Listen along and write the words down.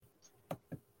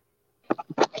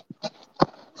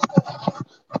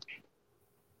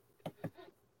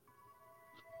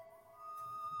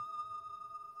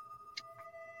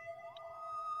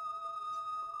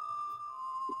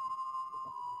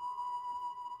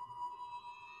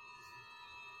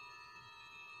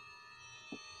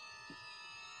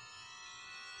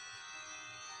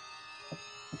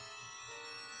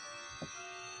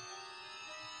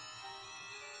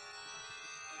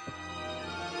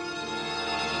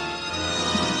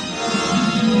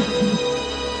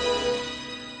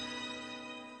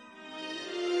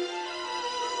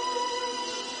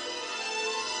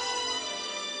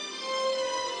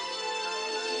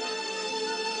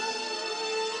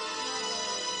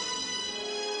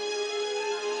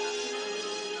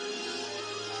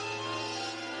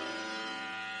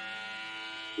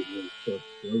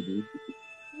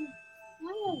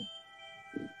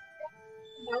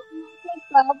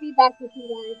I'll be back with you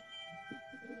guys.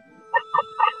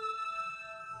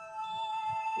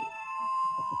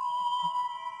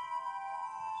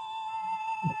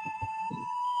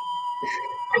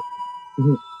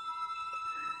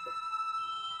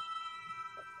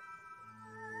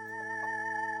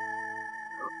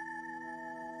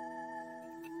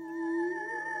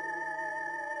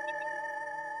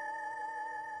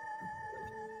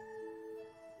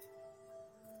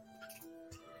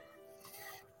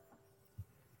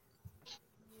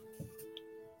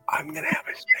 I'm going to have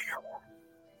a stinger.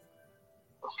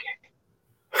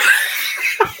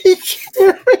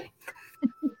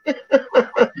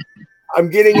 I'm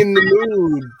getting in the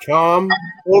mood, Tom.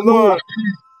 Hold on.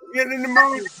 I'm getting in the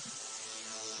mood.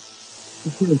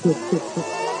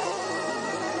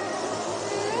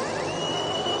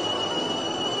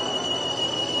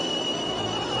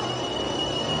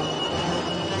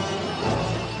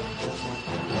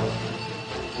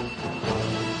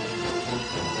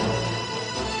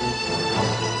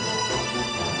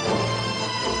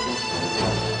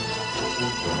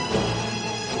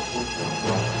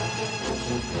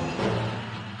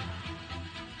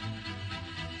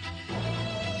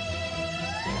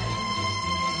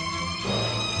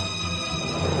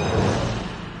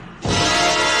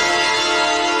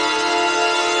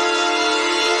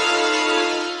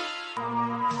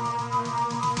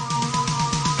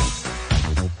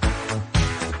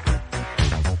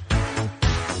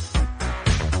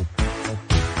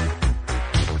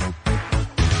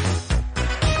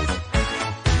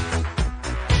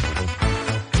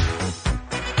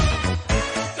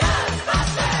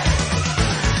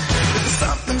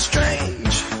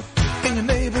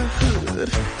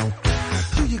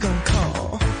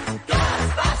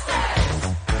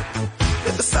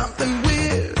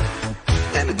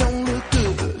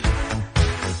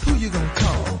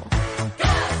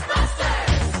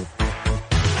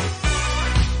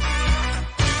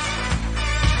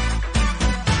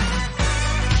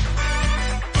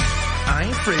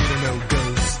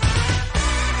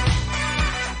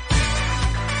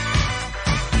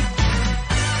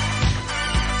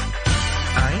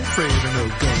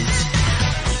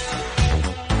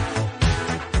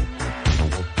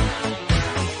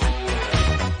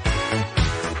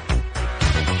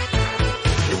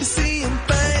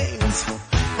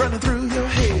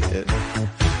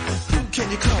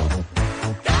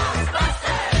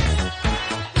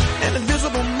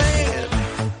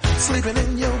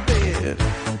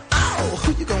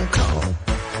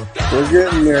 We're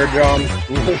getting there, John.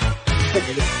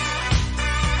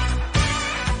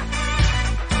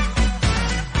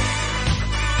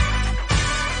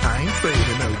 I ain't afraid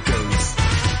of no ghosts.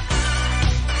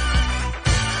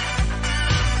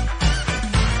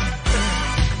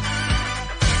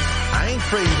 I ain't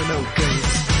afraid of no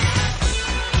ghosts.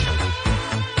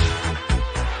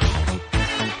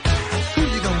 Who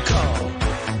you gonna call?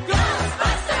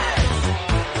 Ghostbusters!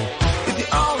 If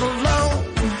you're all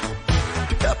alone,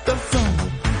 pick up the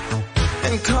phone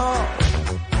and call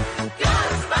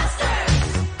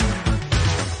Ghostbusters!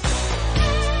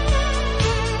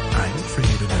 I ain't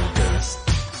afraid of no ghosts.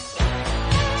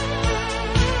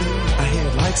 I hear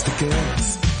it likes the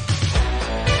girls.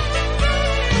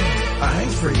 I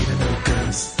ain't afraid of no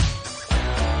ghosts.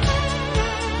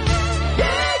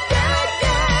 Yeah, yeah,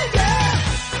 yeah, yeah.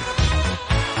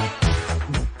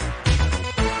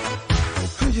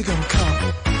 Who you gonna call?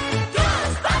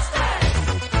 Ghostbusters!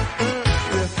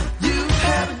 You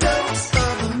had a dose of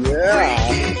a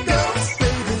freaky ghost,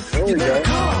 baby. There we You better go.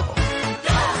 call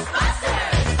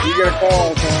Ghostbusters! You got a call,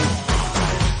 Tom.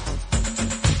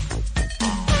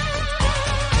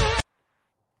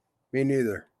 Me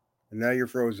neither. And now you're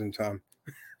frozen, Tom.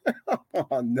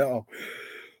 Oh, no.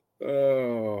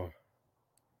 Oh.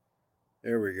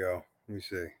 There we go. Let me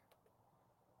see.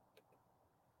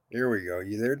 Here we go.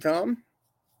 You there, Tom?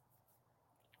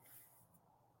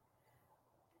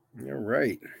 All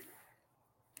right.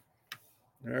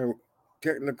 All right.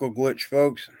 Technical glitch,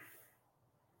 folks.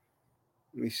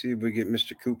 Let me see if we get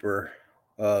Mr. Cooper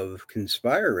of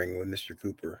Conspiring with Mr.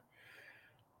 Cooper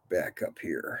back up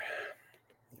here.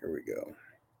 Here we go.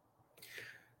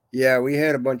 Yeah, we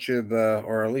had a bunch of,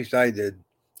 or at least I did,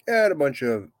 had a bunch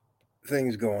of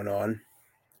things going on.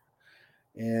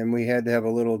 And we had to have a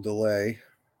little delay.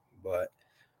 But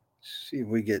let's see if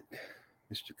we get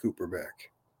Mr. Cooper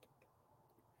back.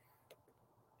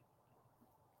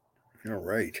 All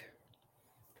right.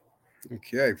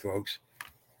 Okay, folks.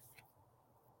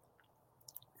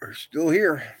 We're still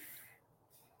here.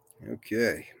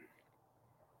 Okay.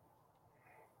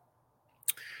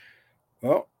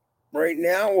 Well, right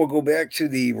now, we'll go back to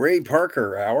the Ray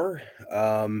Parker hour,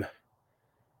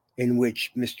 in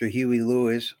which Mr. Huey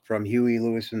Lewis from Huey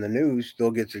Lewis and the News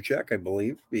still gets a check, I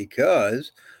believe,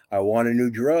 because I Want a New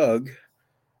Drug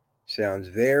sounds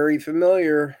very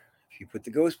familiar if you put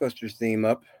the Ghostbusters theme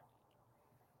up.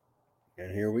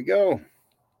 And here we go.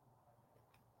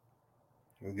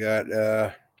 We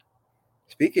got,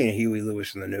 speaking of Huey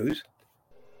Lewis and the News,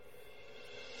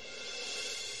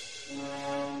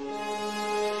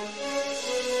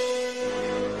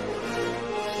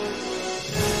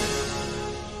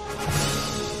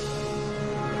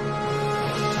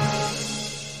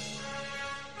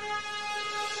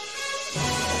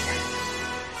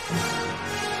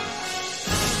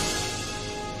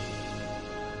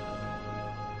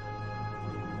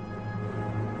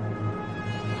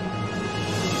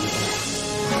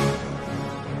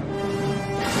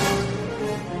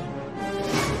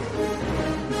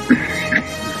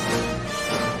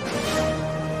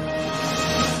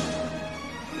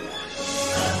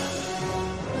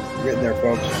 getting there,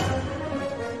 folks.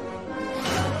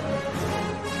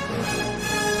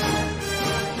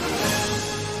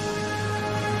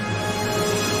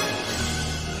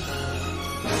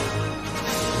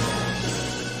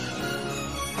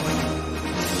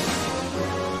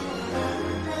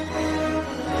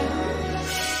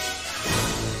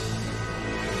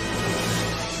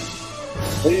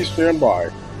 Please stand by.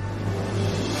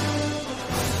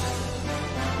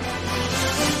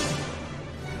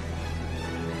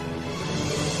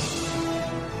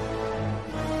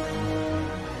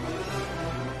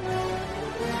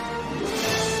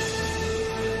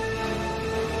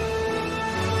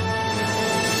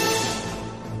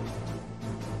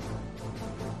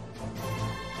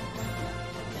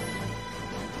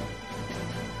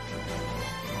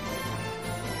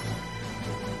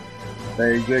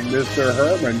 Paging Mr.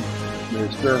 Herman.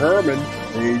 Mr. Herman.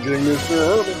 Paging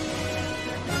Mr. Herman.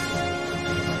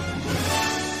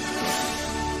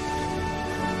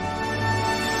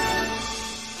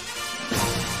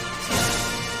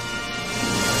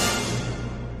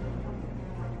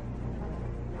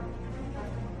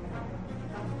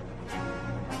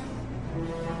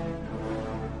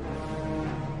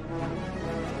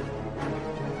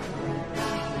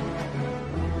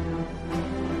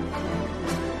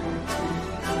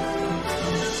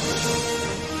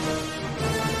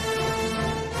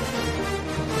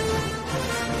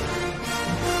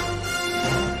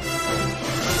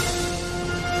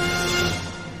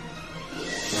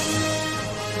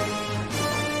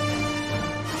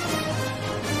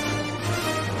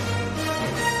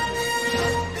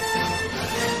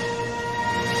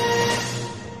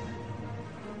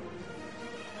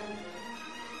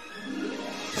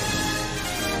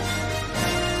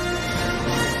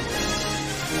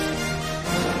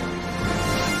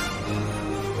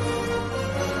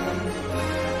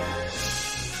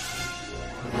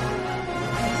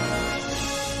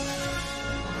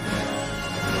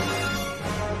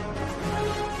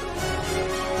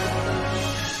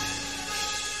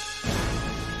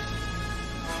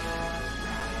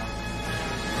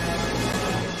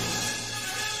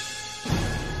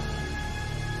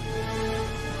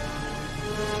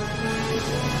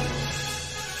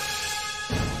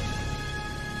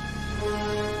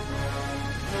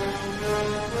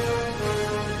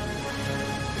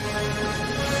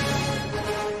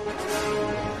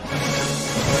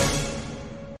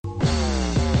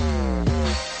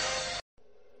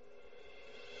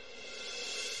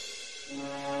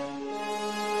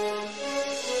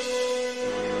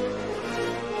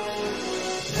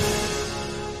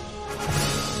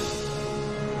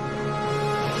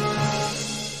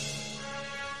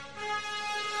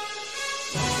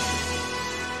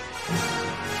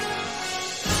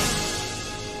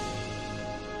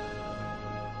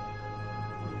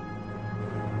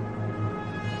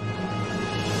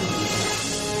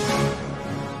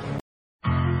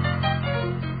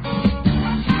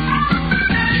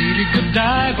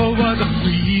 Diver was a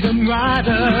freedom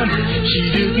rider.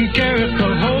 She didn't care if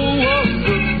the whole world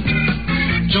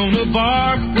looked. Joan of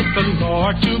Arc with the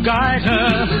Lord to guide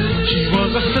her. She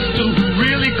was a sister who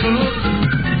really cooked.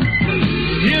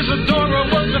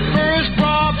 Isadora was the first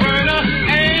bra burner.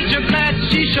 Angel Matt,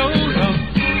 she showed up.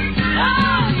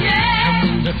 Oh, yeah!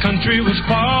 And when the country was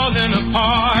falling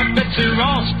apart, Betsy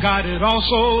Ross got it all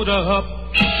sewed up.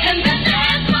 And then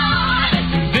there's Maud.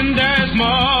 And then there's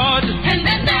Maud. And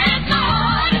then there's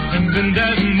Maud. And then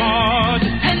there's Maud.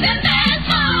 And then there's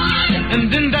Maud.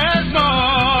 And then there's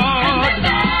Maud.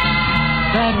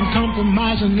 That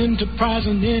uncompromising,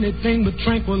 enterprising, anything but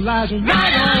tranquilizing.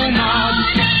 Right on, Maud.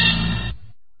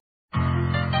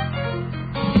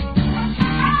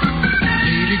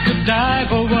 Lady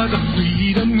Diver was a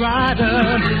freedom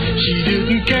rider. She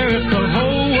didn't care if the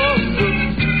whole world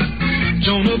looked.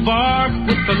 Joan of Arc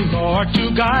with the Lord to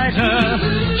guide her.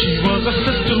 She was a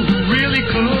sister who really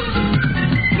cooked.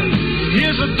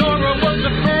 Isadora was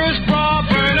the first bra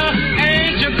burner.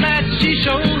 Angel Bat, she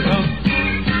showed up.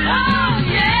 Oh,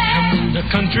 yeah. And the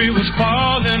country was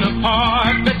falling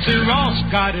apart. Betsy Ross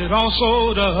got it all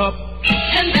sewed up.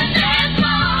 And then there's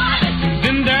Maud.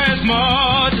 Then there's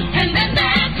Maud. And then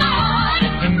there's Maud.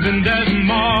 And then there's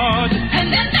Maud.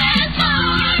 And then there's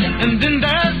Maud. And then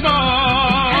there's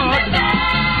Maud.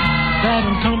 That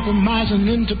uncompromising,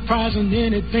 enterprising,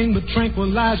 anything but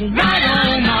tranquilizing. Right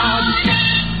on, Maud.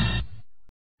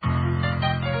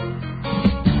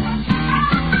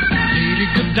 Lady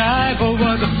Godiva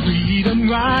was a freedom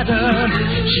rider.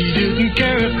 She didn't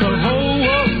care if the whole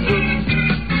world looked.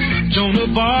 Joan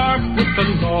of Arc with the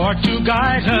Lord to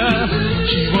guide her.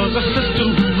 She was a sister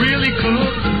who really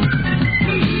cooked.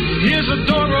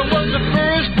 Isadora was the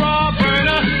first bra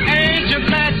burner. Angel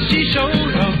Bat, she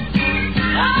showed up.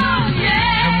 Oh,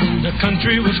 yeah. And the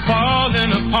country was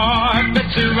falling apart.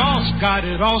 Betsy Ross got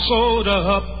it all sewed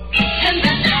up. And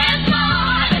then there's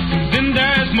Maud. Then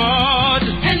there's Maud.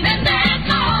 And then there's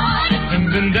Maud.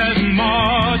 And then there's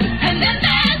Maud. And then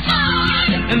there's Maud.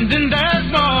 And then there's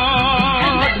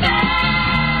Maud.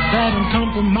 That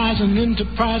uncompromising,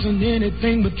 enterprising,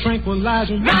 anything but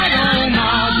tranquilizing. Right on,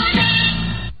 Maud.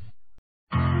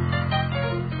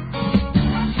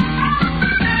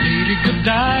 Lady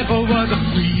Godiva was a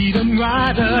freedom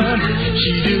rider.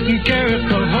 She didn't care if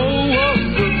the whole world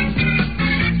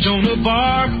looked. Joan of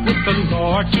Arc with the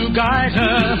Lord to guide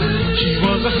her. She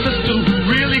was a sister who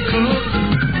really cooked.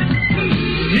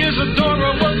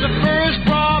 Isadora was the first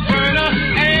bra burner.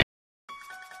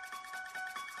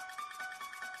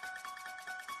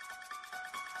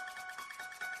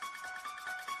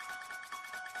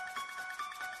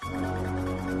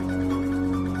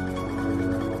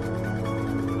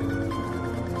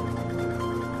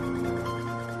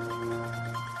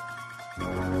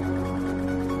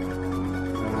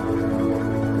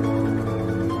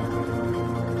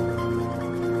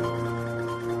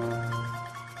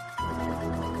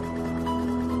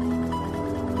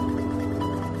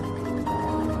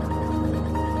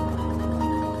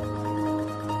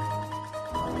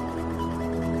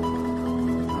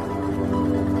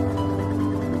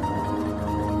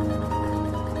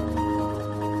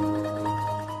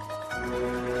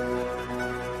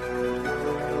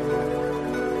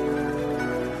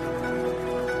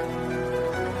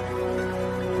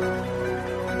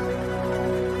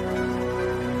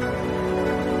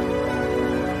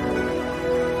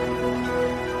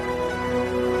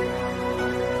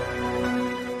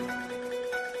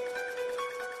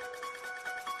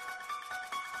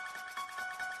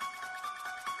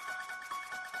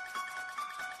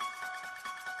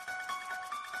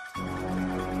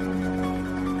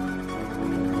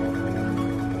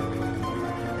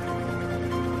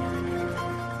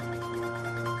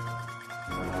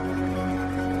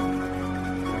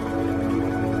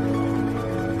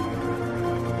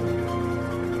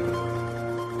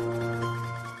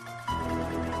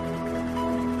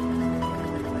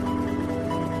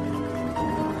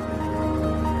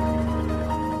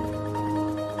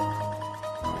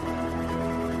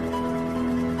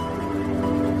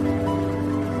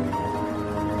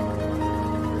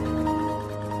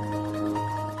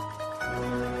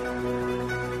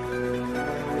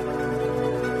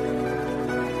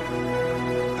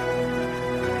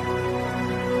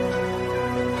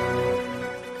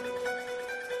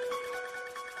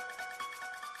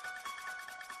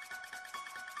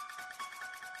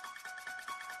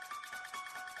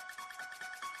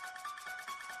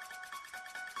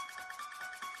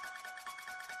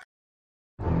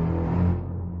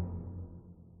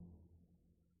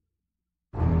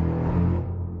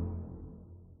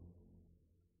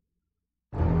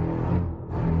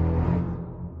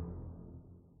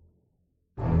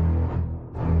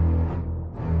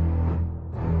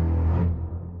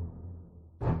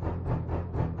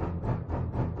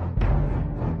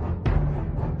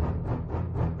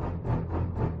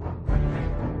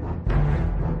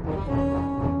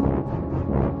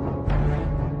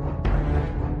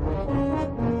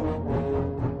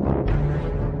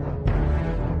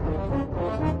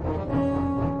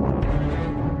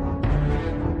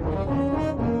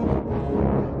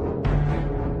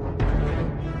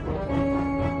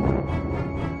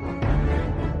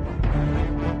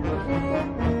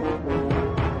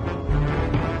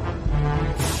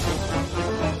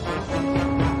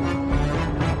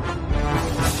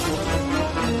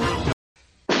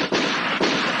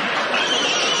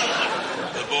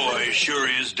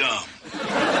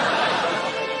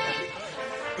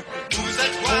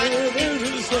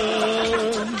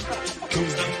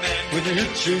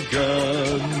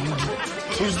 Michigan.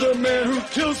 Who's the man who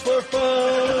kills for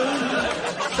fun?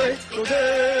 Psycho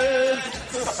Dad,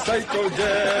 Psycho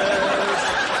Dad.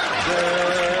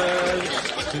 Dad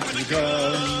took the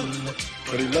gun,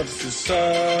 but he loves his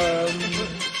son.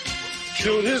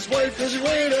 Killed his wife because he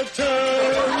weighed a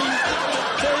ton.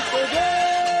 Psycho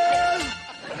Dad.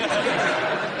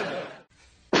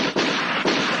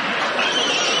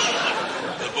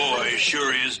 The boy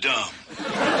sure is dumb.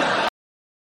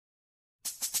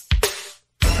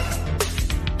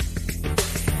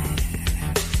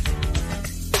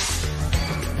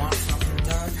 Want something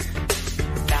done?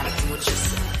 Gotta do what you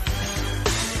say.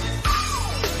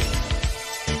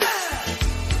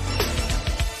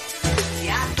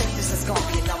 Yeah, I think this is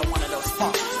gonna be another one of those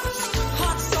funk ones.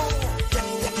 Hot soul.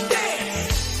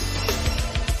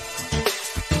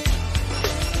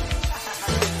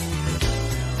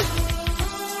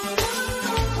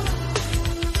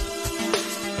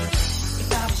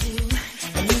 If I was you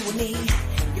and you were me,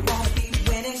 you wanna be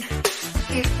winning.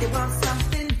 If you want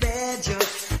something better,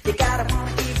 you gotta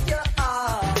wanna give your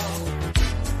all.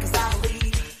 'Cause I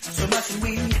believe so much in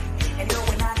we, and no,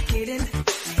 we're not kidding.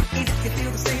 If you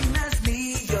feel the same as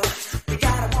me, you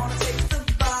gotta wanna take the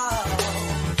ball.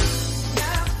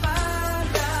 Now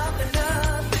find out that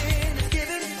nothing is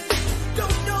given.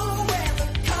 Don't know where the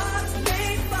cards may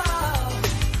fall.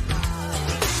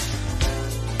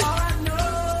 All I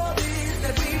know is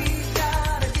that we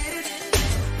gotta get it.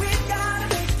 We gotta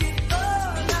make it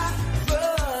all night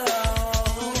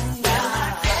long. Well, I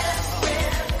guess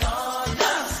we're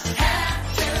gonna have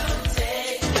to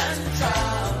take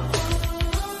control.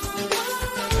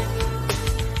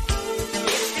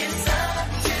 If it's up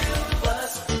to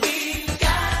us, we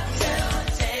got to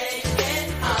take it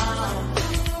home.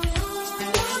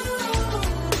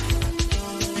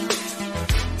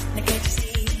 Now can't you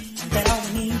see that all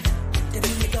we need to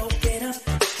be a go-getter?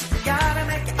 You gotta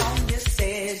make your own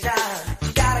decision.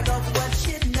 You gotta go for what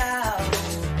you know.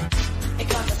 It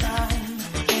comes a time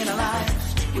in our lives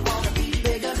you wanna be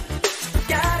bigger. You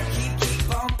gotta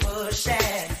keep on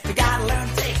pushing. You gotta learn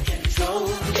to take control,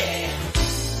 yeah.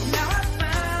 Now I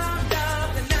found out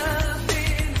that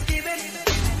nothing's given.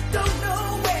 Don't know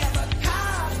where the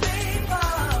cards may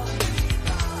fall.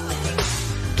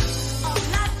 All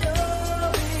I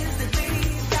know is that we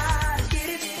gotta get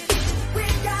it. We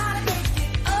gotta make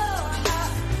it all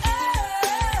out.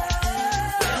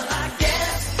 Well, I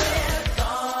guess we're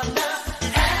gonna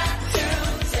have to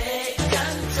take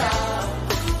control.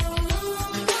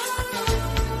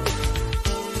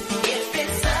 If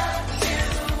it's up to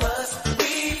us,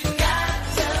 we got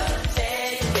to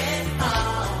take it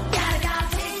home.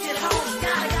 Gotta take it home.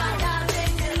 Gotta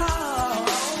take it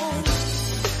home.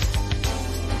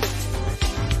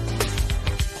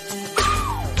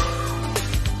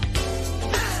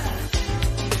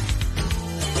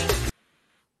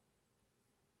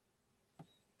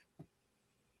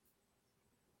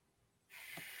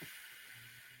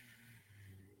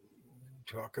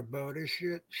 Talk about a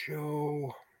shit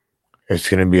show. It's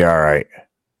gonna be all right.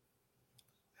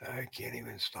 I can't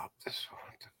even stop this one.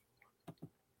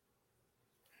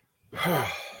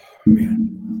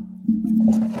 Man.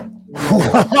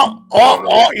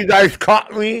 Oh, you guys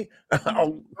caught me.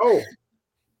 Oh, Oh.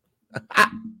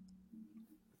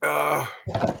 Uh,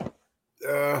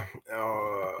 uh,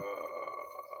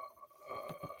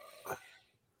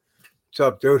 what's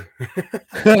up, dude?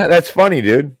 that's funny,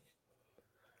 dude.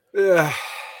 Yeah,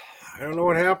 I don't know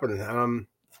what happened. I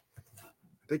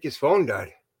think his phone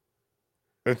died.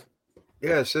 It's-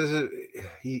 Yeah, it says it.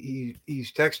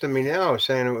 He's texting me now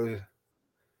saying it was.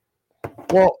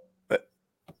 Well,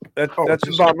 that's Oh, that's a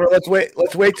just- bummer. Let's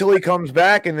wait till he comes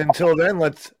back, and until then,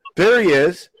 there he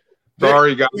is.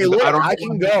 Sorry, guys. Hey, look, I don't. I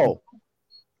can go.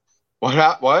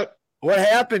 What? What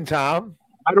happened, Tom?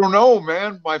 I don't know,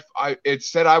 man. It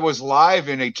said I was live,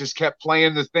 and it just kept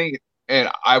playing the thing, and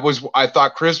I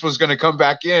thought Chris was going to come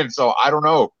back in, so I don't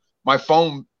know. My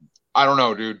phone, I don't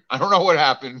know, dude. I don't know what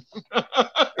happened. I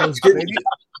was getting.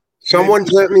 Someone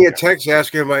sent me a text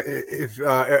asking if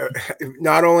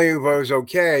not only if I was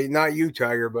okay, not you,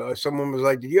 Tiger, but someone was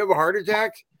like, "Did you have a heart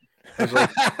attack?" I was like,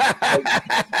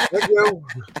 "Thank you,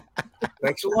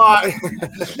 thanks a lot."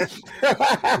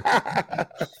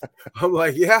 I'm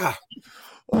like, "Yeah."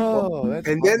 Oh, that's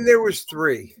And then there was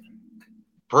 3.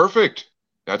 Perfect.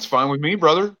 That's fine with me,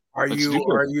 brother. Are Let's you? do it.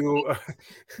 Are you?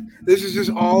 This is just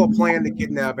all a plan to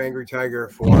kidnap Angry Tiger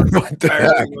for. what the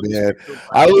heck, man?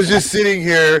 I was just sitting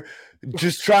here,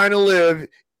 just trying to live,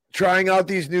 trying out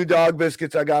these new dog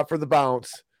biscuits I got for the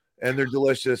bounce, and they're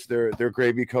delicious. They're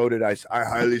gravy coated. I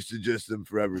highly suggest them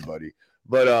for everybody.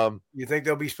 But You think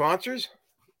they'll be sponsors?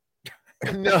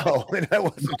 No, and I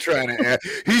wasn't trying to add.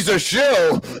 He's a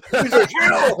shill. He's a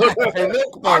shill.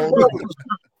 Look, Mo.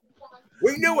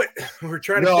 We knew it. We're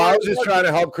trying No, to. I was just trying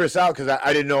to help Chris out because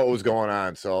I didn't know what was going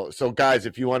on. So guys,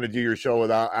 if you want to do your show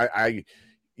without, I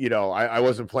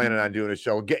wasn't planning on doing a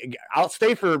show. I'll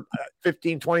stay for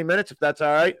 15, 20 minutes if that's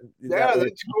all right. Yeah,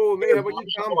 that's cool, man. How about you,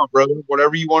 Tom? Come on, brother.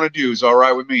 Whatever you want to do is all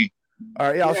right with me. All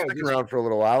right, yeah, I'll Yeah, stick just- around for a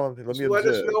little while. Let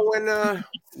us know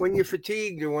when you're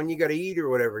fatigued or when you got to eat or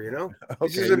whatever. This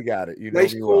Okay, is you a got it. You know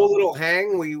nice, me cool well. little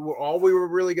hang. All we were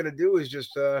really going to do is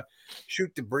just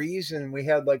shoot the breeze, and we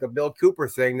had like a Bill Cooper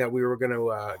thing that we were going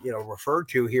to refer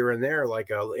to here and there,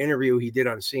 like a interview he did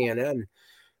on CNN,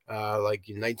 like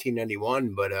in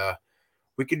 1991. But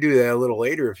we could do that a little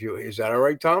later is that all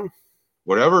right, Tom?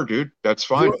 Whatever, dude. That's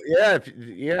fine.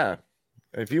 Yeah.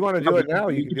 If you want to do it now,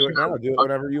 you can do it now. Do it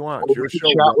whenever you want. Or Your we can show,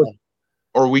 chat bro.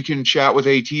 Or we can chat with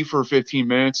AT for 15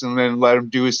 minutes and then let him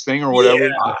do his thing or whatever.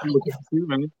 Yeah. I'll see what you can do,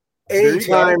 man.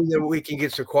 Anytime that we can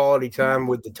get some quality time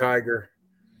with the Tiger.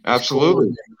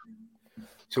 Absolutely. Cool.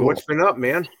 So what's been up,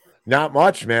 man? Not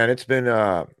much, man. It's been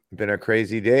a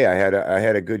crazy day. I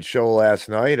had a good show last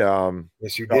night.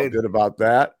 Yes, you Felt did. good about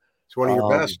that. It's one of your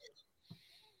best.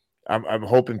 I'm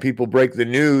hoping people break the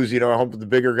news. I hope the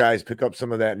bigger guys pick up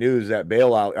some of that news, that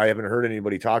bailout. I haven't heard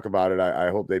anybody talk about it. I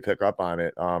hope they pick up on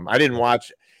it. I didn't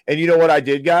watch, and you know what I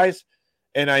did, guys?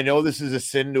 And I know this is a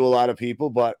sin to a lot of people,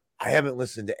 but I haven't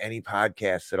listened to any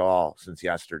podcasts at all since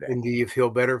yesterday. And do you feel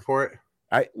better for it?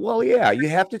 Yeah, you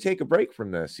have to take a break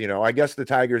from this. I guess the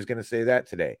Tiger is going to say that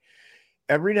today.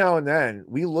 Every now and then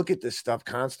we look at this stuff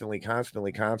constantly.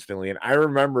 And I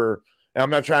remember, and I'm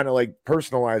not trying to like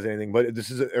personalize anything, but this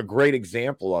is a great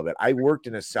example of it. I worked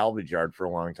in a salvage yard for a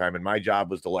long time, and my job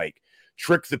was to like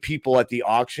trick the people at the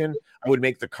auction. I would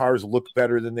make the cars look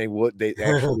better than they would. They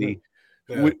actually,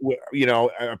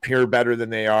 appear better than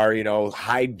they are,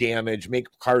 hide damage, make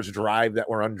cars drive that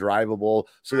were undrivable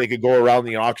so they could go around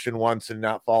the auction once and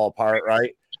not fall apart.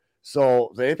 Right.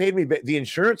 So they paid me, the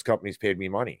insurance companies paid me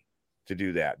money to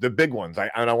do that. The big ones, I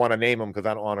don't want to name them because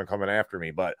I don't want them coming after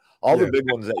me, but all the big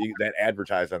ones that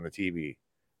advertise on the TV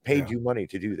paid you money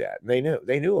to do that. And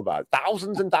they knew about it.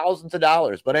 Thousands and thousands of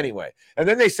dollars. But anyway, and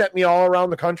then they sent me all around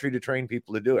the country to train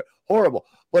people to do it. Horrible.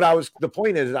 But the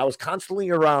point is I was constantly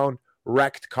around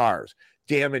wrecked cars,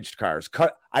 damaged cars.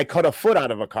 I cut a foot out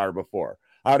of a car before.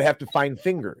 I would have to find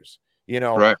fingers.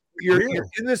 Right. You're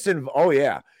in this. And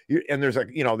there's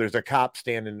a cop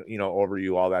standing, over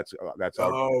you. All that's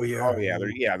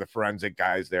the forensic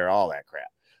guys there, all that crap.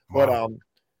 Wow. But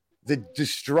the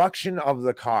destruction of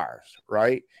the cars,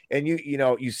 right? And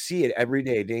you see it every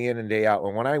day, day in and day out.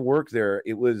 And when I worked there,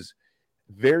 it was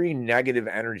very negative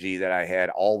energy that I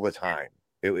had all the time.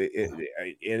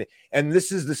 And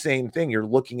this is the same thing. You're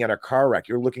looking at a car wreck.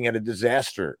 You're looking at a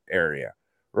disaster area,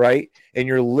 right? And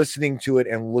you're listening to it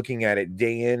and looking at it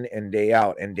day in and day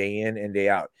out and day in and day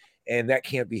out. And that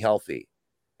can't be healthy.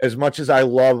 As much as I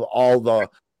love all the,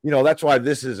 that's why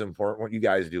this is important. What you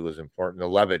guys do is important. The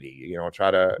levity, try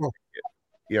to,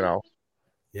 Yeah.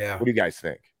 What do you guys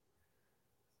think?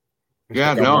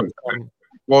 Yeah, no.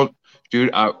 Well,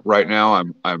 dude, right now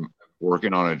I'm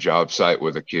working on a job site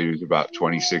with a kid who's about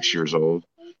 26 years old.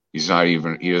 He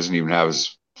doesn't even have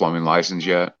his plumbing license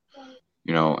yet,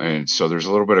 and so there's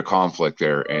a little bit of conflict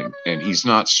there, and he's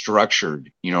not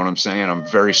structured. You know what I'm saying? I'm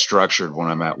very structured when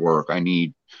I'm at work. I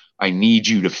need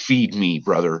you to feed me,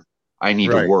 brother. I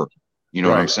need to work. You know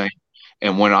what I'm saying?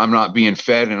 And when I'm not being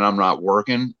fed and I'm not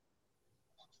working,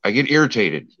 I get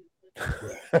irritated. You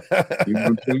know what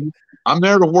I'm saying? I'm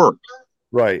there to work.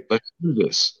 Right. Let's do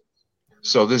this.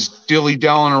 So this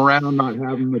dilly-dallying around, not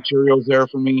having materials there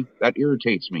for me, that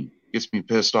irritates me, gets me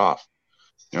pissed off,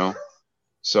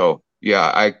 So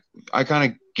yeah, I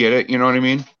kind of get it. You know what I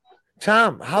mean?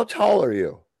 Tom, how tall are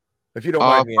you? If you don't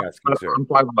mind me asking, sir. I'm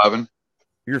 5'11".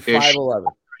 You're 5'11".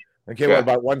 Okay, what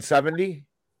about 170,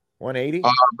 180?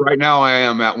 Right now I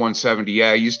am at 170. Yeah,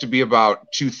 I used to be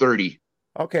about 230.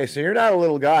 Okay, so you're not a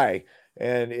little guy.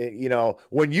 And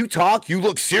when you talk, you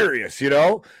look serious. You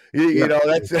know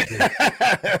that's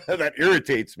that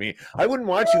irritates me. I wouldn't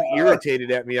want you irritated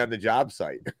at me on the job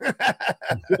site.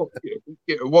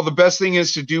 Well, the best thing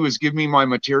is to do is give me my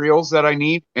materials that I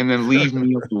need, and then leave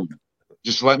me alone.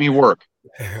 Just let me work.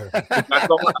 That's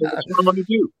what I'm going to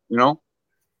do.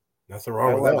 Nothing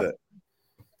wrong with that.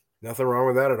 Nothing wrong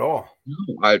with that at all.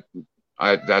 I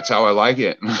that's how I like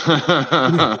it.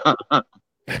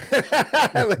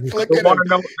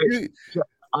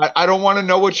 I don't want to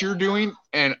know what you're doing,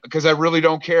 and because I really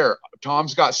don't care.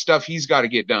 Tom's got stuff he's got to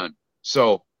get done.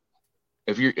 So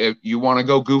if you want to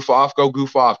go goof off, go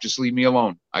goof off. Just leave me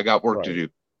alone. I got work to do.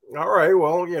 All right.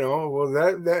 Well,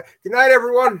 that. Good night,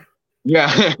 everyone.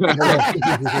 Yeah.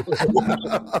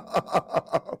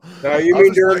 You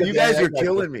mean during the you day, guys I are got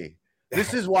killing me.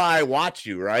 This is why I watch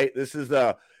you, right? This is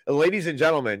ladies and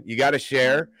gentlemen, you got to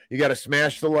share, you got to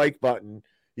smash the like button.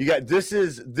 This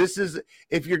is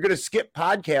if you're going to skip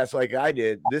podcasts like I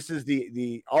did, this is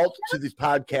the alt to this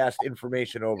podcast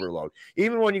information overload.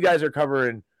 Even when you guys are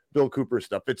covering Bill Cooper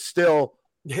stuff, it's still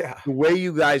the way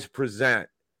you guys present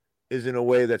is in a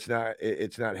way that's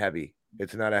it's not heavy.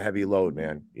 It's not a heavy load,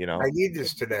 man. I need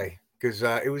this today because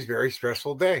it was a very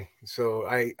stressful day. So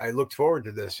I looked forward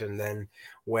to this. And then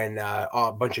when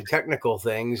a bunch of technical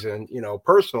things and,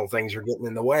 personal things are getting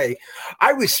in the way,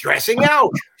 I was stressing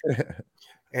out.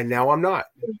 And now I'm not.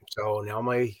 So now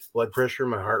my blood pressure,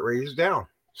 my heart rate is down.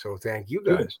 So thank you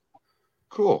guys.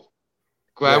 Cool.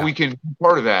 Glad we can be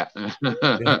part of that.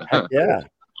 Yeah.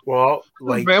 Well,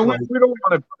 man, we don't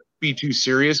want to be too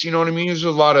serious. You know what I mean? There's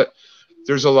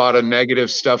a lot of negative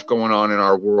stuff going on in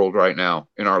our world right now,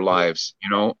 in our lives.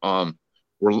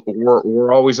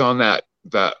 We're always on that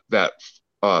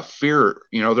fear.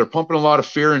 They're pumping a lot of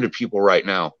fear into people right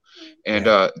now, and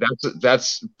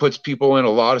that's puts people in a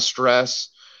lot of stress,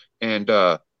 and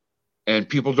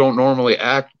people don't normally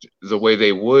act the way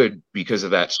they would because of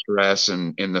that stress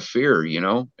and the fear.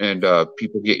 And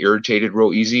people get irritated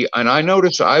real easy. And I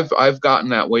notice I've gotten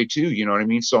that way too. You know what I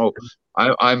mean? So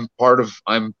I'm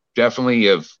definitely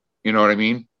of, you know what I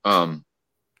mean?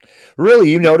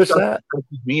 Really, you notice that?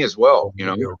 Me as well,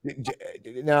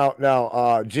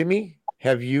 Now, Jimmy,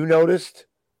 have you noticed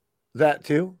that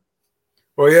too?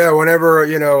 Well, yeah, whenever,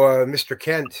 Mr.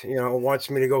 Kent, wants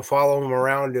me to go follow him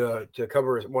around to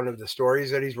cover one of the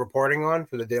stories that he's reporting on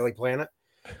for the Daily Planet,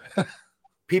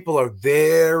 people are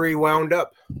very wound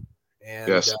up. And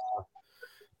yes.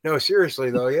 No,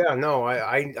 seriously though. Yeah, no,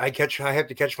 I have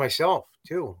to catch myself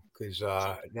too. Because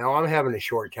now I'm having a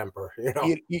short temper,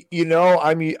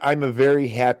 I'm a very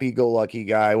happy-go-lucky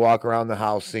guy. I walk around the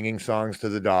house singing songs to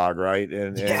the dog, right?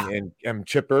 And I'm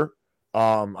chipper.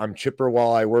 I'm chipper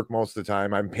while I work most of the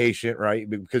time. I'm patient, right?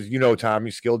 Because Tom,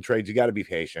 you skilled trades, you got to be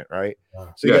patient, right?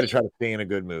 So you got to try to stay in a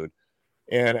good mood.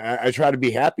 And I try to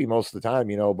be happy most of the time,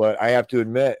 but I have to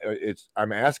admit,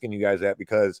 I'm asking you guys that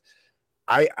because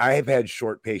I have had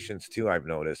short patience too. I've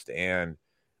noticed, and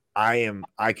I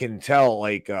can tell,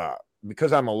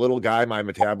 because I'm a little guy, my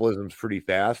metabolism's pretty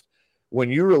fast. When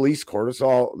you release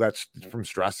cortisol, that's from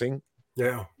stressing.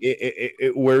 Yeah.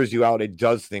 It wears you out. It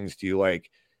does things to you.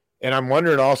 And I'm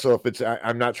wondering also if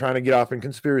I'm not trying to get off in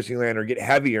conspiracy land or get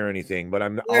heavy or anything, but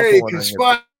I'm also wondering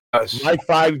if my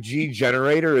 5G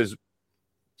generator is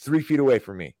 3 feet away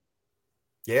from me.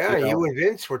 Yeah. You and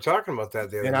Vince were talking about that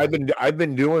the other night. I've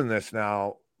been doing this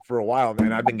now for a while,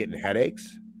 man. I've been getting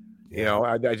headaches.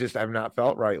 I've not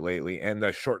felt right lately. And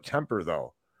the short temper,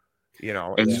 though,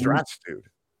 and stress, dude.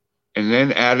 And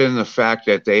then add in the fact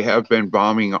that they have been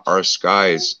bombing our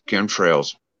skies,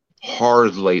 chemtrails,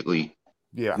 hard lately.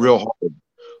 Yeah. Real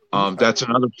hard. That's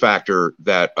another factor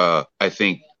that I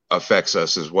think affects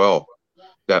us as well.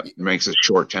 That makes us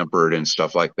short tempered and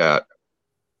stuff like that.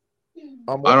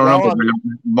 I don't know.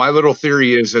 My little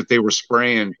theory is that they were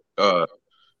spraying the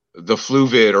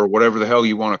Fluvid or whatever the hell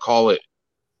you want to call it.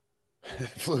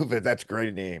 Fluvid, that's a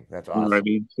great name. That's awesome. You know what I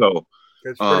mean? So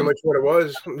that's pretty much what it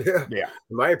was. Yeah.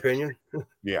 In my opinion.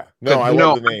 Yeah. No, I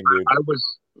love the name, dude.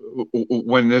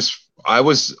 I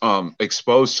was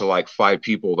exposed to like 5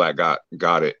 people that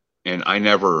got it, and I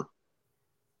never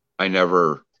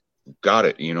got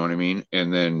it, you know what I mean?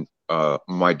 And then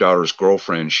my daughter's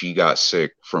girlfriend, she got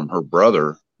sick from her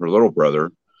little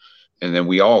brother, and then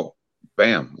we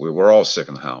were all sick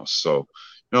in the house. So,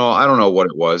 I don't know what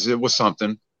it was. It was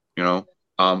something,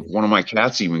 one of my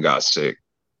cats even got sick.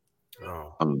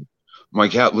 Oh. My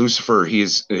cat Lucifer,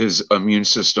 his immune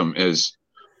system he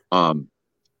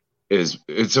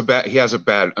has a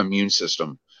bad immune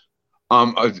system.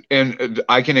 And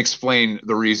I can explain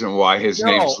the reason why his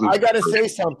name's Lucifer. I gotta say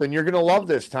something. You're gonna love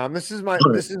this, Tom. This is why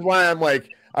I'm like,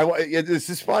 this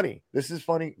is funny. This is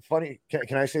funny.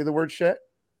 Can I say the word shit?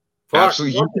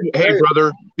 Absolutely. Hey,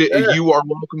 brother, you are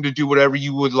welcome to do whatever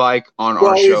you would like on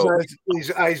our show.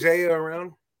 Is Isaiah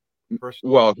around?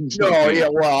 Well,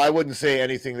 I wouldn't say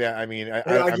anything that. I mean,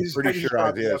 I'm pretty sure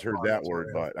Isaiah's heard that word,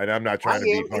 but I'm not trying to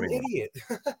be funny. An idiot.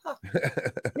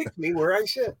 Pick me where I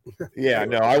sit. Yeah,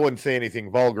 no, I wouldn't say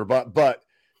anything vulgar, but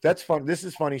that's fun. This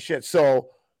is funny shit. So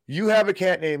you have a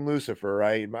cat named Lucifer,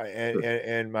 right?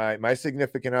 My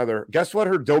significant other. Guess what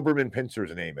her Doberman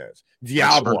Pinscher's name is?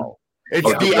 Diablo. It's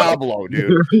Diablo,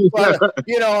 dude. But,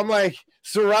 I'm like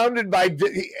surrounded by.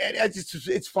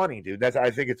 It's funny, dude. I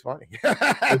think it's funny.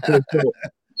 I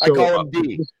call him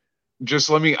D.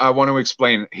 I want to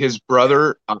explain. His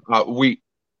brother, one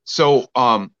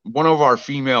of our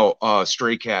female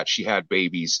stray cats, she had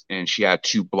babies, and she had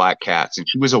 2 black cats, and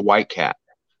she was a white cat.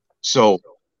 So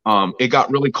it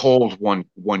got really cold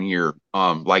one year,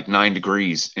 like 9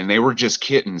 degrees, and they were just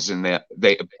kittens, and that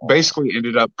they basically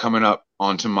ended up coming up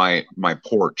onto my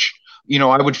porch. You know,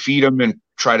 I would feed them and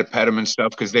try to pet them and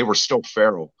stuff because they were still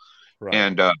feral. Right.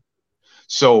 And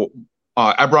so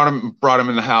I brought them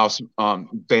in the house.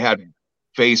 They had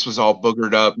face was all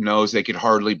boogered up, nose, they could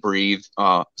hardly breathe.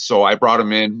 So I brought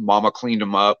them in. Mama cleaned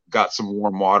them up, got some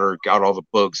warm water, got all the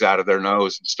bugs out of their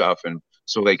nose and stuff, and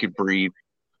so they could breathe.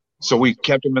 So we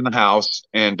kept them in the house.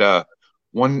 And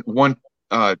one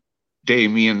day,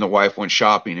 me and the wife went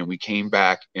shopping, and we came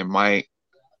back, and my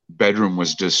bedroom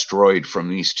was destroyed from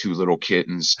these 2 little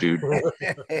kittens, dude,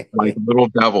 like little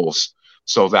devils.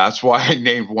 So that's why I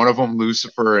named one of them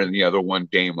Lucifer and the other one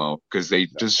Damo, because they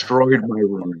destroyed my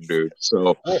room, dude.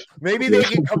 So well, maybe they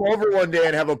can come over one day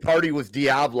and have a party with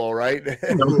Diablo, right?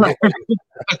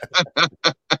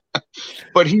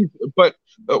 But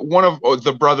one of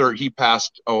the brother, he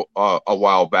passed a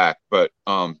while back, but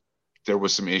there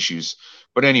was some issues.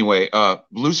 But anyway,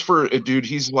 Lucifer, dude,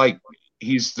 he's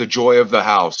the joy of the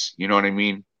house. You know what I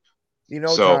mean? You know,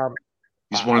 so Tom,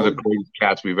 he's one of the greatest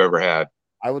cats we've ever had.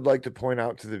 I would like to point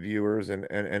out to the viewers and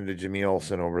to Jimmy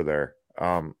Olsen over there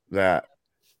that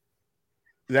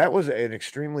was an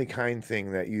extremely kind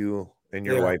thing that you and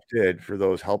your wife did for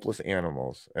those helpless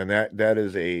animals, and that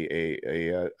is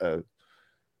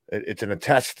it's a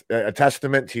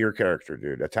testament to your character,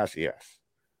 dude. Yes.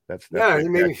 That's it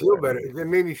made me feel better. It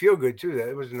made me feel good too.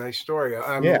 That was a nice story.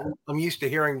 I'm used to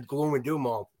hearing gloom and doom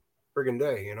all friggin'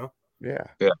 day, you know. Yeah.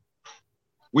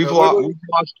 We've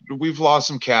lost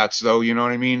some cats though. You know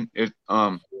what I mean?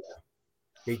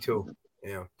 Me too.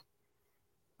 Yeah.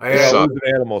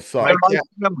 Animals suck.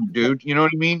 Family, dude. You know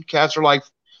what I mean? Cats are like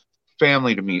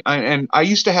family to me. I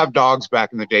used to have dogs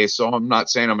back in the day, so I'm not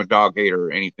saying I'm a dog hater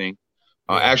or anything.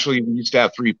 Actually, we used to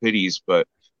have 3 pitties, but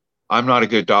I'm not a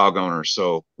good dog owner,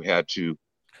 so we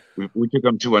took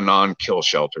them to a non-kill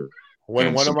shelter.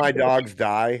 When one of my dogs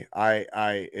die,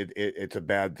 it's a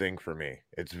bad thing for me.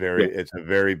 It's a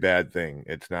very bad thing.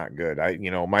 It's not good.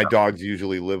 My dogs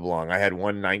usually live long. I had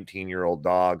one 19-year-old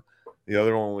dog. The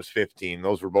other one was 15.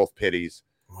 Those were both pitties.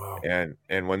 Wow.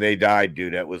 And when they died,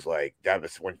 dude, that was like,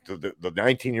 when the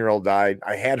 19-year-old died,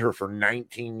 I had her for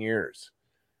 19 years.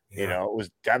 Yeah. You know, it was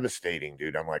devastating,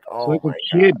 dude. I'm like, oh, like my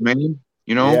kid, man.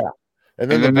 You know? Yeah. And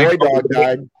then the boy dog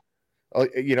died.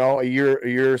 You know, a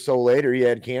year or so later,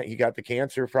 he got the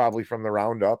cancer probably from the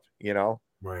Roundup, you know.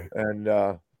 Right. And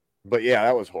but yeah,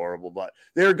 that was horrible. But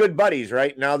they're good buddies,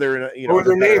 right? Now they're what were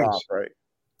their names? Off, right?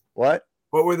 What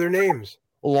were their names?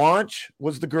 Launch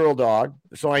was the girl dog,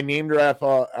 so I named her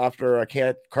after a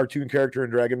cartoon character in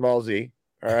Dragon Ball Z.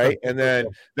 All right, and then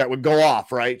that would go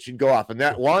off, right? She'd go off, and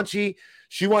that Launchy,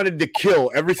 she wanted to kill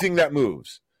everything that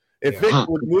moves. If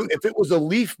it was a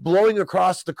leaf blowing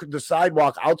across the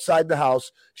sidewalk outside the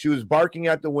house, she was barking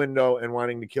at the window and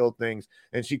wanting to kill things.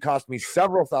 And she cost me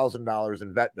several $1,000s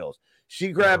in vet bills. She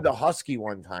grabbed a husky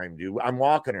one time, dude. I'm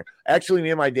walking her. Actually,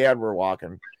 me and my dad were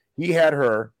walking. He had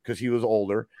her because he was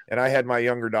older, and I had my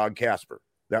younger dog, Casper.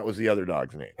 That was the other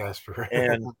dog's name. Casper.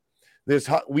 And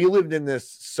we lived in this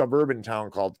suburban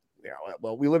town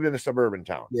we lived in a suburban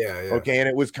town. Yeah. Okay, and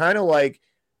it was kind of like,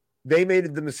 they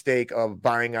made the mistake of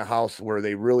buying a house where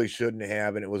they really shouldn't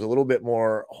have, and it was a little bit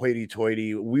more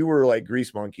hoity-toity. We were like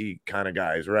grease monkey kind of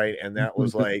guys, right? And that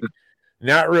was like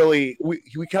not really.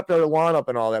 We kept our lawn up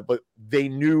and all that, but they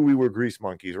knew we were grease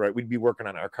monkeys, right? We'd be working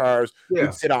on our cars. Yeah.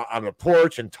 We'd sit out on the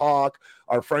porch and talk.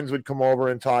 Our friends would come over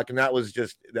and talk, and that was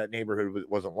just, that neighborhood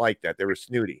wasn't like that. They were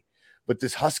snooty. But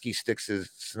this husky sticks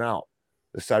his snout,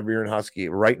 the Siberian husky,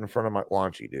 right in front of my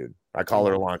Launchy, dude. I call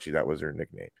her Launchy. That was her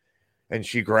nickname. And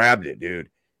she grabbed it, dude.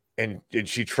 And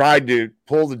she tried to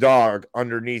pull the dog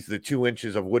underneath the 2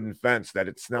 inches of wooden fence that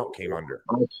its snout came under.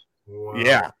 Wow.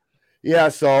 Yeah. Yeah.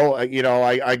 So, I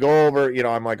go over,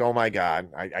 I'm like, oh my God.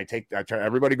 I try,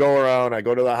 everybody go around. I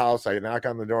go to the house. I knock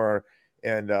on the door,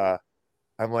 and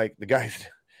I'm like,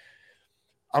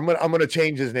 I'm going to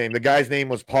change his name. The guy's name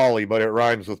was Paulie, but it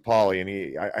rhymes with Polly. And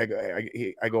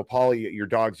I go, Paulie, your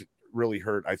dog's really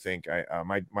hurt. I think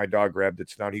my dog grabbed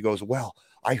its snout. He goes, well,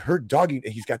 I heard doggy.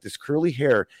 He's got this curly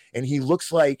hair, and he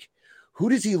looks like, who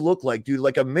does he look like, dude?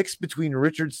 Like a mix between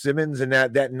Richard Simmons and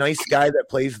that nice guy that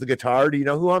plays the guitar. Do you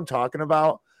know who I'm talking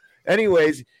about?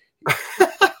 Anyways,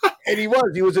 and he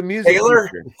was a music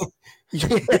Taylor?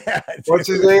 teacher. Yeah. What's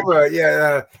his name? He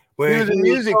was a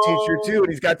music teacher too, and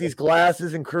he's got these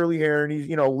glasses and curly hair, and he's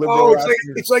liberal. Oh,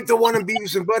 it's like the one in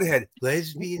Beavis and Butthead,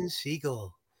 Lesbian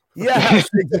Seagull. Yes,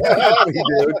 exactly,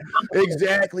 dude.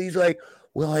 Exactly. He's like,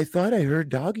 well, I thought I heard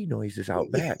doggy noises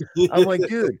out back. I'm like,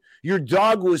 dude, your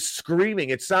dog was screaming.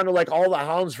 It sounded like all the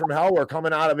hounds from hell were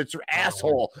coming out of its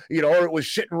asshole, or it was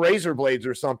shitting razor blades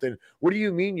or something. What do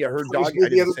you mean you heard doggy? I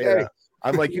didn't say that.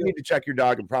 I'm like, you need to check your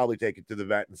dog and probably take it to the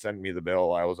vet and send me the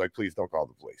bill. I was like, please don't call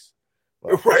the police.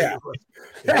 But, right.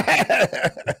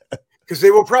 Because they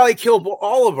will probably kill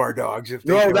all of our dogs if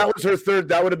they that was her third.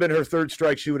 That would have been her third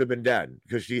strike. She would have been dead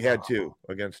because she had two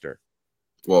against her.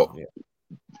 Well,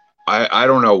 I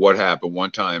don't know what happened.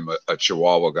 One time a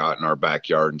Chihuahua got in our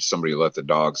backyard and somebody let the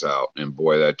dogs out. And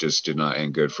boy, that just did not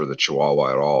end good for the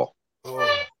Chihuahua at all.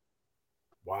 Oh,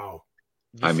 wow.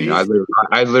 I mean, I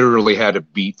literally had to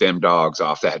beat them dogs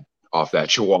off that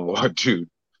Chihuahua, dude.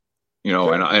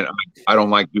 And I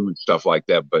don't like doing stuff like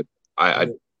that, but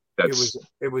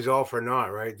it was all for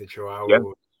naught, right? The Chihuahua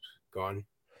was gone.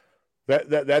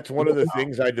 That's one of the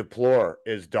things I deplore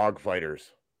is dog fighters.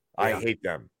 Yeah. I hate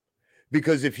them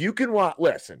because if you can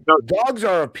listen, dogs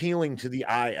are appealing to the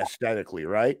eye aesthetically,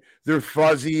 right? They're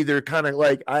fuzzy. They're kind of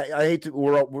like I hate to.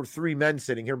 We're three men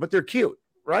sitting here, but they're cute,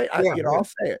 right? I'll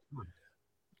say it.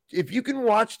 If you can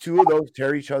watch two of those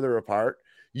tear each other apart,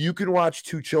 you can watch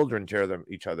two children tear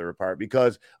each other apart,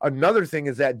 because another thing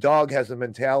is that dog has a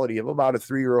mentality of about a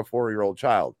 3 or a 4-year-old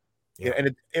child. Yeah.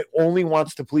 And it only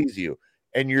wants to please you.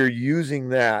 And you're using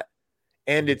that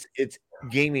and it's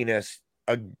gaminess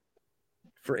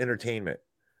for entertainment.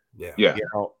 Yeah.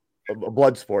 A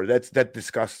blood sport. That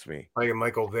disgusts me. Like a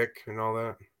Michael Vick and all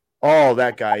that. Oh,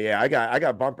 that guy. Yeah. I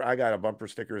got bumper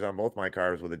stickers on both my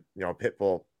cars with a pit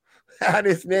bull on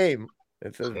his name.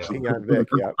 It says Beyond Vic.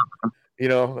 Yeah.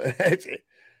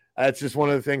 That's just one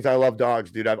of the things. I love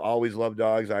dogs, dude. I've always loved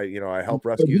dogs. I help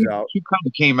rescues out. He kind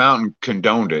of came out and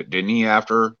condoned it, didn't he?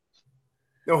 After.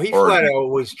 No, he flat out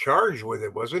was charged with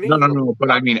it, wasn't he? No. But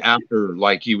I mean, after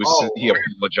he he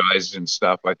apologized and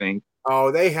stuff, I think. Oh,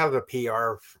 they have a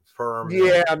PR firm.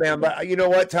 Yeah, man. But you know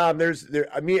what, Tom?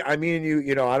 I mean and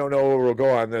you, I don't know where we'll go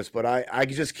on this, but I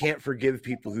just can't forgive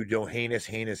people who do heinous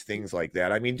things like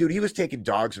that. I mean, dude, he was taking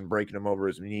dogs and breaking them over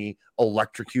his knee,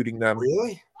 electrocuting them.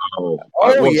 Really? Oh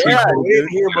yeah. I didn't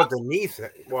hear about the knee thing.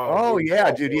 Wow. Oh yeah,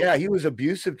 dude. Yeah, he was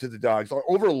abusive to the dogs,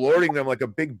 overlording them like a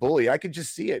big bully. I could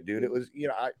just see it, dude. It was,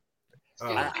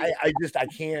 I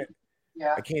can't.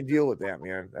 Yeah. I can't deal with that,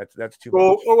 man. That's too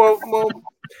much.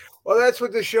 Well, that's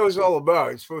what the show's all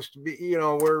about. It's supposed to be,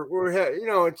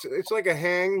 it's like a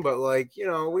hang, but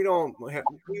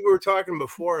we were talking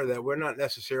before that we're not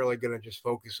necessarily going to just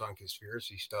focus on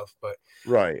conspiracy stuff, but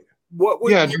right.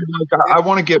 I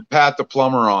want to get Pat the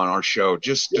plumber on our show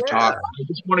just to talk. I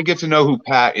just want to get to know who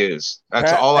Pat is.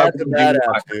 That's all I want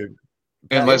to do.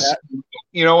 Unless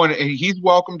and he's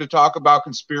welcome to talk about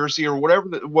conspiracy or whatever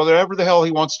the hell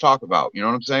he wants to talk about. You know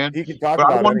what I'm saying? He can talk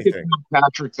about I want anything. to get to know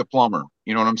Patrick the plumber.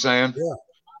 You know what I'm saying? Yeah.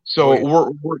 So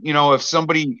we're if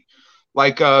somebody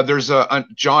there's a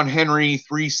John Henry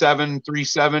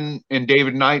 3737 in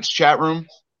David Knight's chat room.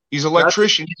 He's an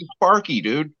electrician. He's a Sparky,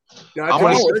 dude.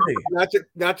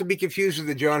 Not to be confused with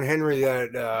the John Henry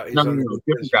that is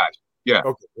different guy. Yeah.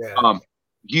 Okay. Yeah.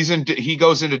 He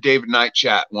goes into David Knight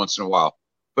chat once in a while,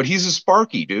 but he's a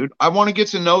Sparky, dude. I want to get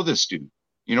to know this dude.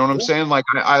 You know what I'm saying? Like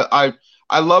I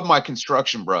love my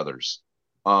construction brothers.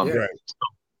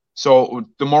 So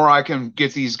the more I can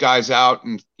get these guys out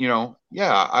and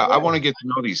I want to get to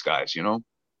know these guys,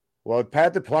 Well,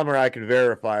 Pat the plumber, I can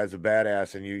verify is a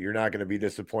badass, and you're not going to be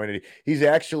disappointed. He's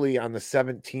actually on the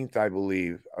 17th, I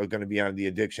believe, going to be on the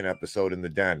addiction episode in the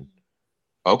Den.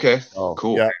 Okay,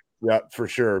 cool. Yeah, for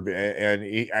sure. And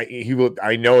he will.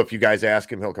 I know if you guys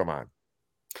ask him, he'll come on.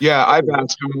 Yeah, I've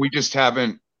asked him. We just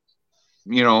haven't.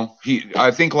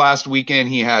 I think last weekend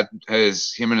he had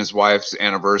him and his wife's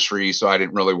anniversary, so I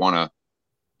didn't really want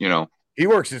to. He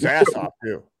works his ass off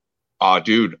too. Oh,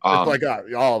 dude. It's like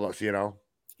all of us, He's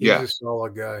a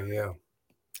solid guy. Yeah.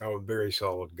 Oh, a very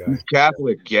solid guy. He's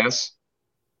Catholic, yes.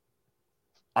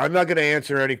 I'm not going to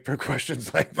answer any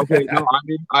questions like that. Okay, no,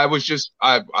 I was just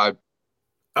I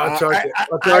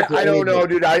don't know,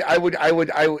 dude.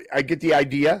 I get the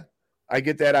idea. I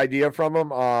get that idea from him,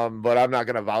 but I'm not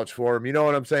going to vouch for him. You know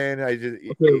what I'm saying? I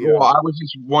was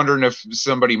just wondering if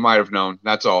somebody might have known.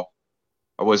 That's all.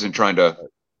 I wasn't trying to.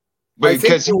 But I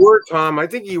think you were, Tom. I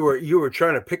think you were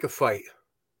trying to pick a fight.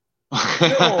 No,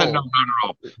 not at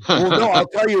all. Well, no, I'll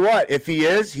tell you what. If he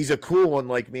is, he's a cool one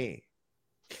like me.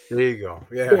 There you go.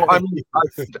 Yeah. Well, I mean,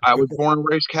 I was born and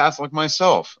raised Catholic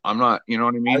myself. I'm not. You know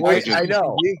what I mean? I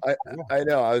know. I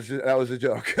know. That was a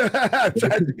joke. I'm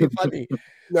trying to be funny.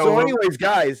 No, so, anyways,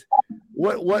 guys,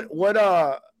 what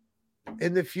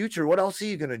in the future, what else are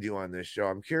you going to do on this show?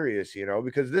 I'm curious,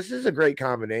 because this is a great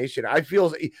combination. I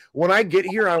feel when I get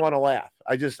here, I want to laugh.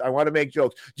 I want to make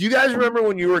jokes. Do you guys remember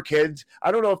when you were kids?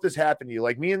 I don't know if this happened to you,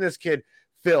 like me and this kid,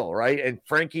 Phil, right? And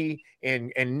Frankie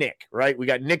and Nick, right? We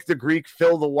got Nick the Greek,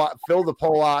 Phil the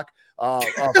Polak,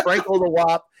 Franco the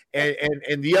Wop,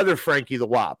 and the other Frankie the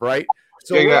Wop, right?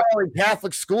 So we're all in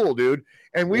Catholic school, dude.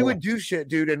 And we would do shit,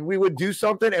 dude. And we would do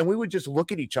something and we would just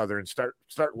look at each other and start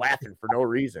laughing for no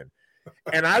reason.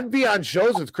 And I'd be on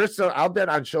shows with Chris. I'll bet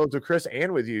on shows with Chris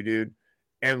and with you, dude,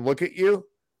 and look at you.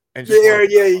 And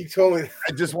just you told me.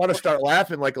 I just want to start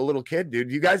laughing like a little kid, dude.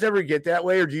 Do you guys ever get that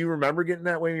way, or do you remember getting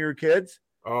that way when you were kids?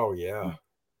 Oh, yeah.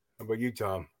 How about you,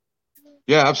 Tom?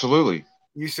 Yeah, absolutely.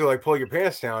 You used to like pull your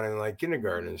pants down in like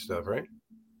kindergarten and stuff, right?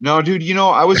 No, dude,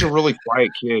 I was a really quiet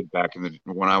kid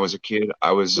when I was a kid.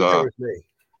 I was I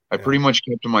pretty much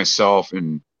kept to myself,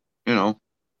 and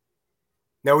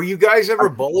Now, were you guys ever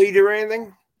bullied or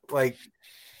anything? Like,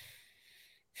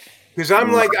 because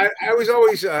I'm like, I was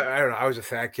always, I don't know, I was a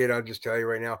fat kid, I'll just tell you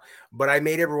right now, but I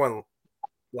made everyone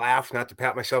laugh, not to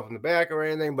pat myself in the back or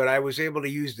anything, but I was able to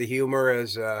use the humor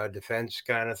as a defense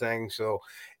kind of thing. So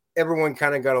everyone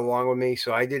kind of got along with me.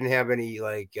 So I didn't have any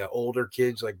like older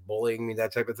kids like bullying me,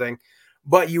 that type of thing.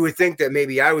 But you would think that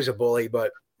maybe I was a bully,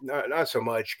 but not so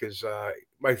much, because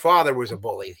my father was a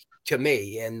bully to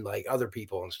me and like other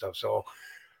people and stuff. So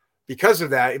because of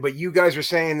that, but you guys are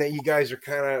saying that you guys are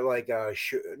kind of like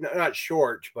not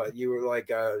short, but you were like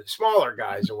smaller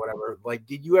guys or whatever. Like,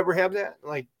 did you ever have that?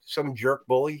 Like some jerk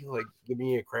bully, like giving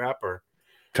you a crap or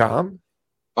Tom?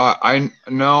 I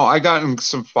got in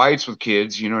some fights with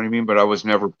kids, you know what I mean? But I was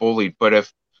never bullied. But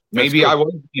if maybe I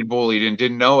was being bullied and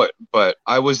didn't know it, but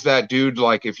I was that dude.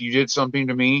 Like, if you did something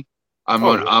to me, I'm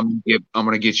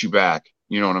gonna get you back.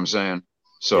 You know what I'm saying?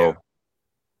 So. Yeah.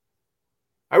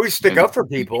 I would stick up for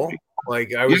people.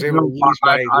 Like I was able to use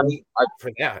my weight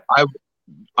for that.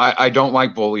 I don't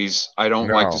like bullies. I don't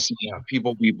like to see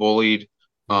people be bullied.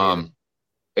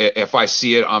 If I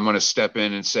see it, I'm going to step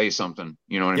in and say something.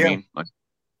 You know what I mean? Like,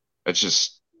 it's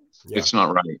just, it's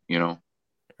not right. And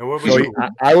what was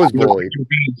I was bullied.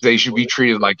 They should be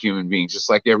treated like human beings, just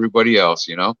like everybody else.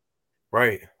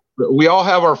 Right. But we all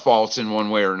have our faults in one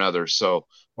way or another. So,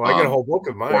 I got a whole book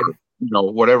of mine.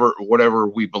 Whatever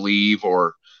we believe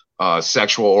or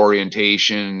sexual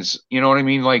orientations, you know what I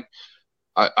mean? Like,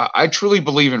 I truly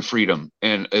believe in freedom,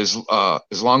 and as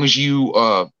long as you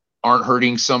aren't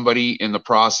hurting somebody in the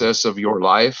process of your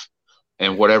life,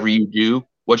 and whatever you do,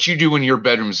 what you do in your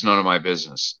bedroom is none of my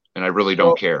business, and I really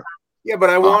don't care. Yeah, but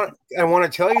I want to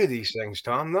tell you these things,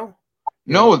 Tom. Though.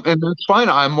 No, and that's fine.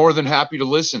 I'm more than happy to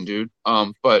listen, dude.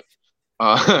 But.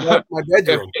 My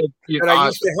bedroom that I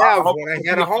used to have when I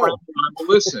had a home.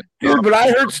 Listen, dude, but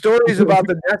I heard stories about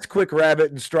the Nesquik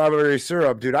rabbit and strawberry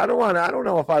syrup, dude. I don't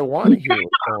know if I want to hear what's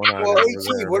going on. Well,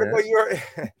 AT, what about your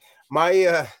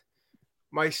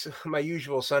my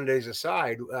usual Sundays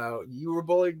aside? You were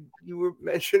bullied. You were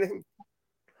mentioning,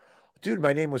 dude.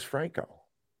 My name was Franco.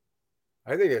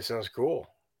 I think it sounds cool.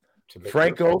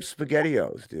 Franco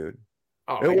SpaghettiOs, dude.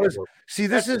 Oh, it was. See,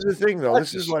 this is the thing, though.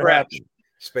 This is what happened.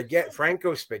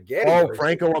 Franco spaghetti. Oh,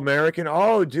 Franco American.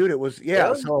 Oh, dude, it was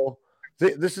So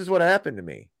this is what happened to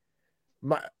me.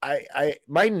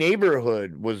 My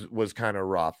neighborhood was kind of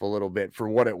rough a little bit for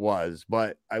what it was,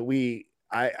 but I went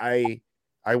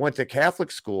to Catholic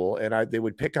school and they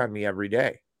would pick on me every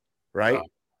day, right?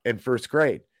 In first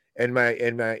grade, and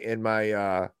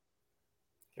the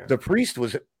priest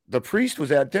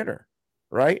was at dinner,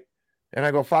 right? And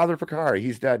I go, Father Picard,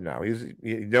 he's dead now. He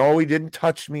didn't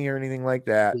touch me or anything like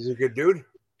that. Is he a good dude?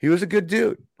 He was a good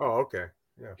dude. Oh, okay.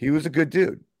 Yeah. He was a good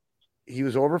dude. He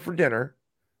was over for dinner,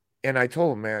 and I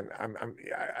told him, man,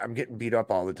 I'm getting beat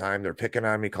up all the time. They're picking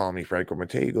on me, calling me Franco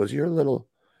Mattei. He goes, you're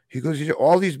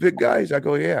all these big guys. I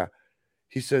go, yeah.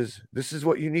 He says, this is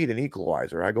what you need, an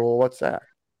equalizer. I go, well, what's that?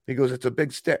 He goes, it's a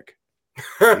big stick.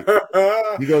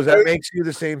 He goes, that makes you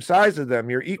the same size as them.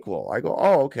 You're equal. I go,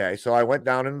 oh, okay. So I went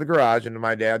down into the garage, into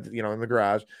my dad, in the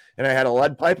garage, and I had a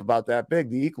lead pipe about that big,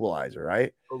 the equalizer,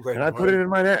 right? Okay, and I put it in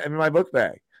my book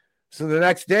bag. So the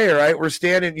next day, right, we're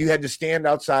standing. You had to stand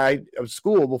outside of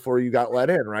school before you got let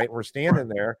in, right? We're standing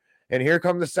there, and here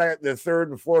come the third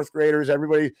and fourth graders.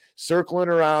 Everybody circling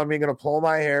around me, going to pull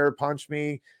my hair, punch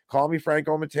me, call me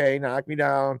Franco Mattei, knock me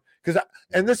down.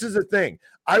 And this is the thing.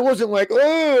 I wasn't like,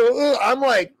 I'm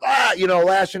like,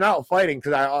 lashing out, fighting,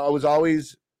 because I was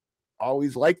always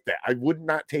like that. I would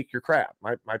not take your crap.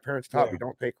 My parents taught me,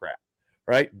 don't take crap,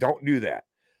 right? Don't do that.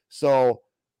 So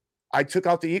I took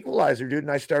out the equalizer, dude,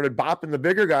 and I started bopping the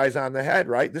bigger guys on the head,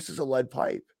 right? This is a lead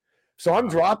pipe. So I'm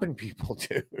dropping people,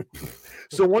 dude.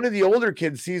 So one of the older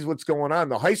kids sees what's going on,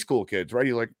 the high school kids, right?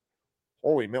 He's like,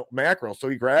 holy mackerel. So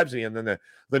he grabs me, and then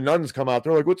the nuns come out.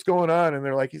 They're like, what's going on? And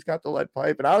they're like, he's got the lead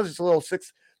pipe. And I was just a little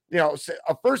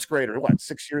a first grader,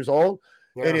 6 years old.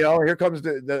 Yeah. And here comes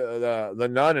the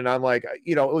nun, and I'm like,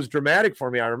 it was dramatic for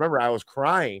me. I remember I was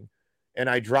crying, and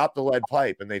I dropped the lead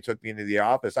pipe, and they took me into the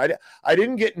office. I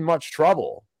didn't get in much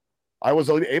trouble. I was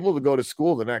able to go to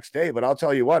school the next day, but I'll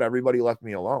tell you what, everybody left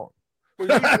me alone.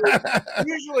 Well,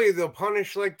 usually they'll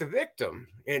punish like the victim,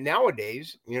 and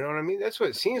nowadays, you know what I mean? That's what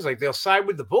it seems like. They'll side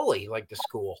with the bully, like the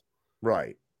school,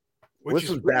 right? Which this is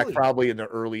was back really... probably in the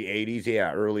early 80s.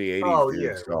 Yeah, early 80s. Oh, dude.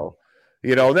 yeah. So,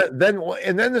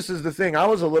 then this is the thing. I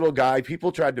was a little guy.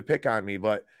 People tried to pick on me,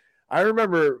 but I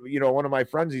remember, one of my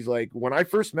friends, he's like, when I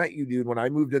first met you, dude, when I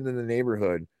moved into the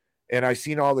neighborhood and I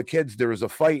seen all the kids, there was a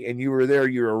fight and you were there,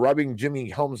 you were rubbing Jimmy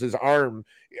Helms's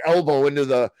elbow into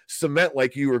the cement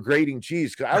like you were grating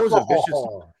cheese. Cause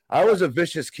I was a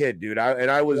vicious kid, dude. I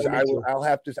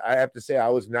have to say I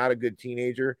was not a good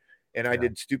teenager, and I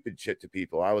did stupid shit to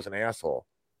people. I was an asshole.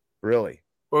 Really.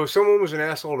 Well, if someone was an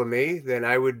asshole to me, then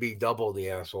I would be double the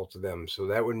asshole to them. So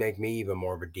that would make me even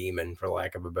more of a demon, for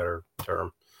lack of a better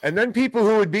term. And then people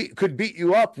who could beat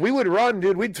you up, we would run,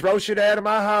 dude. We'd throw shit at them,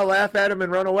 laugh at them,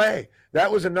 and run away.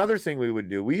 That was another thing we would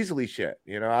do. Weasley shit.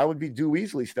 I would do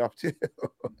Weasley stuff too.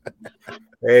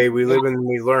 Hey, we live and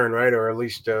we learn, right? Or at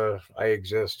least I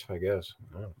exist, I guess.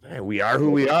 Hey, we are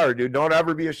who we are, dude. Don't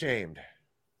ever be ashamed.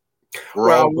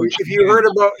 Well, if you heard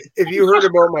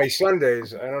about my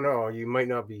Sundays, I don't know, you might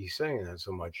not be saying that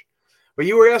so much. But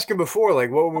you were asking before, like,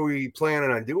 what were we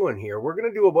planning on doing here? We're going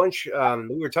to do a bunch.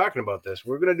 We were talking about this.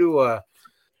 We're going to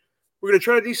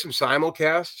try to do some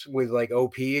simulcasts with like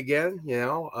OP again.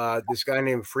 This guy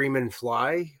named Freeman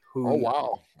Fly. Oh,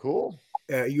 wow. Cool.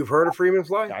 You've heard of Freeman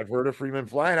Fly? I've heard of Freeman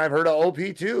Fly, and I've heard of OP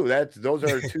too. Those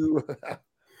are two.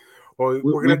 Well,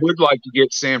 we would like to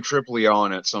get Sam Tripoli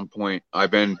on at some point. I've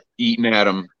been eating at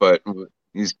him, but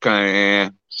he's kind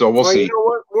of so we'll see. You know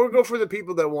what? We'll go for the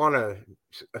people that want to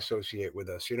associate with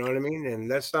us. You know what I mean? And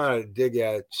that's not a dig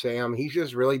at Sam. He's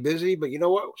just really busy. But you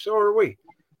know what? So are we.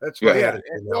 That's my attitude.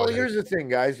 Well, here's the thing,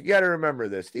 guys. You got to remember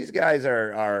this. These guys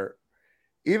are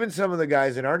even some of the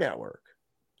guys in our network.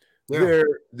 Yeah.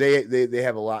 They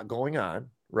have a lot going on,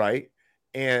 right?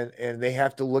 And they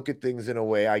have to look at things in a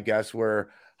way, I guess, where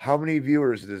how many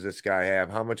viewers does this guy have?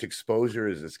 How much exposure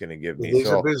is this going to give me? It is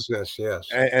a business, yes.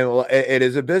 And it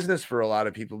is a business for a lot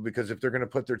of people, because if they're going to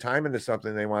put their time into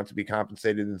something, they want to be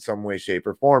compensated in some way, shape,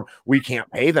 or form. We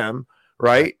can't pay them,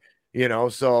 right?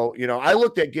 So I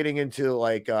looked at getting into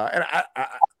like, and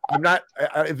I'm not.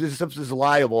 If this is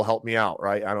liable, help me out,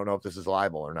 right? I don't know if this is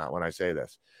liable or not when I say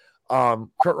this.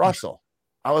 Kurt Russell.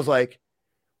 I was like,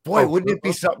 boy, wouldn't it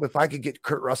be something if I could get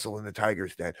Kurt Russell in the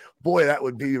Tigers den? Boy, that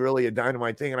would be really a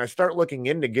dynamite thing. And I start looking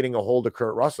into getting a hold of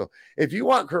Kurt Russell. If you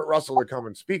want Kurt Russell to come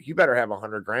and speak, you better have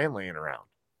 $100,000 laying around.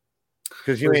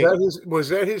 Because was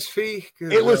that his fee?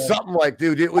 It was something like,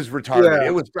 dude, it was retarded. Yeah.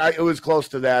 It was close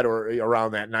to that, or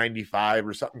around that 95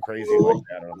 or something crazy like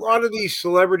that. A lot of these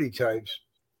celebrity types,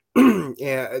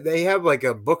 yeah, they have like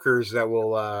a bookers that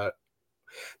will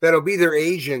that'll be their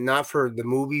agent, not for the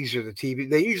movies or the TV.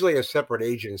 They usually have separate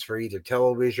agents for either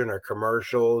television or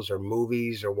commercials or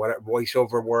movies or what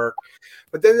voiceover work.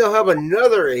 But then they'll have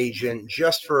another agent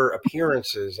just for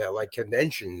appearances at like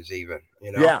conventions, even.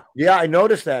 Yeah, I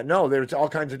noticed that. No, there's all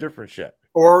kinds of different shit.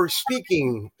 Or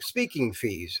speaking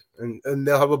fees, and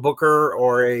they'll have a booker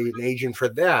or an agent for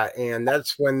that, and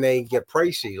that's when they get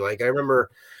pricey. Like you remember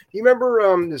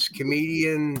this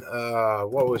comedian?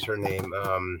 What was her name?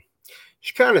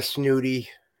 She's kind of snooty.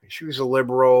 She was a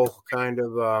liberal, kind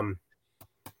of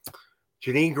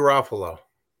Janine Garofalo.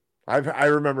 I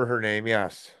remember her name,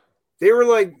 yes. They were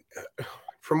like,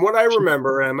 from what I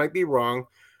remember, and I might be wrong.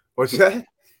 What's that?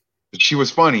 She was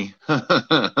funny.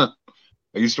 I've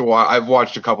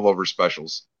watched a couple of her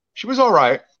specials. She was all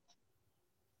right.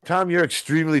 Tom, you're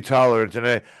extremely tolerant,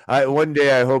 and I one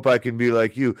day I hope I can be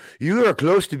like you. You are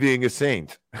close to being a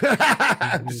saint.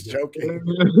 I'm just joking.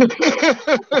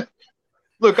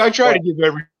 Look, I try to give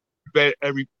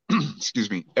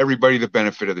everybody the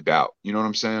benefit of the doubt. You know what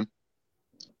I'm saying?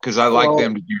 Because I like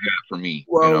them to do that for me.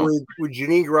 Well, with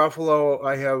Janine Garofalo,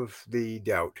 I have the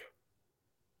doubt.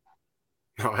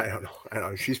 No, I don't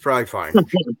know. She's probably fine.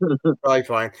 Probably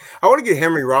fine. I want to get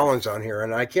Henry Rollins on here,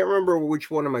 and I can't remember which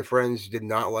one of my friends did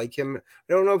not like him.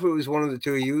 I don't know if it was one of the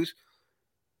two of yous.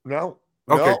 No.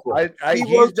 Okay, no, cool.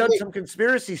 He's done some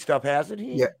conspiracy stuff, hasn't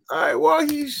he? Yeah. Well,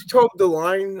 he's told the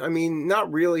line. I mean,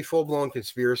 not really full blown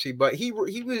conspiracy, but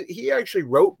he actually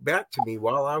wrote back to me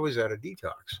while I was at a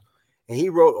detox, and he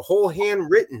wrote a whole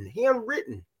handwritten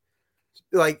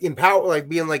like empower, like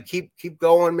being like, keep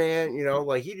going, man. You know,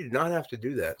 like he did not have to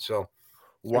do that. So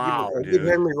Wow, I give dude.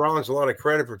 Henry Rollins a lot of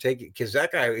credit for taking, because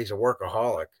that guy is a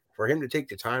workaholic. For him to take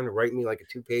the time to write me like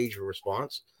a 2-page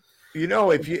response. You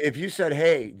know, if you said,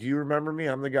 "Hey, do you remember me?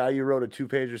 I'm the guy you wrote a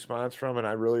 2-page response from, and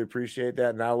I really appreciate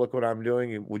that. Now look what I'm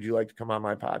doing. Would you like to come on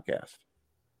my podcast?"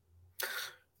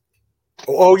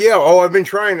 Oh yeah. Oh, I've been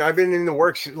trying. I've been in the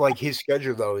works. Like his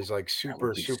schedule though is like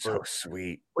super. So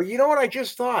sweet. Well, you know what I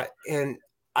just thought, and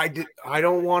I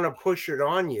don't want to push it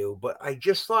on you, but I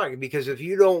just thought, because if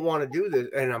you don't want to do this,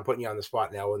 and I'm putting you on the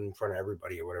spot now in front of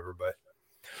everybody or whatever, but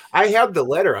I have the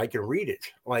letter. I can read it.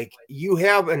 Like, you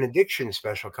have an addiction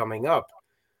special coming up.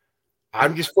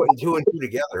 I'm just putting 2 and 2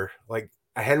 together. Like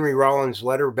a Henry Rollins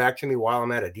letter back to me while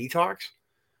I'm at a detox.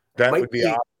 That would be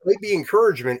awesome. Might be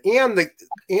encouragement, and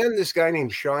this guy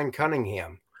named Sean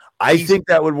Cunningham. I think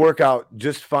that would work out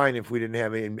just fine if we didn't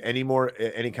have any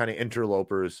kind of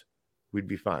interlopers. We'd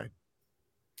be fine.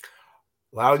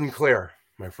 Loud and clear,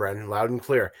 my friend, loud and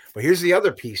clear. But here's the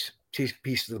other piece of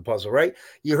the puzzle, right?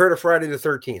 You heard of Friday the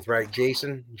 13th, right?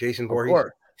 Jason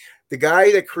Voorhees. The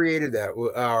guy that created that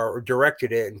or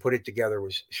directed it and put it together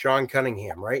was Sean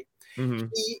Cunningham, right? Mm-hmm.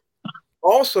 He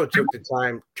also took the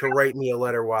time to write me a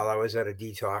letter while I was at a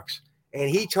detox, and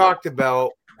he talked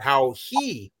about how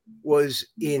he was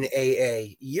in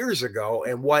AA years ago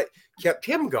and what kept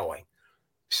him going.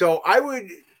 So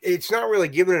it's not really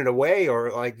giving it away, or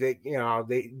like they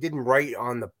didn't write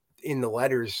in the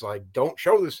letters like, don't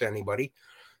show this to anybody.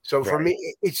 So for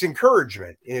me, it's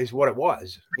encouragement is what it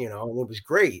was, and it was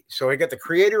great. So I got the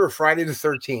creator of Friday the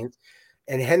 13th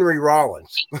and Henry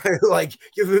Rollins, like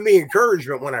giving me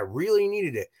encouragement when I really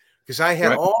needed it, because I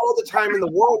had all the time in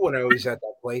the world when I was at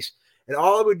that place, and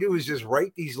all I would do is just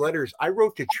write these letters. I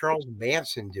wrote to Charles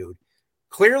Manson, dude.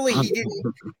 Clearly, he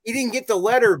didn't get the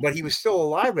letter, but he was still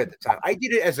alive at the time. I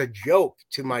did it as a joke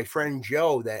to my friend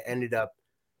Joe that ended up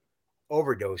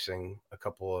overdosing a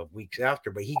couple of weeks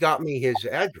after, but he got me his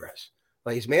address,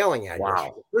 like his mailing address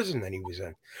for the prison that he was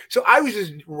in. So I was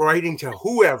just writing to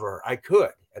whoever I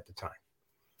could at the time.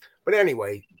 But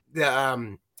anyway,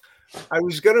 I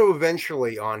was going to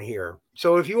eventually on here.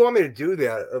 So if you want me to do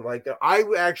that, like I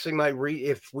actually might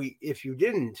read if you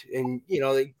didn't, and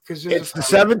because it's the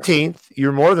 17th.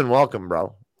 You're more than welcome,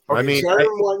 bro. Okay, I mean, so I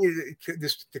don't want you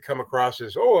this to come across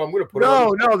as, I'm going to put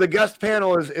no. The guest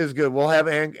panel is good. We'll have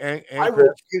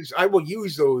I will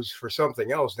use those for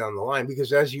something else down the line,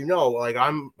 because as you know, like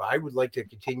I would like to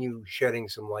continue shedding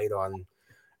some light on,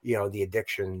 the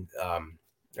addiction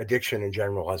in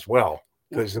general as well,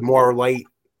 because the more light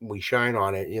we shine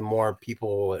on it, the more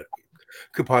people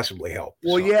could possibly help.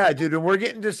 Well, yeah, dude, and we're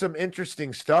getting to some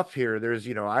interesting stuff here. There's,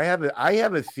 I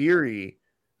have a theory.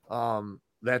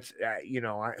 That's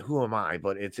who am I?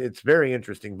 But it's very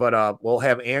interesting. But we'll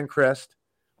have Ann Christ,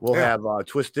 we'll have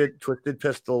Twisted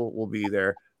Pistol will be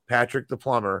there, Patrick the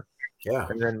plumber,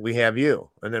 and then we have you,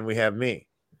 and then we have me.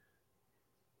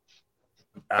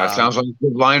 That sounds like a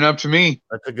good lineup to me.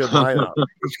 That's a good lineup. I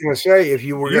was going to say, if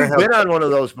you were going to have been on one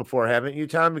of those before, haven't you,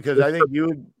 Tom? Because I think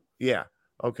you,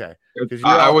 okay.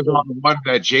 I was on the one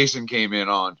that Jason came in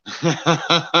on.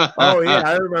 Oh yeah,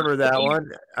 I remember that one.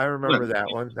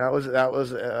 That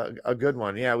was a good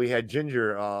one. Yeah, we had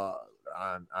Ginger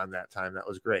on that time. That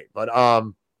was great. But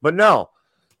no,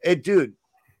 dude,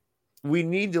 we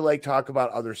need to talk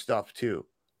about other stuff too,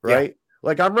 right? Yeah.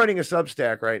 Like I'm running a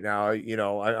Substack right now.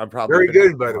 I'm probably very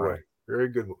good, by the way. Very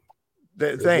good.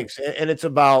 Thanks. And it's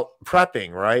about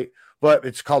prepping, right? But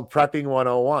it's called Prepping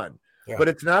 101. Yeah. But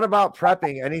it's not about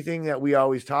prepping anything that we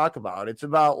always talk about. It's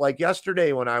about, like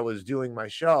yesterday when I was doing my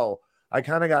show, I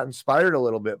kind of got inspired a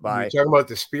little bit by talking about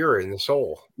the spirit and the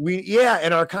soul.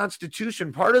 And our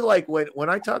constitution. Part of when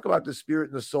I talk about the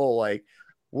spirit and the soul,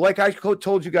 like I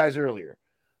told you guys earlier,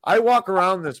 I walk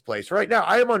around this place right now.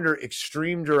 I am under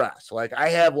extreme duress. Like I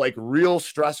have real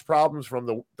stress problems from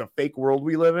the fake world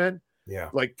we live in. Yeah.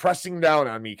 Like pressing down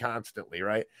on me constantly,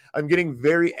 right? I'm getting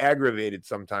very aggravated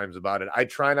sometimes about it. I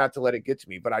try not to let it get to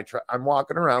me, but I'm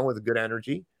walking around with a good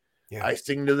energy. Yeah. I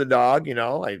sing to the dog,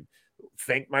 I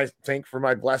thank for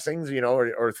my blessings,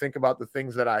 or think about the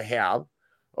things that I have.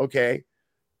 Okay.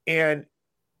 And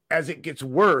as it gets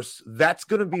worse, that's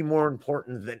going to be more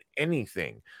important than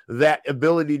anything, that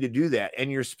ability to do that.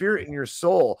 And your spirit and your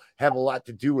soul have a lot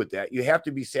to do with that. You have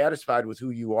to be satisfied with who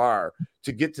you are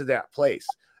to get to that place.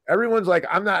 Everyone's like,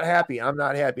 I'm not happy.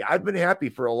 I've been happy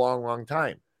for a long, long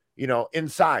time,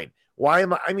 inside. Why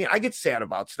am I? I mean, I get sad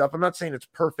about stuff. I'm not saying it's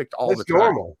perfect all the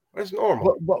time. That's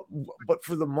normal. But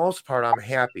for the most part, I'm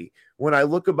happy. When I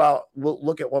look at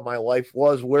what my life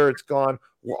was, where it's gone,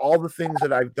 all the things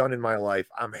that I've done in my life,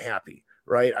 I'm happy,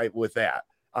 right? With that.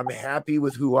 I'm happy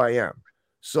with who I am.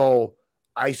 So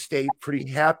I stay pretty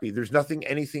happy. There's nothing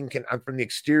anything can from the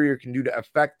exterior can do to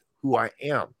affect who I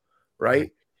am,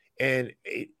 right? And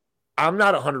I'm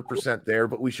not 100% there,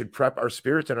 but we should prep our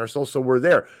spirits and our souls so we're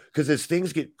there. Because as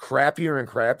things get crappier and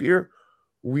crappier,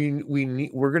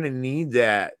 we're gonna need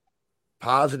that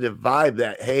positive vibe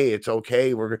that hey, it's okay.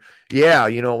 You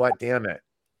know what? Damn it.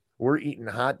 We're eating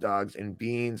hot dogs and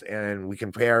beans and we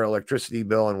can pay our electricity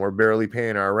bill and we're barely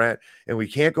paying our rent and we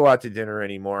can't go out to dinner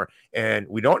anymore and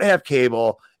we don't have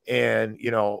cable and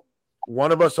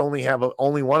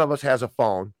only one of us has a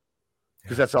phone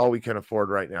because that's all we can afford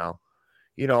right now.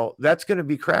 That's going to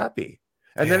be crappy.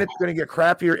 And then it's going to get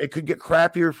crappier. It could get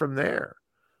crappier from there.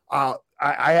 I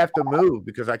have to move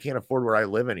because I can't afford where I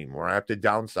live anymore. I have to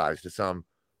downsize to some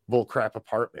bull crap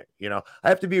apartment. We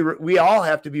all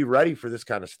have to be ready for this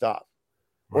kind of stuff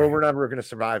or we're never going to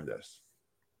survive this.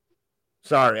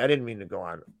 Sorry, I didn't mean to go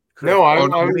on. Chris, no, I'm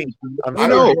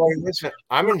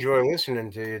enjoying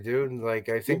listening to you, dude. Like,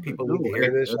 I think people need to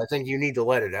hear this. I think you need to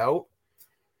let it out.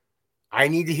 I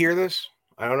need to hear this.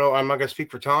 I don't know. I'm not going to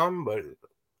speak for Tom, but dude,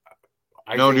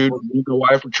 me and the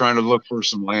wife are trying to look for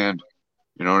some land.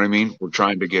 You know what I mean? We're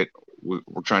trying to get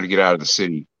out of the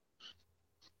city.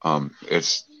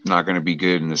 It's not going to be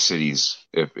good in the cities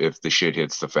if the shit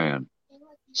hits the fan.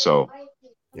 So,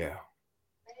 yeah.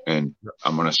 And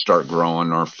I'm going to start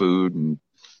growing our food and,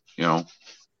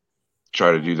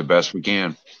 try to do the best we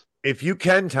can. If you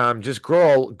can, Tom, just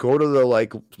go to the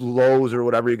like Lowe's or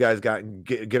whatever you guys got and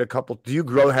get a couple. Do you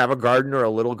have a garden or a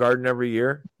little garden every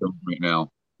year? Right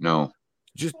now, no.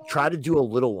 Just try to do a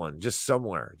little one just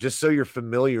somewhere, just so you're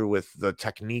familiar with the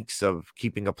techniques of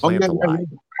keeping a plant alive.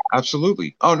 Yeah.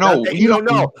 Absolutely. Oh, no. You don't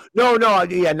know. No.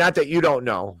 Yeah, not that you don't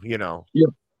know,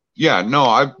 Yeah,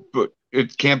 no, but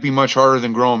it can't be much harder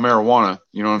than growing marijuana.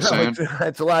 You know what I'm saying?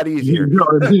 It's a lot easier. You know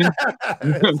what I mean?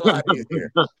 It's a lot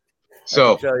easier.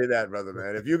 So I can tell you that, brother,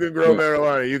 man. If you can grow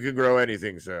marijuana, you can grow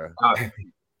anything, sir.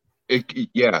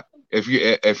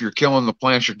 If you're killing the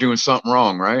plants, you're doing something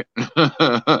wrong, right?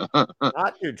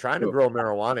 Dude, trying to grow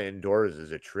marijuana indoors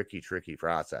is a tricky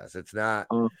process. It's not.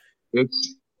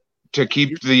 It's to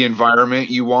keep the environment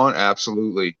you want.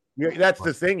 Absolutely. Yeah, that's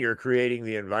the thing. You're creating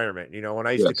the environment. When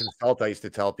I used to consult, I used to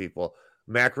tell people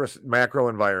macro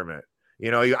environment.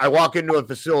 I walk into a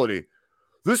facility.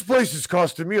 This place is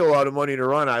costing me a lot of money to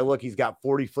run. I look, he's got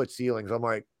 40-foot ceilings. I'm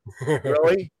like,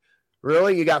 really?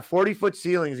 Really? You got 40-foot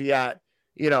ceilings. You got,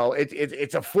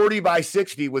 it's a 40 by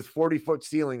 60 with 40-foot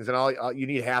ceilings, and all you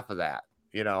need half of that,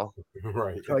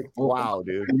 Right. It's like, wow,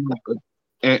 dude.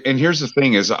 And here's the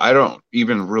thing is I don't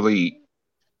even really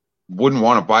wouldn't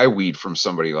want to buy weed from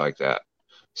somebody like that.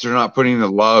 So they're not putting the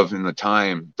love and the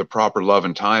time, the proper love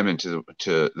and time into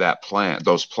that plant,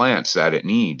 those plants that it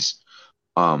needs.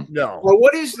 No. Well,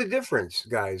 what is the difference,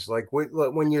 guys? Like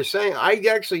when you're saying, I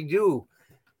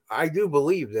do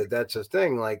believe that that's a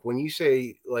thing. Like when you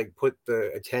say, like, put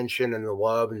the attention and the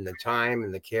love and the time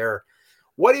and the care,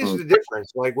 what is the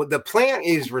difference? Like, the plant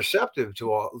is receptive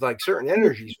to all, like, certain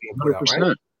energies being put out,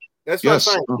 right? That's not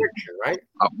science fiction, right?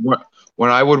 When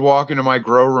I would walk into my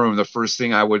grow room, the first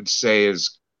thing I would say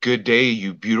is, "Good day,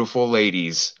 you beautiful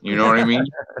ladies." You know what I mean?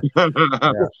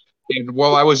 And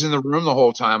while I was in the room the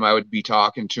whole time, I would be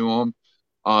talking to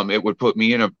them. It would put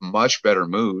me in a much better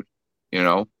mood.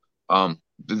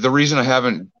 The reason I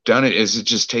haven't done it is it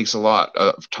just takes a lot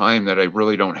of time that I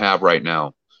really don't have right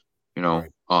now.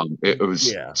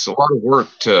 It's a lot of work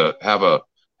to have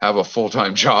a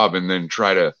full-time job and then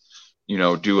try to,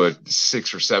 do a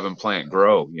 6 or 7 plant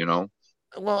grow,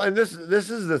 Well, and this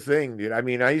is the thing, dude. I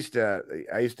mean, I used to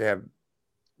have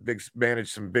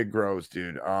manage some big grows,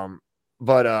 dude.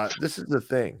 But this is the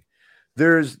thing.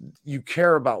 You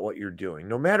care about what you're doing,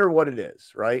 no matter what it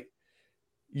is, right?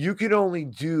 You can only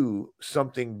do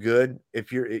something good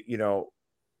if you're,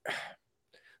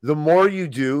 the more you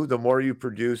do, the more you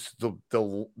produce,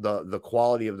 the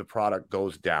quality of the product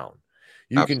goes down.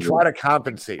 You can try to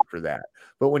compensate for that.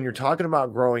 But when you're talking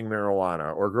about growing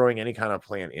marijuana or growing any kind of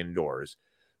plant indoors,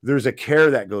 there's a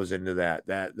care that goes into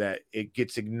that it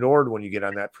gets ignored when you get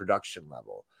on that production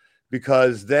level,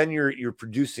 because then you're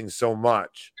producing so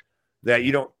much that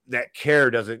that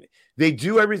care doesn't, they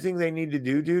do everything they need to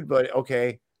do, dude, but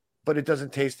it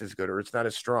doesn't taste as good, or it's not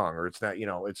as strong, or it's not,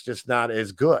 it's just not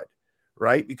as good,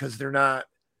 right? Because they're not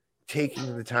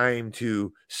taking the time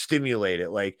to stimulate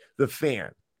it, like the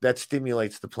fan that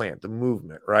stimulates the plant, the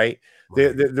movement, right?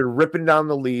 They're ripping down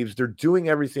the leaves. They're doing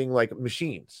everything like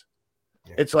machines.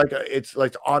 Yeah. It's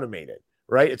like automated,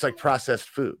 right? It's like processed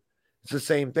food. It's the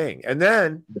same thing. And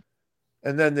then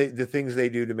the things they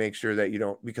do to make sure that you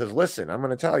don't, because listen, I'm going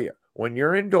to tell you, when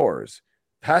you're indoors,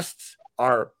 pests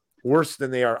are worse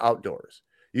than they are outdoors.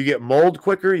 You get mold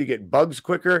quicker, you get bugs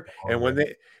quicker, and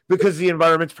because the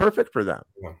environment's perfect for them.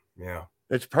 Yeah.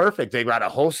 It's perfect. They've got a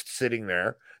host sitting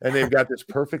there, and they've got this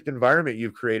perfect environment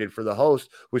you've created for the host,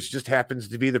 which just happens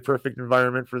to be the perfect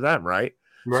environment for them, right?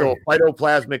 So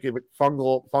phytoplasmic,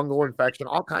 fungal infection,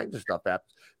 all kinds of stuff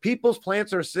happens. People's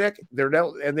plants are sick,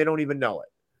 and they don't even know it.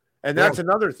 And that's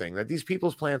another thing, that these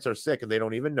people's plants are sick and they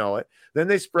don't even know it. Then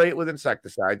they spray it with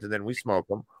insecticides and then we smoke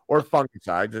them, or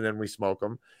fungicides and then we smoke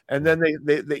them. And then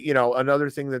they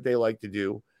another thing that they like to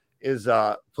do is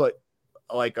put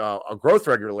like a growth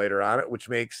regulator on it, which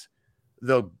makes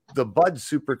the bud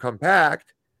super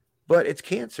compact, but it's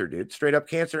cancer, dude. Straight up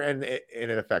cancer, and it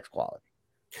affects quality.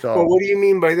 So, well, what do you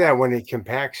mean by that when it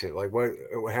compacts it? Like what?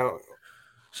 How?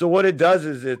 So what it does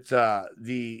is it's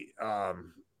the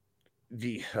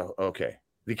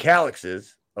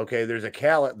calyxes. Okay, there's a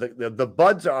calyx. The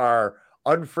buds are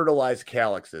unfertilized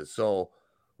calyxes. So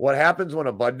what happens when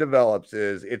a bud develops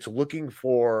is it's looking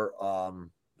for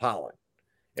pollen.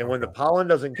 And when the pollen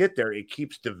doesn't get there, it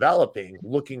keeps developing,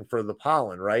 looking for the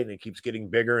pollen, right? And it keeps getting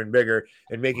bigger and bigger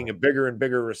and making a bigger and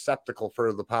bigger receptacle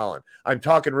for the pollen. I'm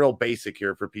talking real basic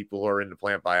here for people who are into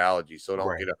plant biology. So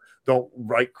don't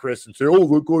write Chris and say, "Oh,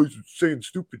 look, guy's saying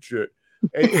stupid shit."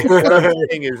 And what I'm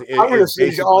saying is I'm going to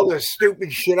say all the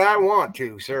stupid shit I want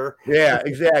to, sir. Yeah,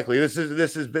 exactly. This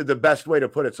is the best way to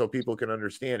put it so people can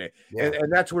understand it. Yeah.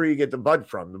 And that's where you get the bud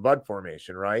from, the bud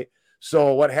formation, right?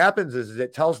 So what happens is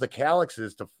it tells the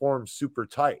calyxes to form super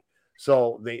tight.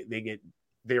 So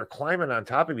they're climbing on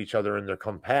top of each other and they're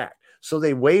compact. So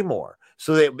they weigh more.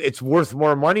 So it's worth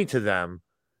more money to them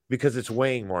because it's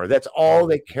weighing more. That's all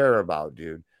they care about,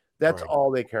 dude. That's all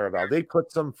they care about. They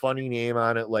put some funny name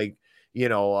on it, like,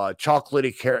 chocolate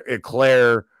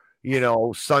eclair,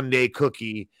 Sunday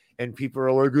cookie, and people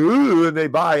are like, ooh, and they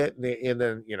buy it, and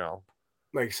then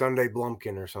like Sunday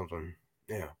Blumpkin or something.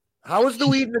 Yeah. How is the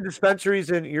weed in the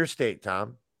dispensaries in your state,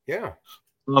 Tom? Yeah.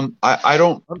 I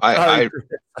don't.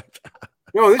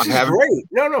 No, this is great.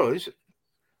 No.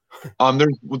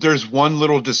 There's one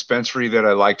little dispensary that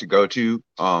I like to go to.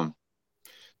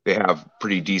 They have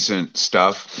pretty decent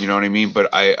stuff. You know what I mean?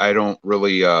 But I don't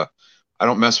really. I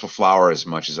don't mess with flower as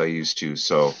much as I used to.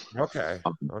 So okay.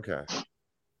 I'm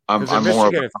in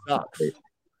more. Michigan, it sucks.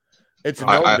 It's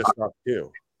known to suck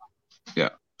too. Yeah.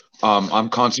 I'm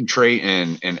concentrate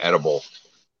and edible.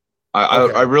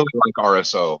 I really like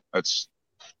RSO. That's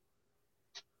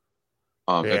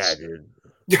dude.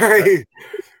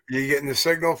 You getting the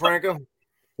signal, Franco?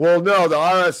 Well, no, the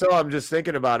RSO, I'm just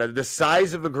thinking about it. The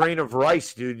size of a grain of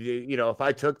rice, dude. If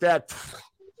I took that,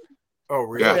 oh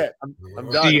really? Yeah.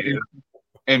 I'm done. See,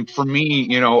 and for me,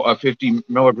 a 50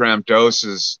 milligram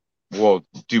dose will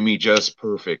do me just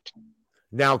perfect.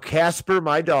 Now, Casper,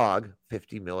 my dog,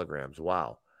 50 milligrams.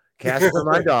 Wow. Casper,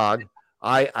 my dog,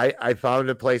 I found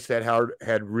a place that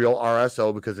had real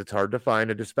RSO because it's hard to find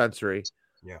a dispensary.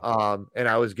 Yeah. And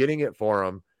I was getting it for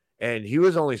him, and he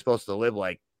was only supposed to live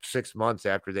like 6 months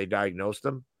after they diagnosed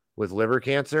him with liver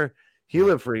cancer. He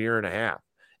lived for 1.5 years,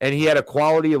 and he had a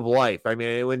quality of life. I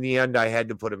mean, in the end, I had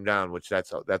to put him down, which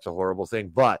that's a horrible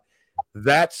thing. But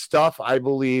that stuff, I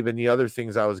believe, and the other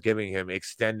things I was giving him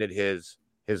extended his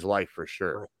life for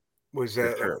sure. Was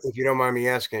that, if you don't mind me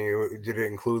asking you, did it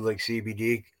include like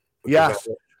CBD? Yes.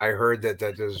 I heard that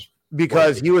does.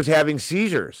 Because he was having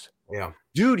seizures. Yeah.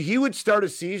 Dude, he would start a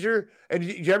seizure. And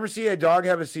did you ever see a dog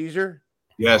have a seizure?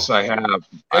 Yes, I have.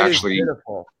 Actually, you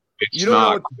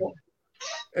don't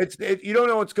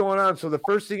know what's going on. So the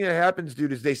first thing that happens,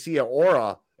 dude, is they see an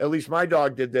aura. At least my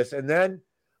dog did this. And then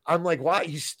I'm like, why?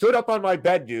 He stood up on my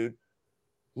bed, dude,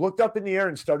 looked up in the air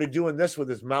and started doing this with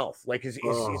his mouth. Like his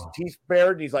teeth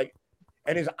bared. And he's like,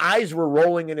 and his eyes were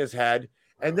rolling in his head.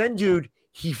 And then, dude,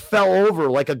 he fell over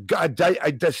like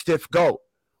a stiff goat,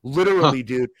 literally,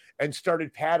 dude, and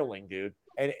started paddling, dude,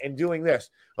 and doing this.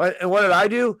 And what did I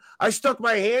do? I stuck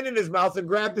my hand in his mouth and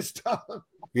grabbed his tongue.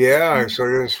 Yeah, so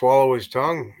he didn't swallow his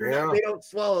tongue. Yeah, they don't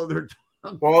swallow their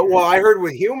tongue. Well, I heard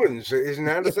with humans, isn't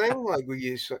that a thing? Like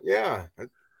yeah.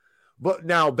 But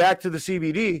now back to the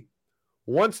CBD.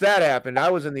 Once that happened,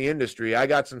 I was in the industry. I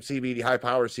got some CBD, high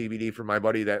power CBD from my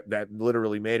buddy that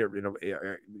literally made it.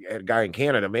 A guy in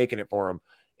Canada making it for him.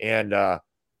 And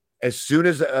as soon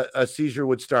as a seizure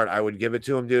would start, I would give it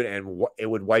to him, dude, and it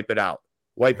would wipe it out.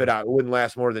 It out. It wouldn't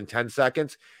last more than 10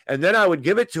 seconds. And then I would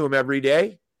give it to him every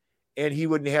day, and he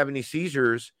wouldn't have any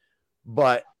seizures.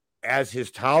 But as his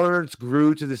tolerance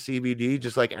grew to the CBD,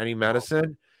 just like any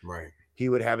medicine, right, he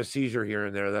would have a seizure here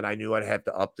and there that I knew I'd have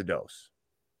to up the dose.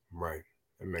 Right.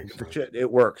 It makes sense.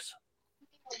 It works.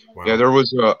 Wow. Yeah, there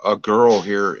was a girl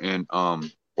here in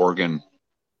Oregon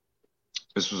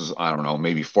This was, I don't know,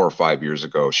 maybe 4 or 5 years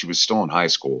ago. She was still in high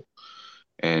school,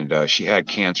 and she had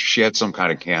cancer. She had some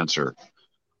kind of cancer,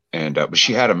 and but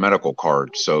she had a medical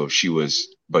card, so she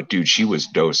was. But dude, she was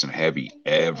dosing heavy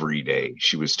every day.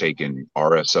 She was taking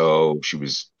RSO. She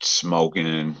was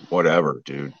smoking, whatever,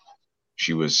 dude.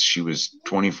 She was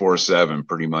 24/7,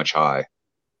 pretty much high,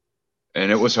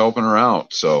 and it was helping her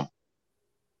out. So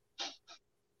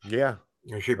Yeah.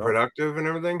 Is she productive and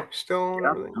everything still? And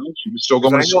everything? she was still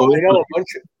 'Cause going to school.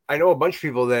 I know a bunch of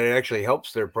people that it actually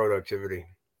helps their productivity.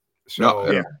 So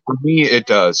No, for me it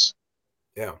does.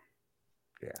 yeah.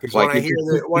 Yeah. Because Like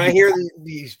when I hear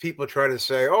these people try to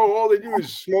say, "Oh, all they do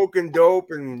is smoking dope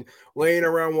and laying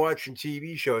around watching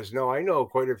TV shows," no, I know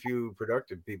quite a few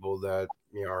productive people that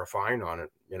are fine on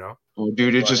it. Oh,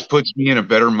 dude, it just puts me in a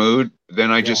better mood.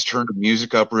 Then I just turn the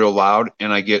music up real loud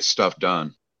and I get stuff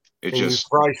done. It And you just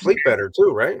probably sleep better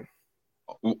too, right?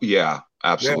 yeah,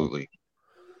 absolutely.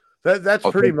 That's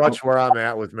I'll pretty take- much where I'm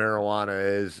at with marijuana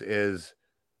is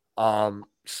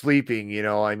sleeping.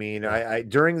 I mean, I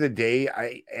during the day,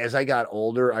 as I got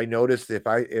older, I noticed if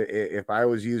I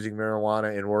was using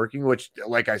marijuana and working, which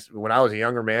when I was a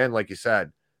younger man, like you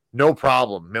said, no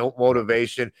problem.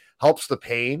 Motivation helps the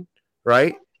pain,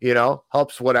 right?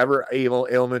 Helps whatever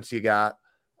ailments you got.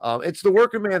 It's the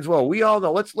working man's will. We all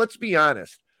know. Let's be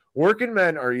honest. Working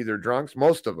men are either drunks,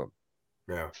 most of them.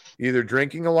 Yeah. Either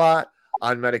drinking a lot,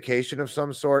 on medication of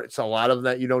some sort. It's a lot of them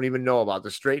that you don't even know about.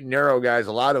 The straight and narrow guys,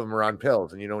 a lot of them are on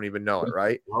pills and you don't even know it,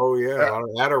 right? Oh yeah, a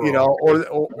lot of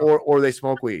Adderall. Or they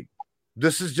smoke weed.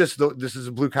 This is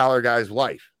a blue collar guy's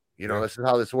life. This is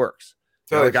how this works.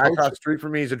 The guy across the street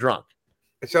from me is a drunk.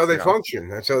 That's how they function.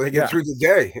 That's how they get through the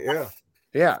day. Yeah.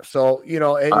 Yeah. So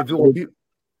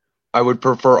I would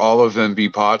prefer all of them be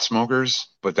pot smokers,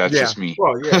 but that's just me.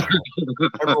 Well, yeah.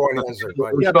 Everyone has their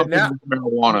vice. Yeah, but now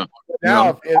marijuana.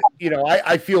 Now,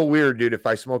 I feel weird, dude, if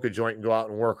I smoke a joint and go out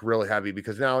and work really heavy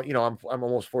because now, I'm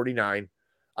almost 49.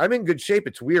 I'm in good shape.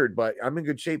 It's weird, but I'm in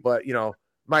good shape. But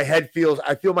my head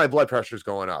I feel my blood pressure is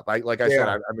going up. Like I said,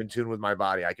 I'm in tune with my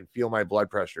body. I can feel my blood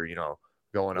pressure,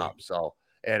 going up. So.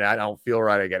 And I don't feel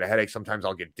right. I get a headache. Sometimes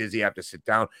I'll get dizzy. I have to sit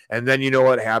down. And then you know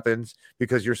what happens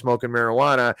because you're smoking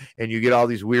marijuana and you get all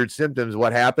these weird symptoms.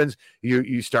 What happens?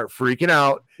 You start freaking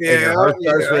out and your heart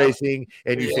starts racing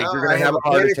and you think you're going to have a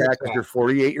heart attack because you're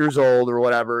 48 years old or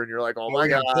whatever. And you're like, oh my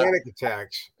God. Panic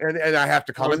attacks. And I have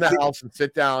to come in the house and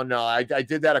sit down. No, I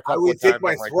did that a couple of times.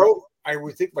 I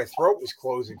would think my throat was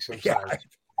closing sometimes. Yeah.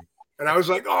 And I was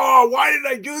like, oh, why did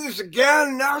I do this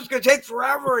again? Now it's going to take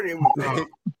forever. And it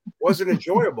wasn't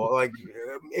enjoyable. Like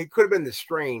it could have been the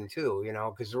strain too,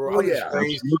 because there were other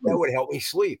strains that would help me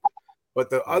sleep. But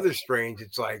the other strains,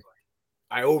 it's like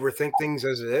I overthink things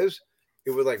as it is.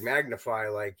 It would like magnify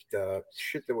like the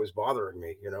shit that was bothering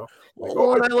me, Like,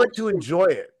 and I like to enjoy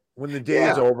it when the day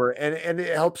is over and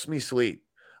it helps me sleep.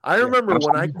 I remember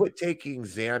when I quit taking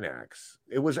Xanax,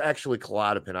 it was actually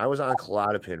Klonopin. I was on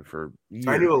Klonopin for years.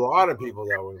 I knew a lot of people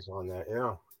that was on that,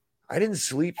 yeah. I didn't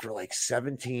sleep for like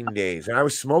 17 days and I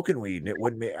was smoking weed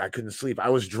and I couldn't sleep. I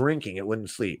was drinking. It wouldn't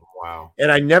sleep. Wow.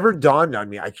 And I never dawned on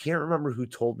me. I can't remember who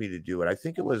told me to do it. I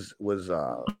think it was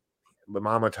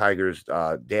Mama Tiger's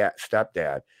stepdad.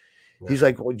 Yeah. He's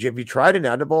like, well, have you tried an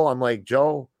edible? I'm like,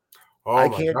 Joe, I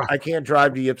can't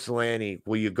drive to Ypsilanti.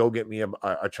 Will you go get me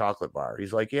a chocolate bar?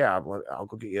 He's like, yeah, I'll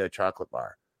go get you a chocolate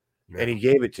bar. Yeah. And he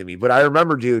gave it to me. But I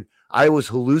remember, dude, I was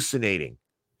hallucinating.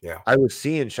 Yeah, I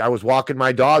was walking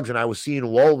my dogs and I was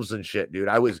seeing wolves and shit, dude.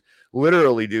 I was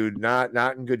literally, dude, not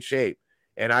in good shape.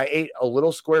 And I ate a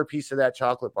little square piece of that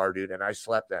chocolate bar, dude, and I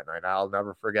slept that night. I'll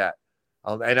never forget.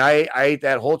 And I ate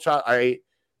that whole I ate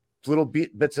little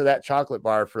bits of that chocolate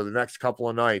bar for the next couple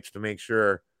of nights to make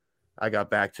sure I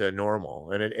got back to normal.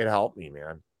 And it helped me,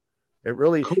 man. It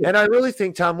really, cool. And I really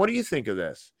think, Tom, what do you think of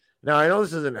this? Now, I know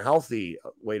this isn't a healthy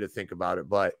way to think about it,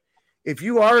 but if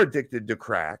you are addicted to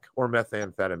crack or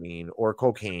methamphetamine or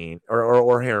cocaine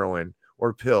or heroin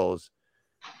or pills,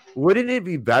 wouldn't it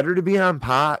be better to be on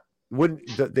pot? Wouldn't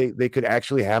they could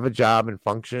actually have a job and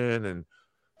function and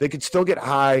they could still get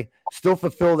high, still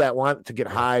fulfill that want to get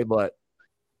high, but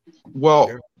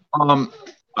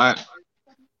I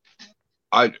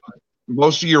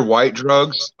most of your white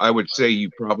drugs, I would say you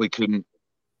probably couldn't.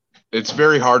 It's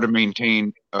very hard to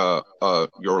maintain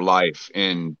your life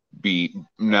and be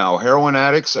now heroin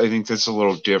addicts. I think that's a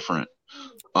little different.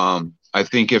 I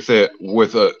think if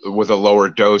with a lower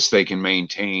dose they can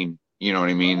maintain, you know what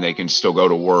I mean? They can still go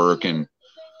to work and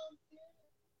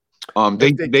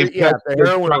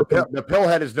the pill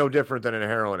head is no different than a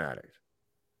heroin addict.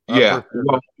 Yeah,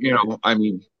 well, I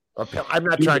mean, I'm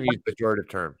not trying to use the pejorative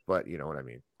term, but you know what I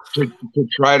mean. to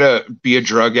try to be a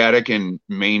drug addict and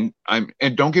and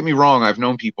don't get me wrong, I've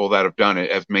known people that have done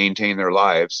it, have maintained their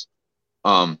lives.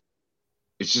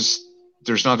 It's just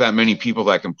there's not that many people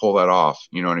that can pull that off.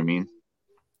 You know what I mean?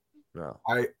 No.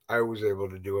 I was able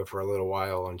to do it for a little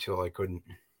while until I couldn't.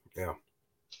 Yeah.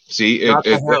 See, it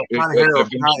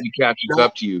eventually catches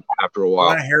up to you after a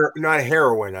while. Not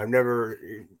heroin. I've never.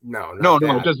 No, no,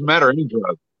 it doesn't matter. Any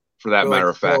drug, for that matter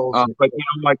of fact.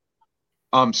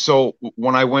 But so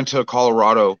when I went to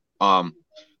Colorado,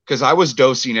 because I was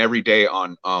dosing every day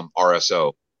on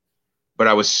RSO, but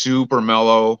I was super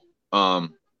mellow. You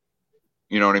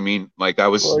know what I mean? Like I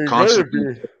was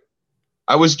constantly.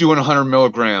 I was doing 100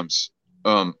 milligrams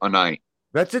a night.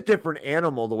 That's a different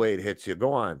animal the way it hits you.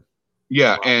 Go on.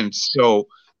 Yeah, and so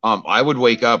I would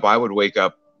wake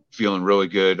up feeling really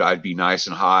good. I'd be nice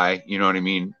and high, you know what I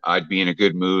mean? I'd be in a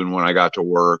good mood when I got to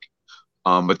work.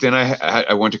 But then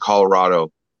I went to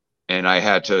Colorado and I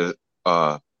had to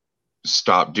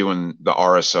stop doing the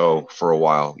RSO for a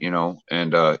while, you know,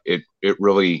 and it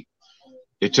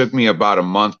took me about a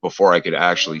month before I could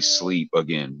actually sleep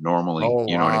again normally. Oh,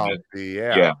 you know wow. what I mean?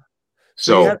 Yeah.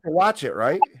 So you have to watch it,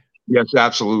 right? Yes,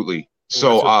 absolutely.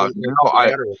 So now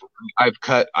I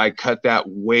cut that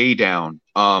way down.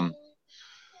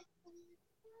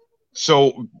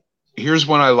 So here's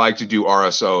when I like to do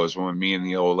RSO is when me and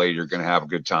the old lady are gonna have a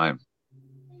good time.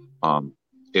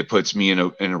 It puts me in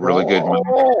a really good mood.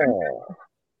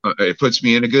 It puts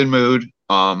me in a good mood.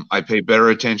 I pay better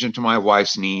attention to my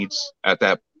wife's needs at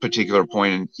that particular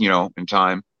point in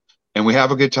time, and we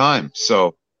have a good time.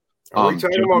 So are we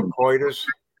talking about coitus?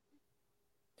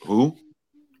 Who?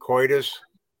 Coitus.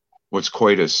 What's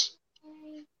coitus?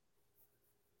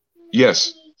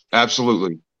 Yes,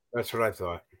 absolutely. That's what I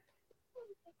thought.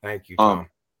 Thank you, Tom.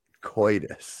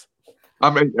 Coitus. I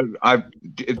mean,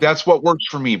 that's what works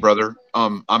for me, brother.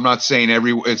 I'm not saying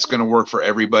it's going to work for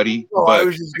everybody. Oh, but I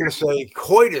was just going to say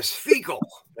coitus fecal,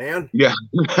 man. Yeah.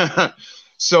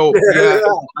 So yeah,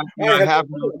 I have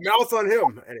mouth on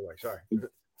him. Anyway, sorry.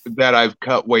 That I've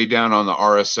cut way down on the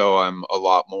RSO. I'm a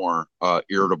lot more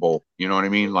irritable. You know what I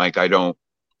mean? Like I don't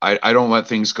let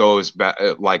things go as bad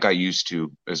like I used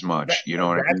to as much. You know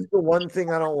what I mean? That's the one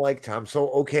thing I don't like, Tom. So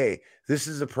okay, this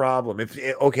is a problem. If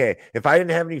I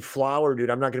didn't have any flour, dude,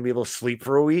 I'm not going to be able to sleep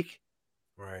for a week.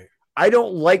 Right. I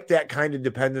don't like that kind of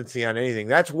dependency on anything.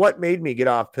 That's what made me get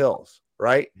off pills.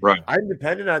 Right. I'm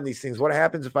dependent on these things. What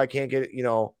happens if I can't get,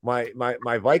 my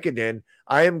Vicodin?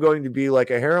 I am going to be like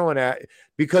a heroin addict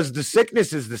because the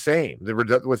sickness is the same.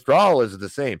 The withdrawal is the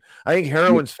same. I think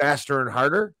heroin's faster and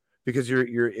harder because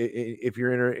if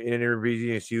you're an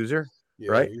intravenous user,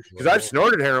 right? Because I've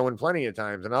snorted heroin plenty of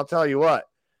times, and I'll tell you what,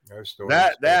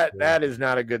 that is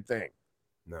not a good thing.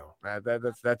 No,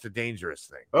 that's a dangerous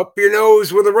thing. Up your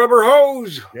nose with a rubber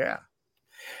hose. Yeah.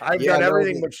 I've done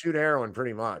everything but shoot heroin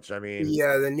pretty much. I mean,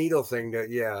 yeah, the needle thing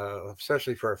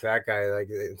especially for a fat guy, like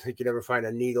you can never find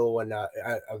a needle and a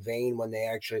vein when they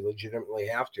actually legitimately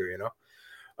have to,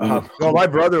 Well, my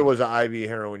brother was an IV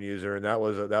heroin user, and that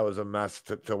was a mess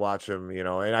to watch him,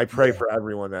 and I pray for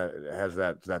everyone that has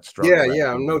that struggle.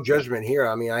 Yeah, no judgment here.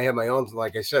 I mean, I have my own,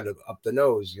 like I said, up the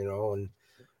nose, and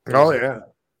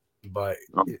but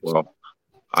well,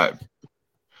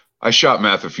 I shot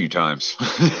meth a few times.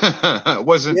 It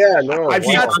wasn't. Yeah, no. I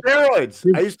shot steroids.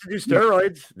 I used to do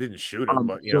steroids. Didn't shoot them,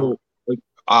 but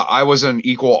I was an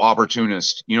equal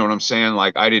opportunist. You know what I'm saying?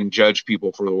 Like I didn't judge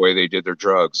people for the way they did their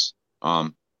drugs.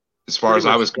 As far as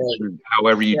I was concerned,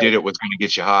 however you did it was going to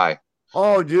get you high.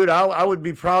 Oh, dude, I would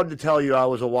be proud to tell you I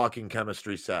was a walking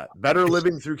chemistry set. Better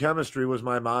living through chemistry was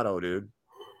my motto, dude.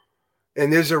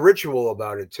 And there's a ritual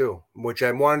about it too, which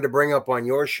I wanted to bring up on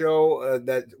your show.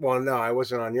 No, I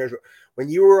wasn't on your show.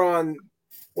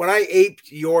 When I aped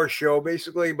your show,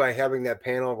 basically by having that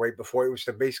panel right before, it was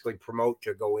to basically promote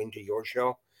to go into your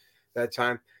show that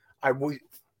time.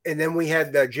 And then we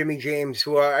had Jimmy James,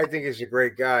 who I think is a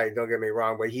great guy. Don't get me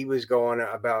wrong, but he was going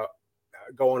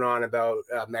on about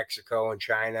Mexico and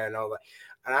China and all that.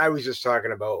 And I was just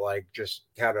talking about like just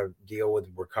how to deal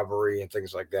with recovery and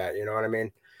things like that. You know what I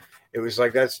mean? It was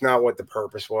like that's not what the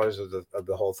purpose was of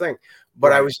the whole thing.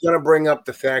 But I was going to bring up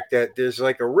the fact that there's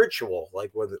like a ritual,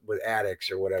 like with addicts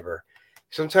or whatever.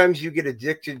 Sometimes you get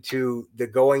addicted to the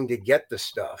going to get the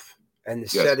stuff and the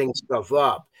setting stuff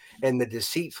up and the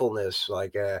deceitfulness.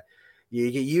 Like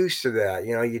you get used to that.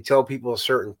 You tell people a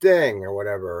certain thing or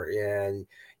whatever, and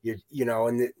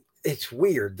and it's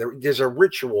weird. There's a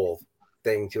ritual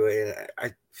thing to it.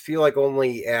 And feel like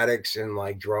only addicts and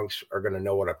like drunks are gonna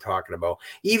know what I'm talking about.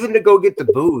 Even to go get the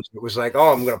booze, it was like,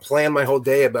 oh, I'm gonna plan my whole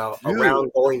day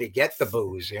around going to get the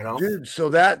booze. You know, dude. So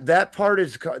that part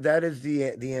is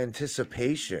the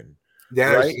anticipation,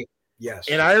 that right? is yes.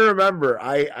 And I remember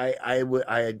I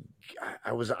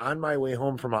was on my way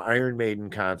home from an Iron Maiden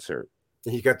concert.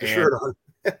 You got the shirt on.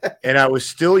 And I was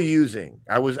still using.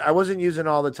 I wasn't using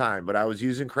all the time, but I was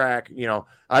using crack. You know,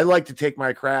 I like to take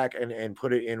my crack and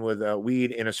put it in with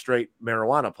weed in a straight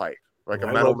marijuana pipe, like a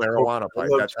metal marijuana pipe.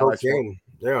 That's how I smoke.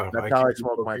 Yeah, that's how I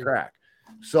smoke my crack.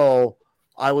 So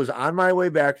I was on my way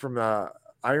back from the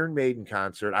Iron Maiden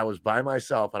concert. I was by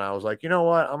myself, and I was like, you know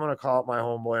what? I'm gonna call up my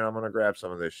homeboy, and I'm gonna grab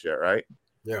some of this shit, right?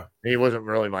 Yeah. He wasn't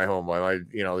really my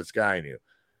homeboy. This guy I knew.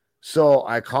 So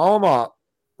I call him up,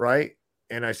 right?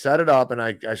 And I set it up, and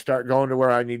I start going to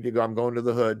where I need to go. I'm going to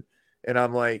the hood, and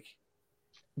I'm like,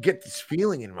 get this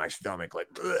feeling in my stomach, like,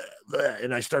 bleh, bleh.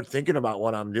 And I start thinking about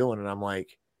what I'm doing, and I'm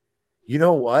like, you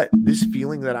know what? This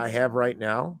feeling that I have right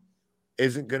now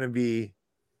isn't going to be,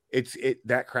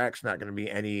 that crack's not going to be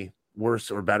any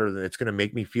worse or better than it's going to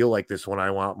make me feel like this when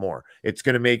I want more. It's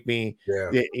going to make me,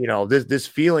 this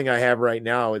feeling I have right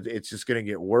now, it's just going to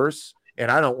get worse,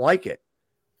 and I don't like it.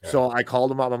 So I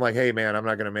called him up. I'm like, hey, man, I'm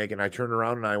not going to make it. And I turned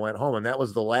around and I went home. And that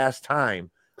was the last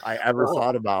time I ever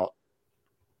thought about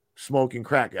smoking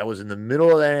crack. I was in the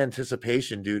middle of that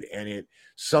anticipation, dude. And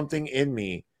something in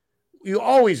me, you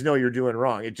always know you're doing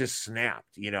wrong. It just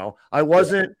snapped, I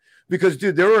wasn't because,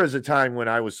 dude, there was a time when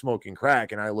I was smoking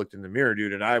crack and I looked in the mirror,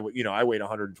 dude, and I weighed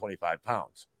 125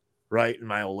 pounds, right? And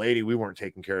my old lady, we weren't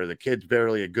taking care of the kids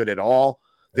barely good at all.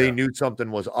 They knew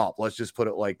something was up. Let's just put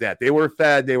it like that. They were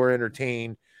fed. They were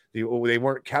entertained. They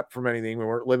weren't kept from anything. We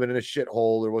weren't living in a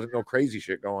shithole. There wasn't no crazy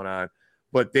shit going on,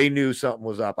 but they knew something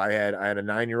was up. I had a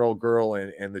 9-year-old girl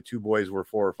and the two boys were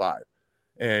 4 or 5,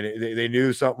 and they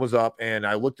knew something was up. And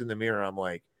I looked in the mirror. I'm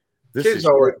like,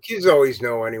 kids always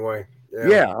know anyway.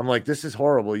 Yeah. I'm like, this is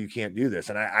horrible. You can't do this.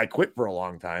 And I quit for a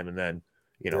long time. And then,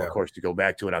 of course, you go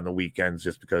back to it on the weekends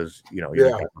just because, you don't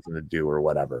have nothing to do or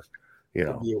whatever,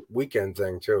 It'd be a weekend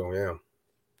thing too. Yeah.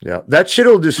 Yeah, that shit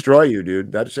will destroy you,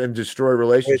 dude. And destroy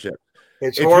relationships.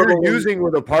 It's if horrible you're using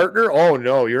with a partner. Oh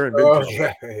no, you're in big trouble.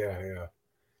 Yeah.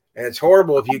 And it's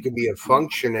horrible if you can be a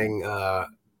functioning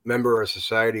member of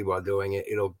society while doing it.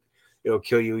 It'll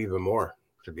kill you even more,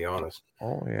 to be honest.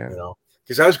 Oh yeah.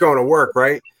 Because I was going to work,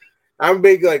 right? I'm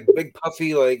big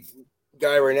puffy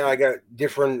guy right now. I got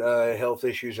different health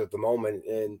issues at the moment,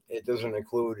 and it doesn't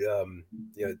include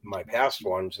my past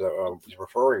ones that I was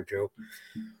referring to.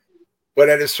 But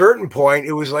at a certain point,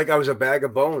 it was like I was a bag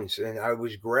of bones and I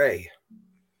was gray.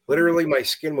 Literally, my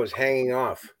skin was hanging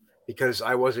off because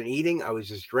I wasn't eating. I was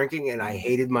just drinking, and I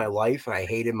hated my life. I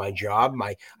hated my job.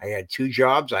 I had 2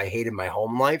 jobs. I hated my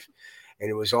home life. And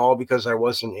it was all because I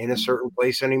wasn't in a certain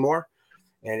place anymore.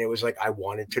 And it was like I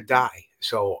wanted to die.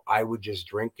 So I would just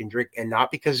drink, and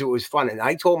not because it was fun. And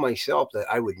I told myself that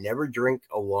I would never drink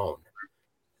alone.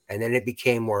 And then it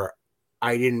became where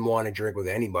I didn't want to drink with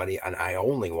anybody, and I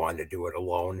only wanted to do it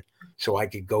alone so I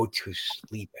could go to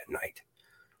sleep at night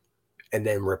and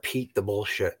then repeat the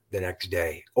bullshit the next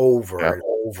day over and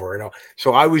over and over.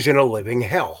 So I was in a living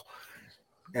hell.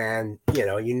 And,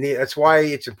 that's why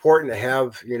it's important to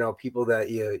have, people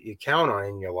that you count on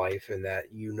in your life and that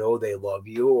they love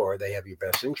you or they have your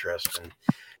best interest. And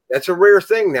that's a rare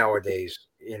thing nowadays,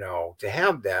 to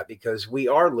have that, because we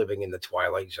are living in the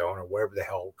Twilight Zone or whatever the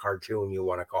hell cartoon you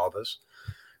want to call this.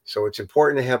 So it's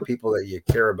important to have people that you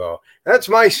care about. That's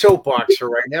my soapbox for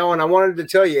right now. And I wanted to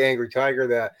tell you, Angry Tiger,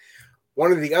 that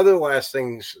one of the other last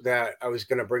things that I was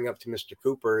going to bring up to Mr.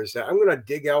 Cooper is that I'm going to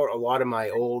dig out a lot of my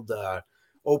old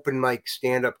open mic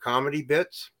stand-up comedy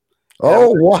bits.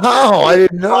 Oh, wow. I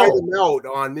didn't know. Try them out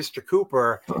on Mr.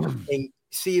 Cooper and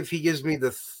see if he gives me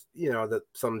the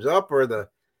thumbs up or the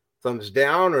thumbs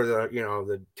down or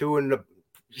the 2 in the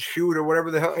shoot or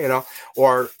whatever the hell,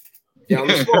 or down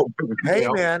the slope. Hey,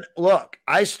 man, look,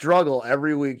 I struggle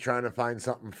every week trying to find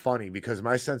something funny because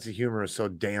my sense of humor is so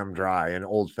damn dry and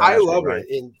old-fashioned. I love it.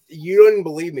 And you didn't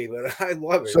believe me, but I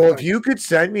love it. So if you could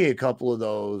send me a couple of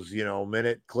those,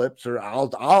 minute clips, or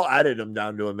I'll edit them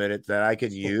down to a minute that I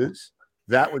can use.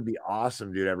 That would be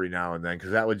awesome, dude, every now and then.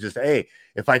 Because that would just,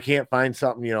 if I can't find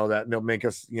something, that'll make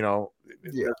us,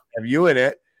 have you in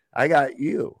it. I got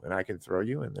you, and I can throw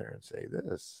you in there and say,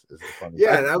 this is the funny.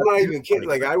 Yeah, and I'm not even kidding.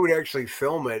 Like, I would actually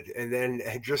film it, and then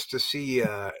just to see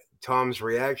Tom's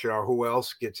reaction or who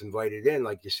else gets invited in,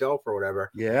 like yourself or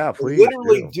whatever. Yeah, please.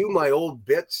 Literally do my old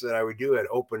bits that I would do at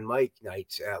open mic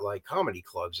nights at like comedy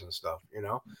clubs and stuff,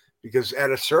 because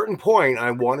at a certain point,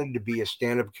 I wanted to be a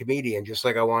stand-up comedian, just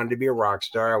like I wanted to be a rock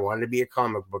star. I wanted to be a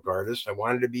comic book artist. I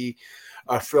wanted to be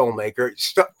a filmmaker.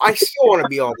 I still want to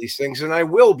be all these things, and I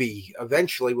will be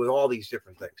eventually with all these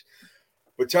different things.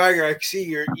 But Tiger, I see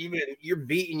you're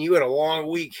beating. You had a long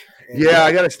week. Yeah,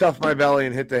 I got to stuff my belly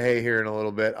and hit the hay here in a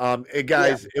little bit. Hey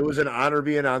guys, It was an honor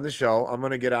being on the show. I'm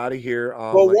gonna get out of here.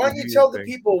 Well, why don't you tell the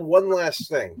people one last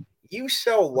thing? You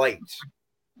sell lights.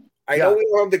 I know we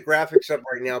don't have the graphics up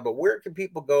right now, but where can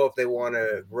people go if they want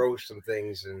to grow some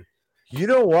things? And you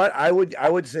know what? I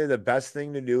would say the best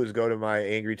thing to do is go to my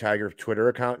Angry Tiger Twitter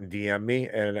account and DM me.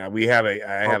 And I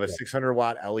have a 600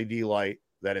 watt LED light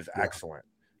that is excellent.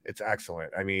 It's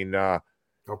excellent. I mean,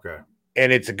 okay.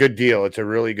 And it's a good deal. It's a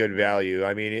really good value.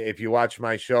 I mean, if you watch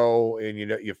my show and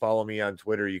you follow me on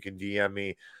Twitter, you can DM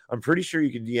me. I'm pretty sure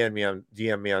you can DM me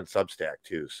on Substack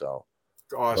too. So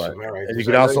awesome. All right. And you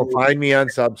can also find me on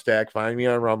Substack, find me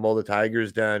on Rumble, The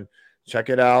Tiger's Den. Check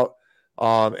it out.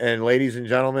 And ladies and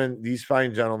gentlemen, these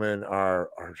fine gentlemen are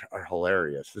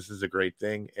hilarious. This is a great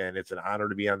thing, and it's an honor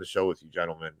to be on the show with you,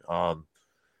 gentlemen.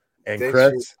 And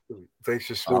Chris, thanks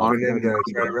for swooping in to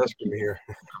try to rescue me here.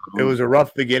 It was a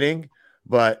rough beginning,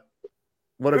 but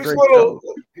what a great little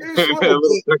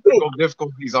technical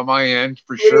difficulties on my end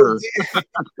for sure.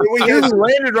 We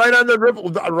landed right on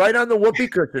the whoopee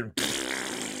cushion.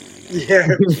 Yeah,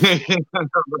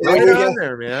 right on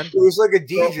there, man. It was like a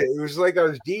DJ. It was like I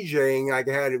was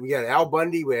DJing. We had Al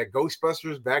Bundy, we had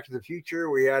Ghostbusters, Back to the Future,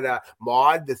 we had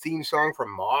Maude, the theme song from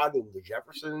Maude and the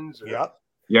Jeffersons. Yep.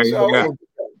 Yeah.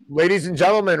 Ladies and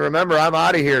gentlemen, remember, I'm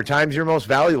out of here. Time's your most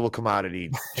valuable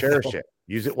commodity. Cherish it.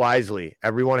 Use it wisely.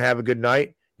 Everyone have a good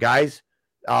night. Guys,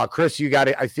 Chris, you got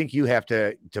it. I think you have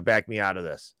to back me out of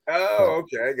this. Oh,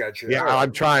 okay. I got you. Yeah, right.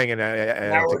 I'm trying. And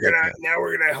now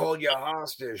we're gonna hold you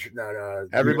hostage. No.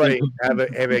 Everybody have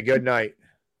a good night.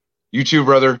 You too,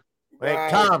 brother. Hey,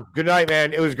 Tom, good night,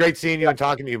 man. It was great seeing you and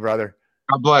talking to you, brother.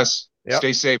 God bless. Yep.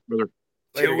 Stay safe, brother.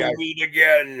 Till we meet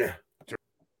again.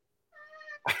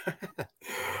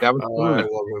 That was fun. I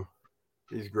love him.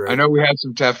 He's great. I know we had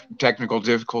some technical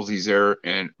difficulties there,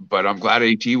 but I'm glad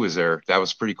AT was there. That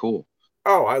was pretty cool.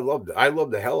 Oh, I loved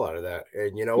the hell out of that.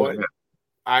 And you know what?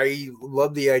 I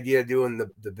love the idea of doing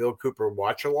the Bill Cooper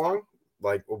watch along,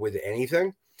 like with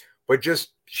anything, but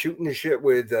just shooting the shit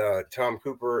with Tom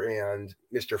Cooper and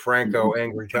Mr. Franco,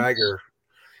 Angry Tiger.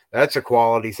 That's a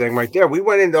quality thing right there. We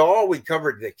went into we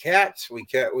covered the cats. We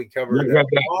covered we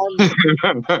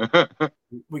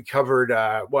covered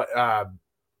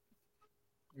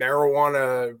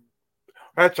marijuana.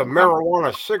 That's a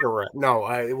marijuana cigarette. No,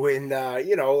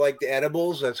 like the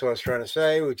edibles. That's what I was trying to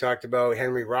say. We talked about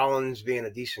Henry Rollins being a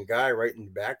decent guy, writing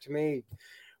back to me.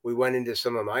 We went into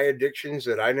some of my addictions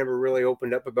that I never really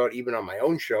opened up about, even on my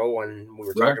own show when we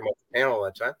were talking about the panel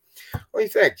that time. What do you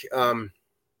think?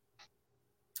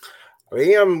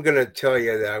 I'm going to tell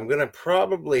you that I'm going to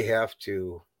probably have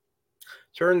to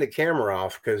turn the camera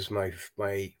off because my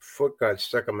foot got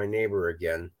stuck on my neighbor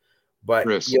again. But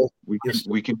Chris,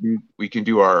 we can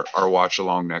do our watch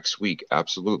along next week.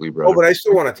 Absolutely, brother. Oh, but I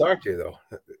still want to talk to you though.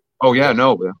 Oh yeah,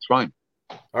 no, but that's fine.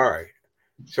 All right.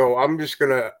 So I'm just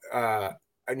gonna. I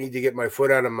need to get my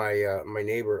foot out of my my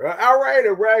neighbor. All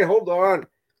right. Hold on.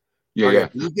 Yeah, okay. yeah.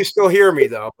 You can still hear me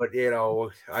though, but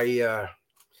But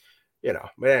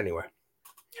anyway.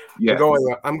 Yeah.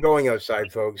 I'm going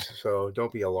outside, folks. So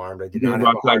don't be alarmed. I did not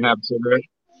have a cigarette.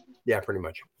 Yeah, pretty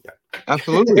much. Yeah,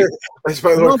 absolutely. That's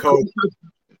my little code.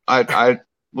 I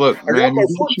look, I man. got my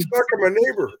foot stuck on my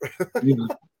neighbor.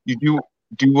 you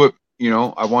do what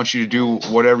I want you to do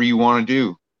whatever you want to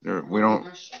do. We don't,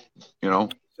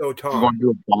 So Tom, you want to do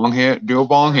a bong hit? Do a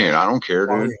bong hit. I don't care,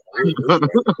 dude.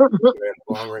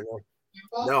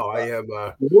 No, I have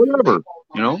whatever.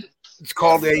 It's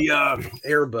called a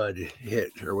Airbud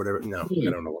hit or whatever. No, I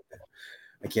don't know what that.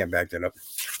 I can't back that up.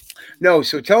 No,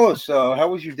 so tell us, how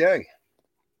was your day?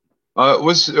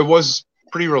 It was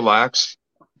pretty relaxed,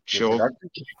 chilled.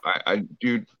 I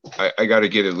got to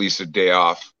get at least a day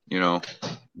off, Yeah,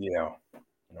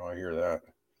 no, I hear that.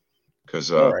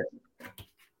 Because all right.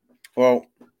 Well,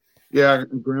 yeah,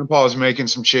 Grandpa's making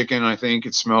some chicken. I think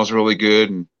it smells really good,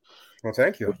 and well,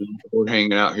 thank you. We're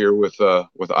hanging out here with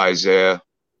Isaiah.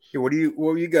 Yeah, what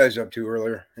were you guys up to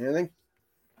earlier? Anything?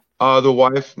 The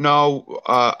wife, no.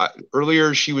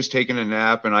 Earlier she was taking a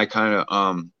nap, and I kind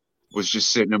of was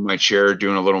just sitting in my chair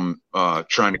doing a little,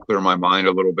 trying to clear my mind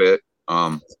a little bit.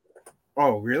 Oh,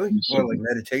 really? What, like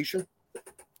meditation?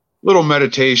 Little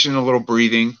meditation, a little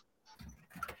breathing.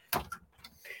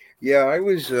 Yeah, I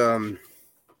was.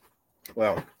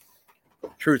 Well,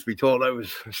 truth be told, I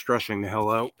was stressing the hell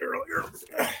out earlier,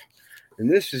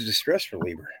 and this is a stress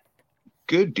reliever.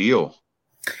 good deal.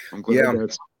 I'm glad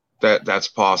that's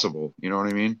possible. You know what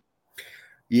I mean?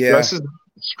 Yeah.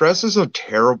 Stress is a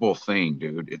terrible thing,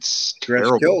 dude. It's Stress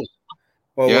terrible. kills.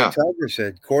 Well, Yeah. like Tiger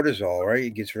said, cortisol, right?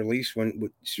 It gets released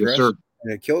with stress, sir.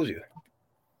 and it kills you.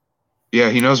 Yeah,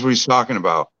 he knows what he's talking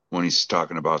about when he's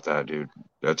talking about that, dude.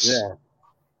 That's Yeah.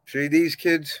 See, these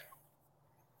kids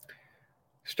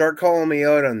start calling me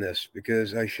out on this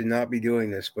because I should not be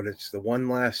doing this, but it's the one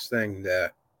last thing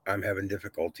that I'm having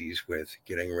difficulties with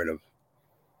getting rid of.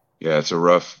 yeah, it's a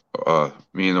rough.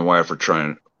 Me and the wife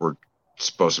we're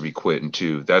supposed to be quitting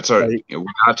too. That's our. Right. We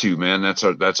got to, man.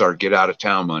 That's our get out of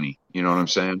town money. You know what I'm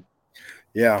saying?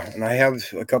 Yeah, and I have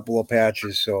a couple of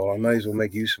patches, so I might as well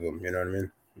make use of them. You know what I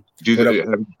mean? Have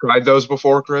you tried those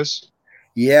before, Chris?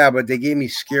 Yeah, but they gave me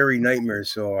scary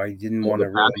nightmares, so I didn't want to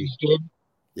The really. patches did?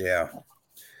 Yeah,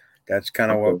 that's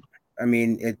kind of what I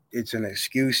mean. It's an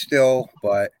excuse still,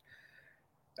 but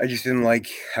I just didn't like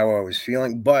how I was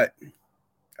feeling. But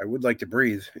I would like to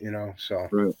breathe, you know. So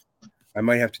Right. I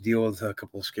might have to deal with a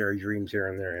couple of scary dreams here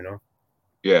and there, you know.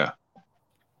 Yeah.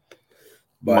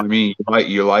 But Well, I mean,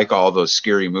 you like all those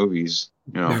scary movies,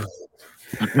 you know.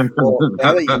 well,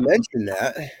 now that you mention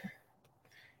that,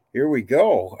 here we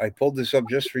go. I pulled this up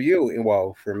just for you.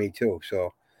 Well, for me too.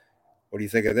 So, what do you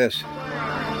think of this?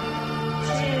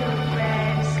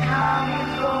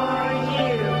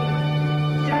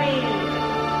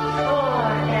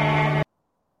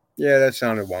 Yeah, that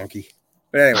sounded wonky.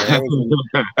 But anyway,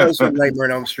 that was from Nightmare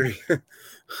on Elm Street. Boy,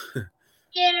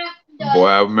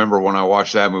 I remember when I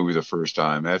watched that movie the first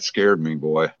time. That scared me,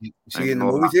 boy. See you in the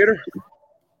movie theater?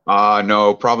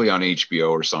 No, probably on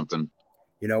HBO or something.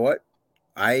 You know what?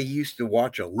 I used to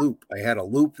watch a loop. I had a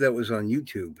loop that was on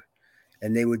YouTube,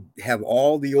 and they would have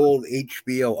all the old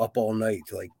HBO up all night,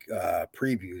 like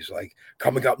previews, like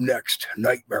coming up next,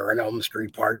 Nightmare on Elm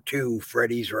Street Part 2,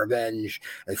 Freddy's Revenge,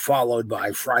 and followed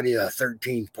by Friday the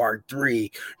 13th Part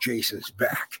 3, Jason's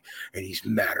back, and he's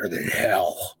madder than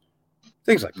hell.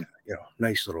 Things like that, you know,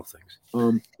 nice little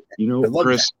things. You know,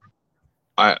 Chris,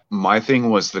 my thing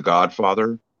was The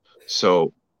Godfather.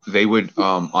 So they would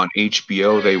on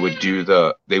HBO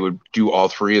they would do all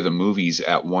three of the movies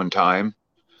at one time,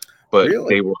 but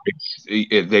Really?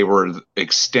 they were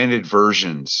extended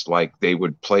versions. Like they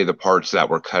would play the parts that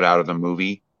were cut out of the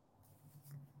movie.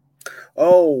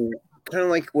 Oh, kind of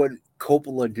like what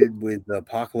Coppola did with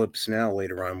Apocalypse Now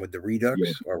later on with the Redux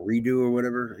or Redo or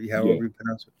whatever, however you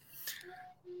pronounce it.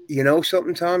 You know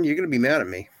something, Tom? You're going to be mad at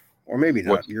me, or maybe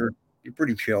not. You're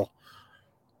pretty chill.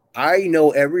 I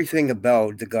know everything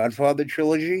about the Godfather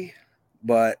trilogy,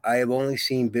 but I have only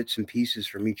seen bits and pieces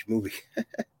from each movie.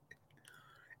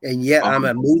 And yet I'm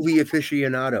a movie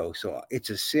aficionado, so it's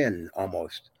a sin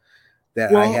almost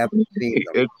that I haven't seen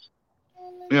them.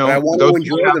 You know, but I want to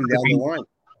enjoy them down the line.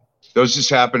 Those just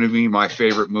happen to be my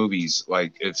favorite movies.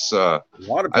 Like it's a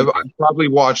lot of people. I've probably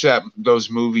watched those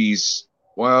movies.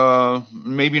 Well,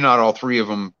 maybe not all three of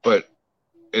them, but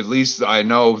at least I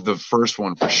know the first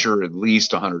one for sure at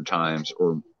least 100 times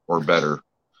or better.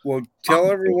 Well, tell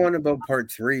everyone about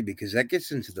Part 3 because that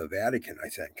gets into the Vatican, I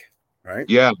think, right?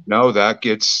 Yeah, no,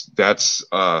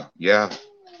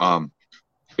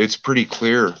 it's pretty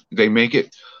clear. They make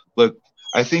it look.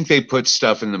 I think they put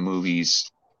stuff in the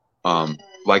movies,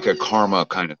 like a karma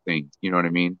kind of thing. You know what I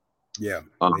mean? Yeah,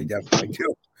 they definitely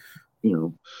do. You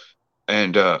know,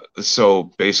 and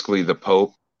so basically the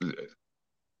Pope.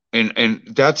 And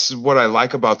that's what I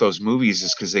like about those movies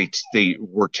is because they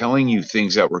were telling you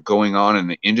things that were going on in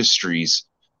the industries,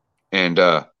 and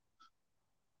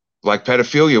like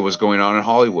pedophilia was going on in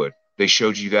Hollywood. They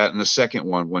showed you that in the second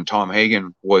one when Tom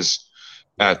Hagen was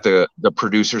at the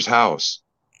producer's house.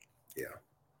 Yeah.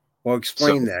 Well,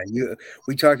 explain that.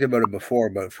 We talked about it before,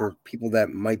 but for people that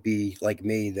might be like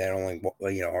me that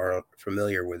only are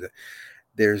familiar with it,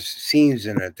 there's scenes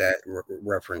in it that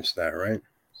reference that, right?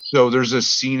 So there's a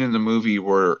scene in the movie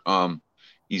where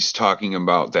he's talking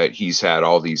about that he's had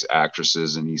all these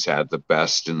actresses and he's had the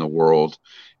best in the world.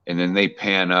 And then they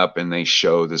pan up and they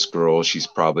show this girl. She's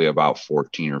probably about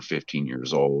 14 or 15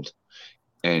 years old.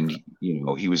 And, you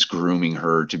know, he was grooming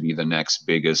her to be the next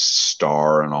biggest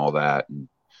star and all that. And,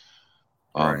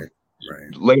 right.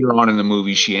 Later on in the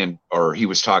movie, he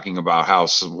was talking about how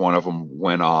one of them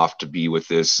went off to be with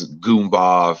this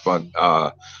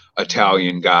Goomba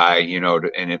Italian guy, you know,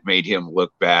 and it made him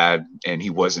look bad, and he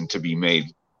wasn't to be made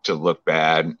to look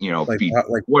bad, you know, like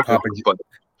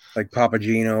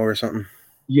Papagino or something.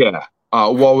 Yeah.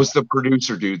 What was the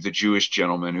producer dude, the Jewish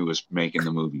gentleman who was making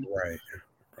the movie? Right.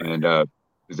 And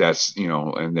that's, you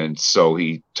know, and then so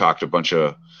he talked a bunch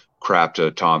of crap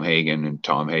to Tom Hagen, and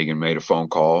Tom Hagen made a phone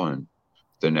call and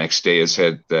the next day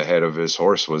the head of his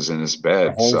horse was in his A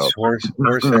bed. So horse head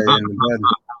in the bed.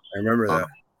 I remember that.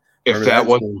 if Remember that that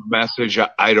wasn't scene? a message,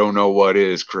 I don't know what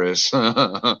is, Chris. You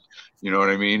know what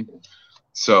I mean?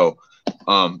 So,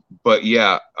 but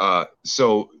yeah,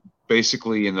 so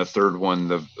basically in the third one,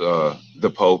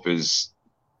 the Pope is,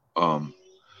 I'm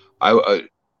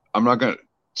not gonna.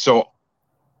 So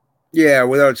Yeah,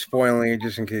 without spoiling it,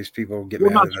 just in case people get we're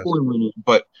mad not at us. spoiling it,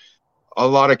 but a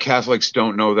lot of Catholics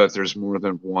don't know that there's more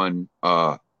than one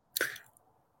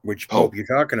Which Pope. Pope you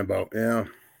talking about? Yeah.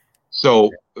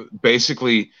 So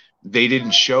basically, they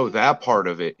didn't show that part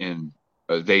of it, and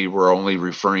they were only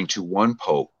referring to one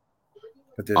Pope.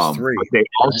 But there's three. But they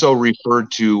also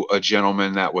referred to a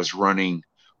gentleman that was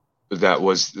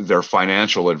their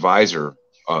financial advisor,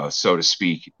 so to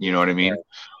speak. You know what I mean?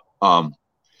 Right.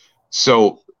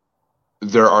 So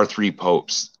there are three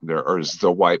popes. There is the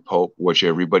white pope, which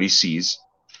everybody sees.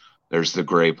 There's the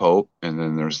gray pope, and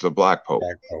then there's the black pope.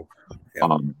 Black Pope.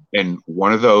 Yeah. And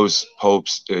one of those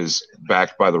popes is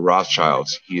backed by the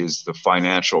Rothschilds. He is the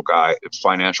financial guy.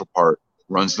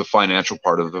 Runs the financial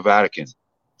part of the Vatican.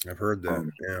 I've heard that.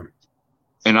 Yeah.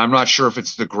 And I'm not sure if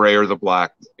it's the gray or the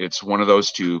black. It's one of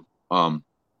those two.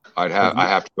 I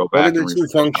have to go back. What are the two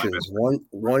functions?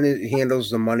 One handles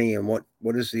the money, and what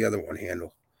does the other one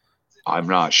handle? I'm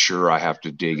not sure. I have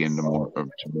to dig into more of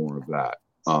that.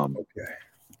 Okay.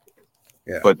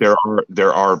 Yeah. But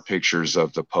there are pictures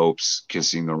of the popes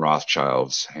kissing the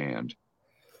Rothschilds' hand.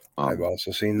 I've also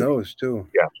seen those too.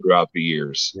 Yeah, throughout the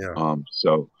years. Yeah.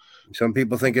 So some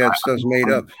people think that stuff's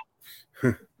made up.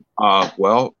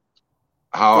 Well,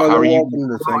 how are you?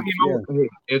 Yeah.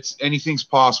 It's anything's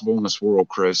possible in this world,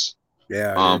 Chris.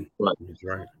 Yeah. But that's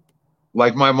right.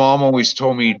 Like my mom always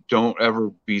told me, don't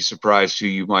ever be surprised who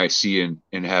you might see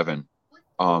in heaven.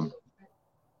 And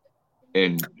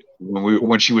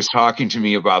when she was talking to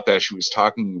me about that,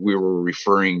 we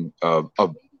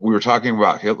were talking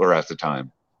about Hitler at the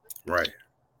time. Right.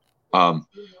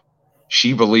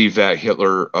 She believed that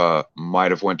Hitler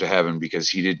might have went to heaven because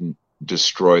he didn't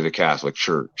destroy the Catholic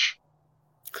Church.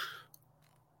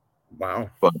 Wow.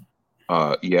 But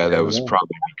yeah, that was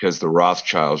probably because the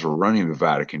Rothschilds were running the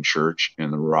Vatican Church,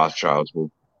 and the Rothschilds were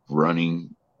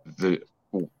running the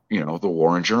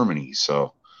war in Germany.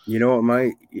 So you know what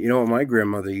my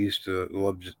grandmother used to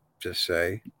love to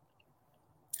say: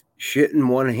 shit in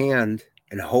one hand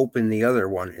and hope in the other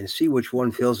one, and see which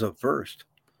one fills up first.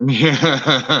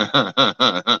 Yeah.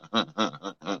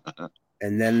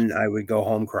 And then I would go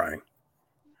home crying.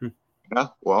 Yeah,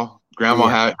 well, Grandma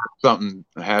had something.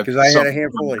 Because I had a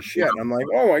handful of shit. I'm like,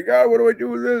 oh my God, what do I do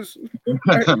with this?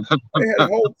 I had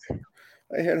hope.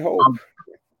 I had hope.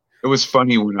 It was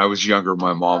funny when I was younger.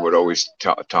 My mom would always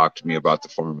talk to me about the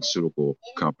pharmaceutical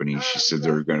company. She said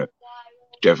they're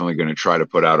definitely going to try to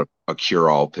put out a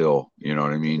cure-all pill. You know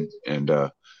what I mean? And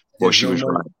well, she was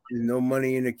right. There's no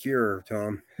money in a cure,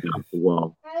 Tom. Yeah,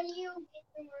 well,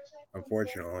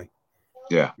 unfortunately.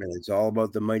 Yeah. And it's all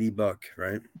about the mighty buck,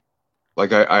 right?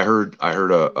 Like I heard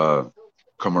a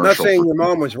commercial. I'm not saying your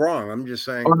mom was wrong. I'm just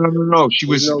saying. Oh no. She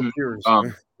was no cures.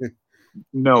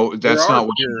 No, that's not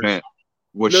what she meant.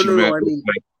 What she meant was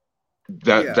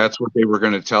that's what they were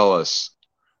going to tell us.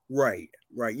 Right.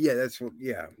 Yeah, that's what.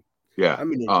 Yeah. I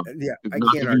mean, I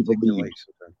can't articulate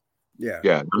something.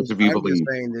 Yeah, not to be I'm believed. just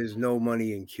saying there's no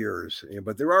money in cures,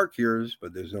 but there are cures,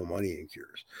 but there's no money in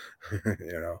cures.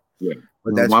 Yeah,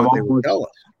 but that's what they would tell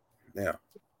us. Yeah,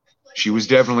 she was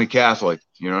definitely Catholic.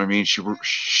 You know what I mean? She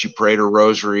prayed her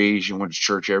rosary. She went to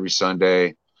church every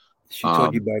Sunday. She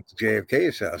told you about the JFK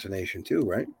assassination too,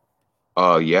 right?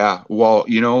 Yeah. Well,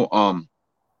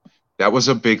 that was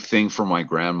a big thing for my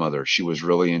grandmother. She was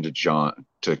really into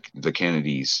the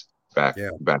Kennedys back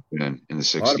then in the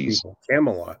 60s. A lot of people.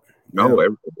 Camelot. No, a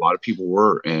lot of people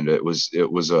were, and it was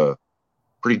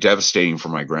pretty devastating for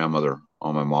my grandmother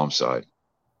on my mom's side.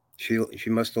 She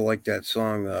must have liked that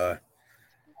song. I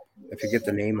forget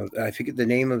the name of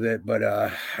it, but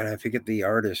I forget the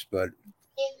artist. But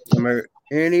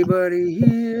anybody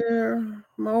here,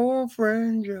 my old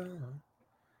friend John?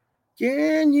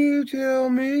 Can you tell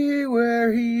me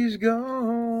where he's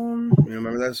gone? You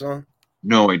remember that song?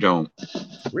 No, I don't.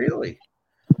 Really?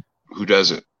 Who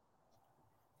does it?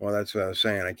 Well, that's what I was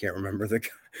saying. I can't remember the.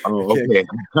 Oh, okay.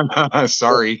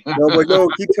 Sorry. No,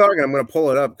 keep talking. I'm going to pull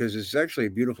it up because it's actually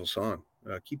a beautiful song.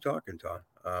 Keep talking, Tom.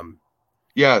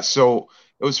 Yeah. So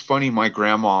it was funny. My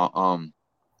grandma,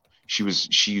 she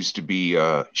used to be.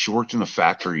 She worked in the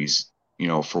factories.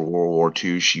 For World War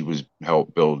II. She was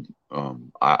helped build.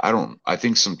 I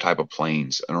think some type of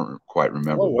planes. I don't quite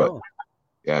remember, but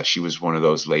yeah, she was one of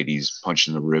those ladies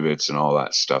punching the rivets and all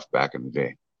that stuff back in the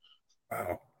day.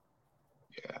 Wow.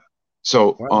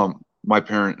 So, Wow.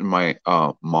 my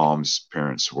mom's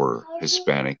parents were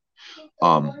Hispanic.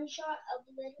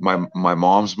 My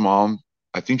mom's mom,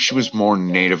 I think she was more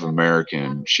Native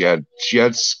American. She had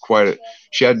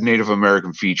Native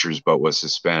American features, but was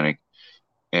Hispanic.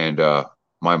 And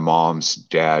my mom's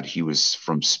dad, he was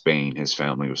from Spain. His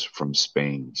family was from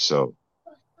Spain. So,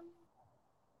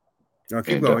 Now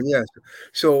keep and going. Yes.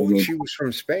 So then- she was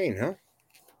from Spain, huh?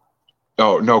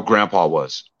 oh no, Grandpa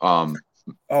was. Oh,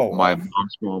 My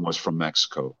mom's mom was from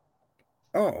Mexico.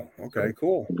 oh, okay,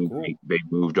 cool, cool. They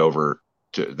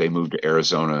moved to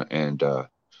Arizona and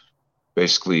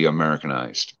basically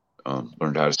Americanized.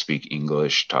 Learned how to speak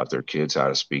English, taught their kids how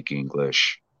to speak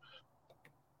English.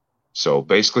 So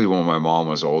basically, when my mom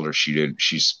was older,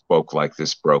 she spoke like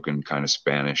this broken kind of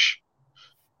Spanish.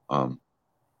 Um,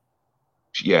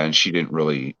 yeah, and she didn't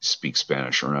really speak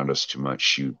Spanish around us too much.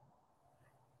 She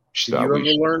Did thought you we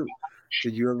ever learn?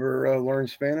 Did you ever learn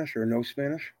Spanish or know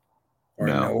Spanish, or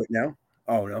no, know it now?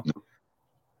 Oh no.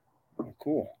 Oh,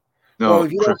 cool. Well, no.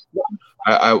 if you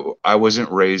don't, I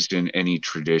wasn't raised in any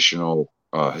traditional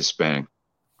Hispanic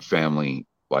family.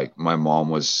 Like my mom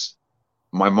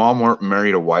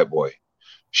married a white boy.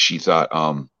 She thought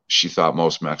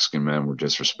most Mexican men were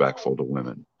disrespectful to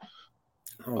women.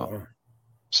 oh, wow.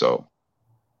 So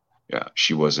yeah,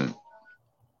 she wasn't.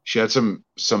 She had some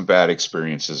bad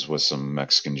experiences with some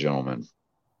Mexican gentlemen.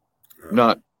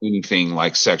 Not anything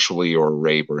like sexually or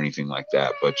rape or anything like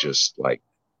that, but just like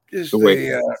the Just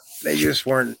way they just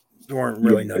weren't yeah,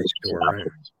 really nice to her, right?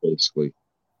 basically.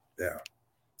 Yeah,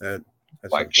 that's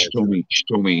Like unfortunate. she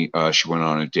told me she went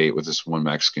on a date with this one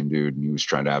Mexican dude and he was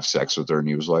trying to have sex with her and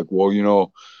he was like,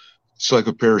 well, it's like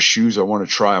a pair of shoes. I want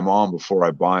to try them on before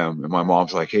I buy them. And my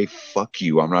mom's like, hey, fuck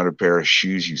you. I'm not a pair of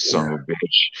shoes, you son of a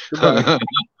Goodbye. bitch.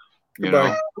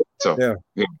 Goodbye. So Yeah.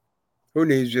 yeah. Who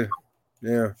needs you?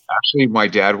 Yeah. Actually, my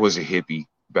dad was a hippie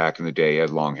back in the day. He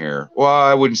had long hair. Well,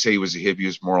 I wouldn't say he was a hippie. He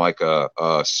was more like a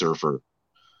surfer.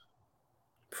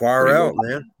 But Far he out, was,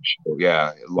 man.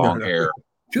 yeah, long hair. Like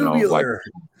Tubular.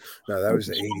 No, that was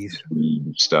the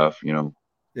 80s. stuff.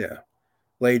 Yeah.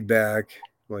 Laid back.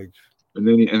 Like And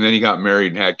then he got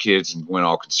married and had kids and went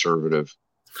all conservative.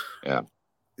 Yeah.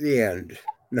 the end.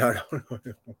 No, no,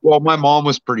 no. Well, my mom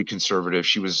was pretty conservative.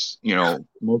 She was,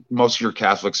 most of your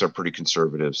Catholics are pretty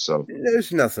conservative. So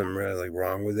There's nothing really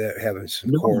wrong with it, having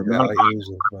some no, core values.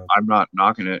 I'm not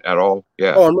knocking it at all.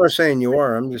 Yeah. Oh, I'm not saying you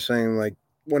are. I'm just saying, like,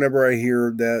 whenever I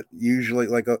hear that, usually,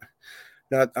 like,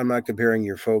 I'm not comparing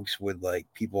your folks with like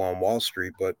people on Wall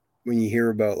Street, but when you hear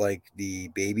about like the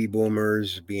baby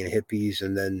boomers being hippies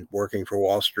and then working for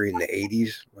Wall Street in the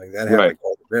 80s, like that Right. happened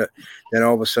quite a bit. Then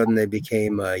all of a sudden they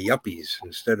became yuppies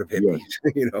instead of hippies,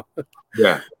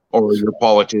 Yeah. Or your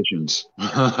politicians.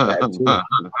 That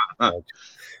too.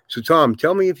 So Tom,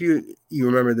 tell me if you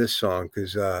remember this song,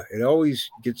 because it always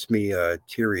gets me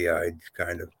teary-eyed,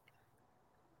 kind of.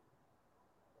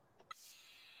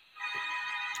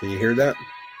 Can you hear that?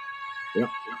 Yeah.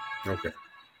 Okay.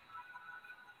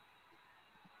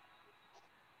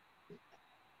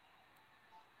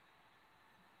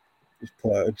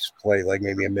 Just play like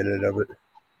maybe a minute of it.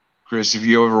 Chris, if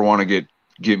you ever want to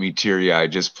get me teary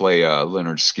eyed, just play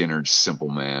Leonard Skinner's "Simple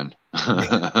Man."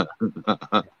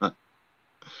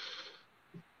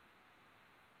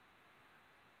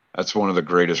 That's one of the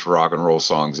greatest rock and roll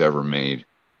songs ever made.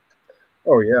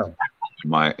 Oh yeah. In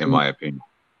my opinion.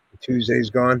 Tuesday's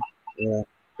Gone. Yeah.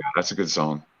 That's a good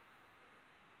song.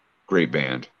 Great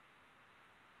band.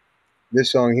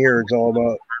 This song here is all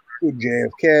about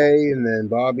JFK and then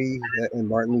Bobby and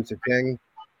Martin Luther King.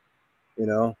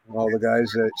 All the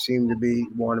guys that seem to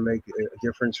want to make a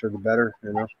difference for the better.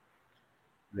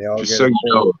 They all Just get so it.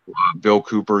 you know, Bill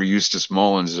Cooper, Eustace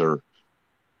Mullins,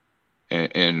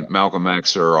 and Malcolm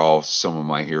X are all some of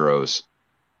my heroes.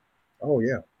 Oh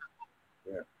yeah.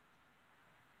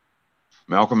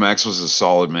 Malcolm X was a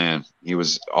solid man. He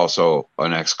was also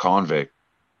an ex-convict.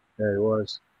 Yeah, he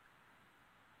was.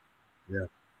 Yeah.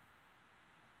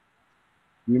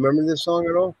 You remember this song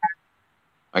at all?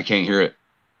 I can't hear it.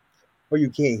 Oh, you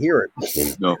can't hear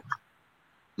it. No.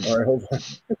 All right, hold on.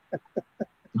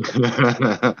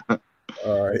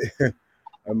 All right.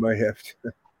 I might have to.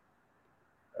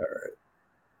 All right.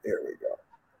 There we go.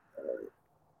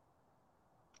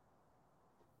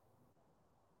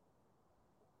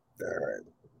 All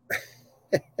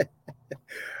right.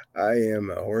 I am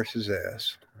a horse's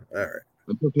ass. All right.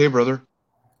 That's okay, brother.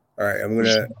 All right. I'm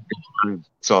gonna.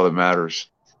 That's all that matters.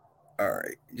 All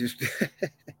right. Just.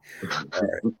 All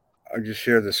right. I'll just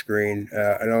share the screen.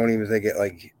 I don't even think it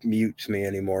like mutes me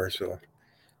anymore. So.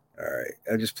 All right.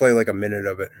 I'll just play like a minute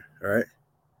of it. All right.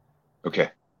 Okay.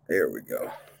 There we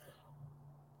go.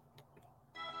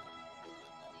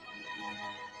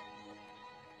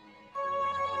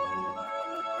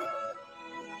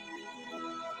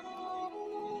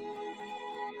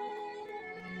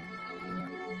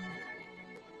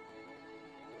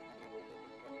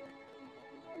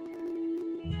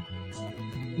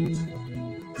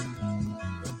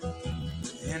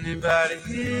 Anybody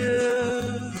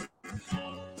here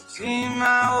seen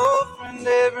my old friend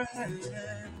Abraham?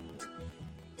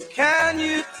 Can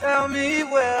you tell me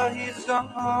where he's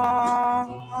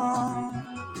gone?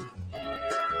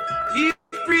 He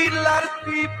freed a lot of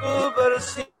people, but it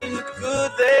seems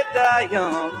good they die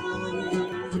young.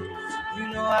 You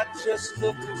know, I just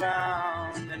looked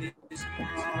around and he's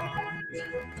gone.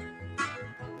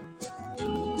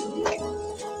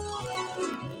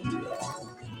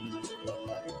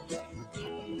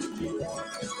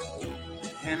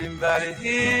 Anybody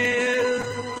here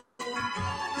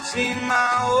seen my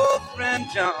old friend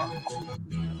John?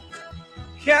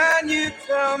 Can you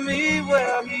tell me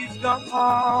where he's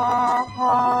gone?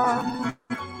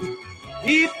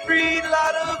 He freed a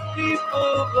lot of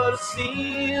people, but it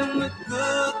seemed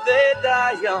good they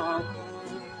die young.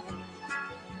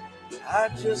 I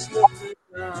just looked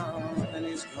around and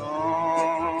he's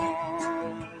gone.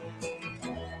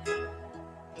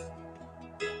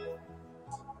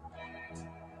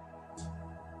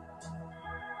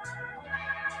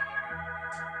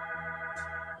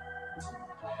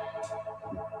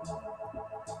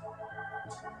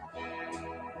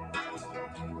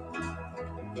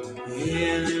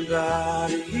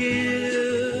 Anybody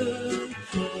here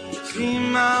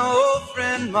seen my old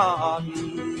friend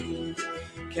Martin?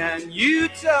 Can you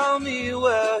tell me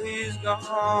where he's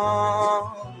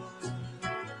gone?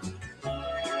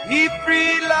 He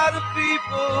freed a lot of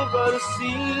people, but it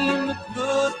seemed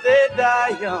good they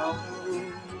die young.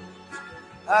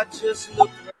 I just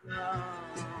looked around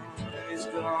and he's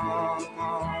gone.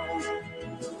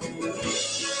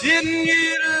 Didn't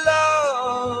you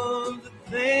love the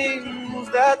things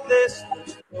that they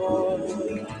stood for?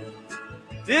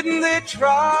 Didn't they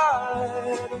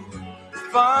try to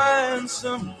find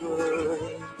some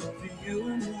good for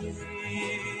you and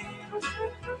me?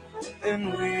 And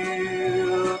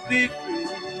we'll be free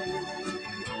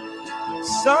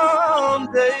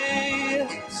someday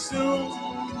soon.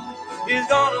 It's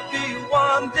gonna be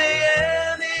one day.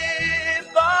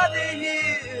 Anybody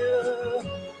here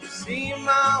see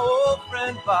my old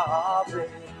friend Bobby?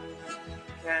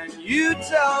 Can you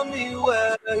tell me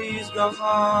where he's gone?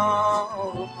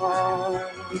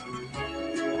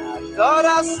 I thought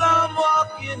I saw him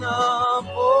walking up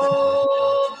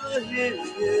over the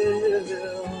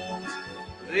hill,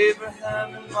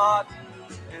 Abraham and Martin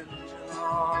and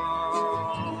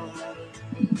John.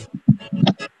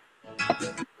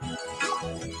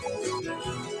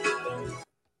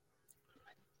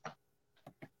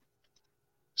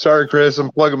 Sorry, Chris.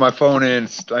 I'm plugging my phone in.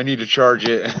 I need to charge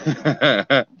it.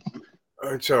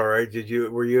 It's all right.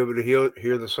 Were you able to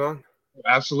hear the song?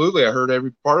 Absolutely. I heard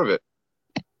every part of it.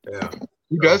 Yeah.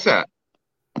 Who does that?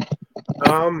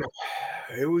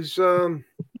 It was it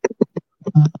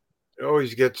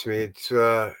always gets me. It's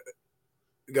a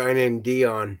guy named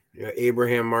Dion,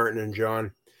 Abraham, Martin, and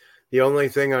John. The only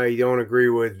thing I don't agree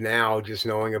with now, just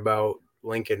knowing about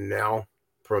Lincoln now,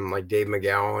 from like Dave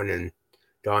McGowan and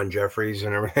Don Jeffries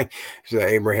and everything, is that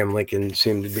Abraham Lincoln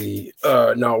seemed to be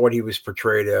not what he was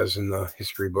portrayed as in the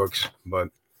history books. But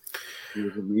he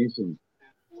was amazing.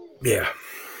 Yeah.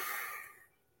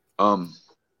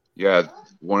 Yeah,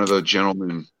 one of the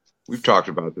gentlemen, we've talked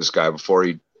about this guy before.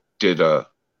 He did it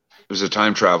was a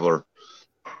time traveler.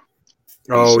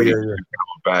 Oh, so yeah, he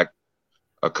traveled back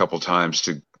a couple times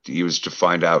to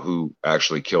find out who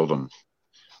actually killed him,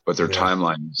 but their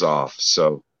timeline was off,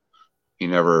 so he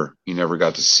never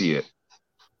got to see it.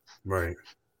 Right.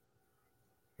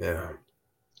 Yeah.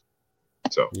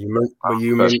 So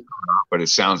but it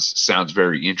sounds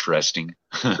very interesting.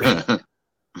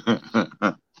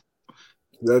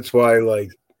 That's why,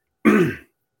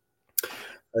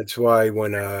 that's why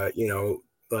when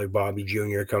like Bobby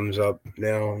Jr. comes up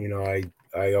now,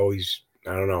 I always,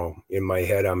 I don't know, in my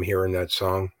head I'm hearing that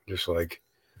song, just like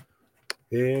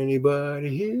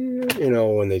anybody here,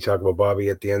 when they talk about Bobby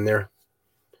at the end there.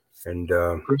 And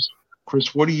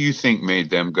Chris, what do you think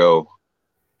made them go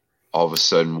all of a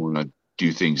sudden want to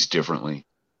do things differently?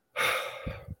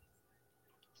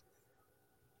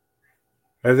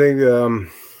 I think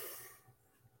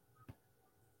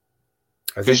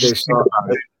they saw.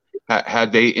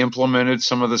 Had they implemented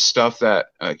some of the stuff that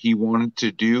he wanted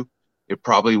to do, it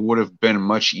probably would have been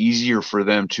much easier for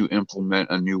them to implement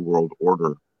a new world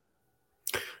order.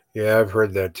 Yeah, I've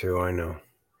heard that too. I know.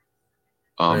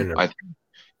 I think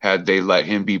had they let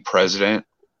him be president,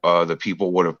 the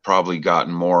people would have probably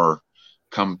gotten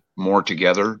come more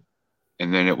together,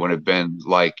 and then it would have been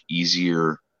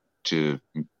easier to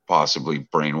possibly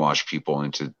brainwash people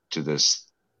into this.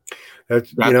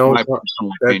 That's my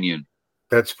personal opinion.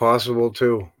 That's possible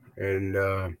too.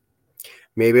 And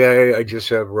maybe I just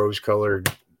have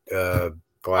rose-colored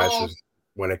glasses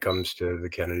when it comes to the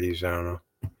Kennedys. I don't know.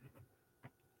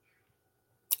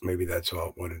 Maybe that's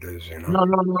all what it is, you know.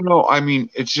 No. I mean,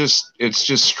 it's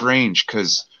just strange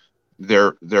because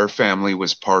their family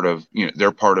was part of,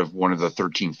 they're part of one of the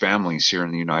 13 families here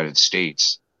in the United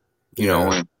States. You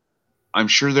know, and I'm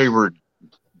sure they were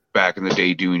back in the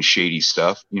day doing shady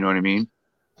stuff. You know what I mean?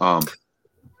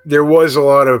 There was a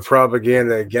lot of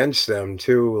propaganda against them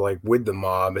too, like with the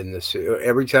mob and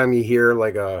every time you hear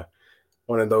like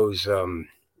one of those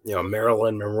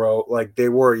Marilyn Monroe, like they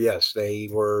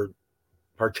were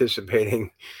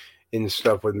participating in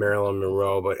stuff with Marilyn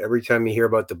Monroe, but every time you hear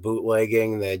about the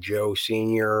bootlegging that Joe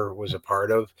Sr. was a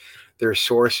part of, their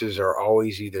sources are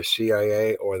always either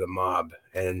CIA or the mob.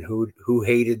 And who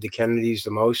hated the Kennedys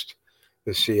the most?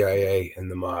 The CIA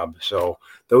and the mob. So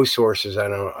those sources I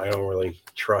don't really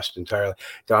trust entirely.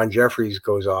 Don Jeffries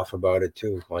goes off about it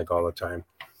too, like all the time.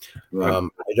 Right.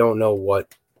 I don't know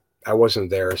I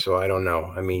wasn't there, so I don't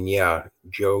know. I mean, yeah,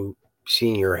 Joe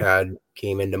Sr.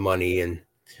 came into money, and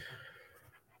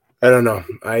I don't know.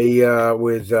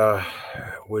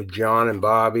 With John and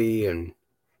Bobby, and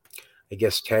I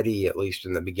guess Teddy, at least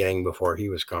in the beginning before he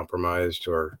was compromised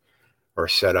or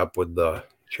set up with the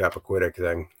Chappaquiddick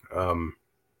thing. I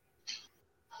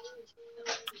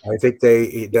think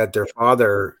their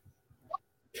father,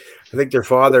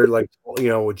 like,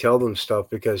 would tell them stuff,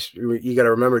 because you got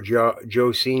to remember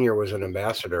Joe Sr. was an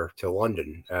ambassador to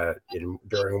London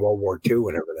during World War II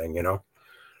and everything,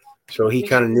 so he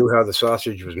kind of knew how the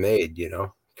sausage was made,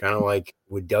 kind of like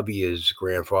with W's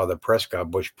grandfather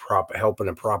Prescott Bush helping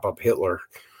to prop up Hitler,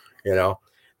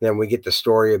 Then we get the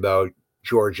story about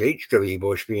George H.W.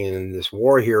 Bush being this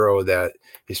war hero, that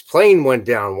his plane went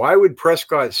down. Why would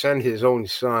Prescott send his own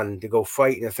son to go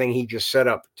fight in a thing he just set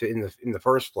up in the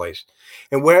first place?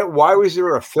 And why was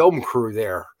there a film crew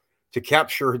there to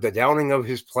capture the downing of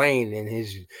his plane and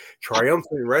his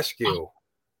triumphant rescue? You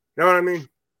know what I mean?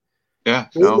 Yeah.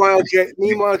 Meanwhile,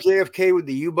 JFK with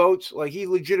the U-boats, like he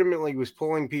legitimately was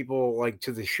pulling people like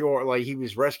to the shore, like he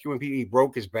was rescuing people. He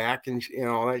broke his back and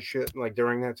all that shit, like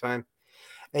during that time.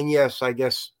 And yes, I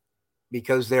guess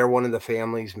because they're one of the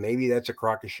families, maybe that's a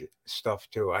crock of shit stuff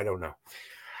too. I don't know.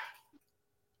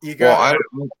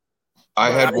 I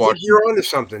had watched. You're onto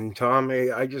something, Tom.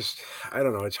 I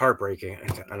don't know. It's heartbreaking.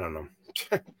 I don't know.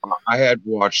 I had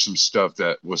watched some stuff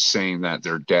that was saying that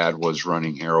their dad was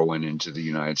running heroin into the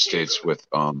United States with.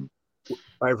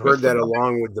 I've heard that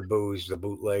along with the booze, the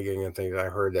bootlegging and things. I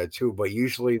heard that too. But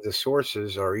usually the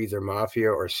sources are either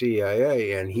mafia or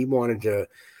CIA, and he wanted to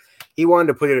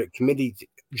put a committee.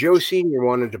 Joe Sr.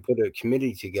 wanted to put a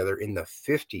committee together in the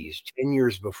 50s, 10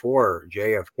 years before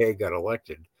JFK got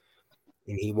elected.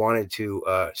 And he wanted to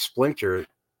splinter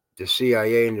the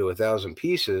CIA into 1,000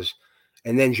 pieces.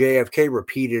 And then JFK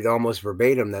repeated almost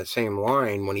verbatim that same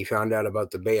line when he found out about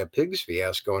the Bay of Pigs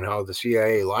fiasco and how the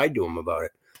CIA lied to him about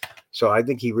it. So I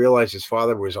think he realized his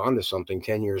father was onto something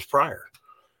 10 years prior.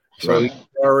 So he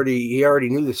already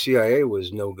knew the CIA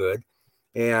was no good.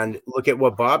 And look at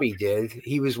what Bobby did.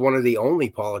 He was one of the only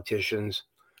politicians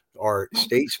or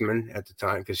statesmen at the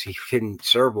time, because he didn't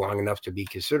serve long enough to be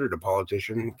considered a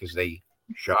politician because they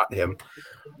shot him.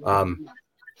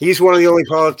 He's one of the only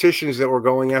politicians that were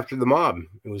going after the mob.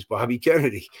 It was Bobby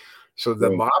Kennedy. So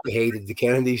the mob hated the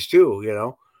Kennedys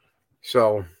too,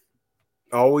 So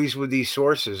always with these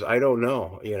sources, I don't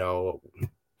know, I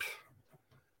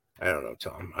don't know,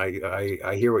 Tom.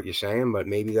 I hear what you're saying, but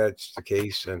maybe that's the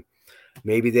case. And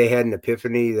maybe they had an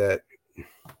epiphany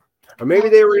or maybe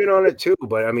they were in on it too.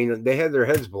 But I mean, they had their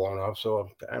heads blown off. So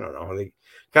I don't know. They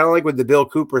kind of like with the Bill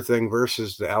Cooper thing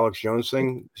versus the Alex Jones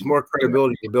thing. There's more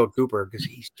credibility to Bill Cooper because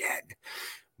he's dead.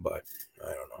 But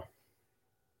I don't know.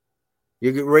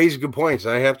 You raise good points.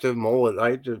 I have to mull it.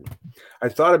 I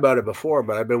thought about it before,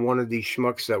 but I've been one of these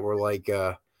schmucks that were like,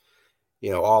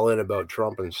 all in about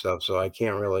Trump and stuff. So I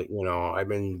can't really, I've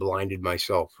been blinded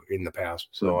myself in the past.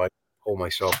 So I pull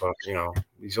myself up,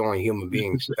 these are only human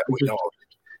beings that we know.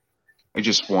 I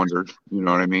just wondered, you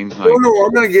know what I mean?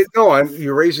 Like,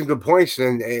 you're raising good points,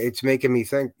 and it's making me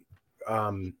think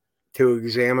to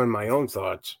examine my own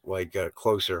thoughts like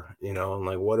closer, and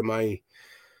like what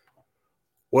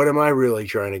am I really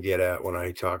trying to get at when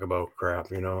I talk about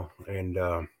crap, and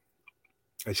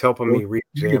it's helping me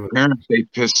re-examine. Parents, they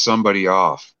pissed somebody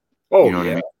off. Oh, you know what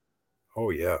I mean?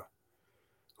 Oh yeah.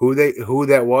 Who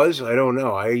that was, I don't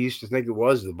know. I used to think it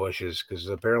was the Bushes, because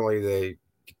apparently the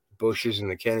Bushes and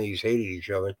the Kennedys hated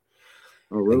each other.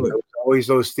 Oh, really? There was always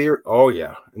those theories. Oh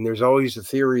yeah, and there's always the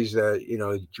theories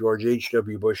that George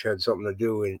H.W. Bush had something to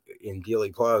do in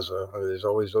Dealey Plaza. There's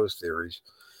always those theories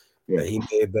that he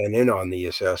may have been in on the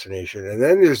assassination, and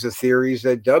then there's the theories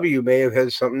that W may have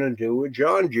had something to do with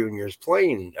John Jr.'s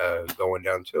plane going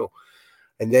down too,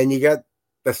 and then you got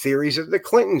the theories that the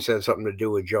Clintons had something to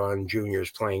do with John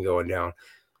Jr.'s plane going down.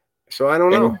 So I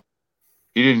don't know.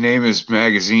 He didn't name his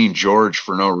magazine George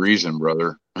for no reason,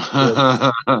 brother.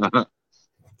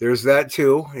 There's that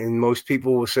too, and most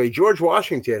people will say George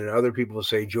Washington, and other people will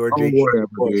say George H. Whatever,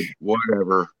 Bush. dude.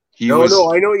 Whatever. No,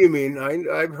 I know what you mean.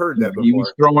 I've heard that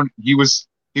before. He was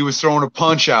throwing a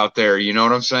punch out there. You know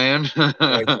what I'm saying?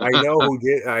 I know who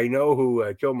did. I know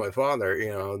who killed my father.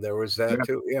 There was that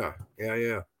too. Yeah.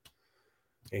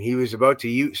 And he was about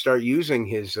to start using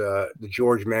his the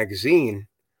George magazine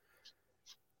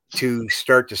to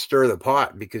start to stir the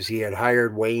pot because he had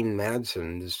hired Wayne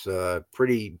Madsen, this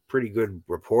pretty good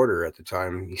reporter at the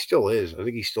time. He still is. I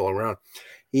think he's still around.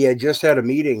 He had just had a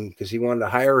meeting because he wanted to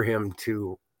hire him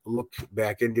to look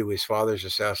back into his father's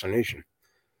assassination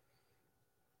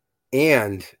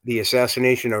and the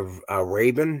assassination of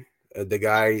Rabin,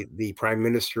 the prime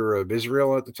minister of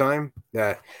Israel at the time,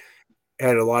 that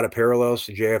had a lot of parallels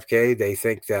to JFK. They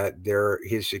think that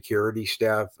his security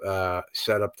staff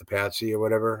set up the patsy or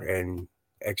whatever and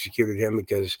executed him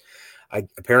because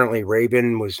apparently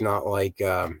Rabin was not like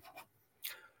all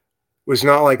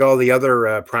the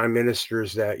other prime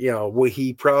ministers that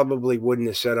he probably wouldn't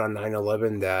have said on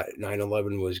 9/11 that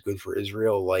 9/11 was good for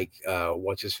Israel like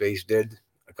what's his face did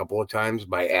a couple of times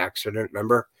by accident.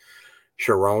 Remember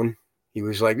Sharon? He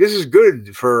was like, "This is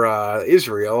good for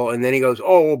Israel," and then he goes,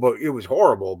 "Oh, but it was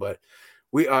horrible." But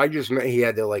I just meant he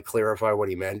had to like clarify what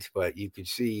he meant. But you could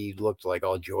see he looked like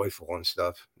all joyful and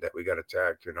stuff that we got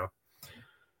attacked.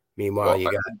 Meanwhile,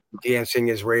 you got dancing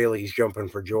Israelis jumping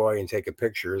for joy and taking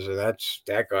pictures, and that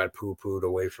got poo-pooed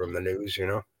away from the news.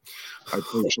 I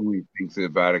personally think the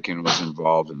Vatican was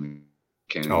involved in the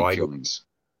Kennedy killings.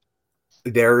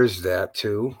 There's that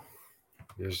too.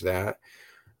 There's that.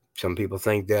 Some people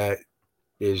think that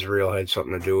Israel had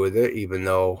something to do with it, even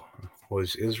though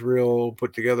was Israel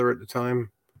put together at the time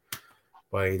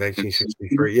by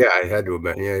 1963? Yeah, it had to have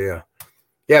been.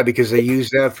 Yeah, because they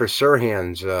used that for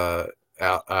Sirhan's.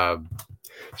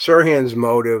 Sirhan's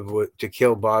motive to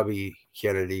kill Bobby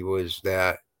Kennedy was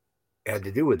that had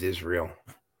to do with Israel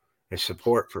and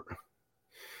support for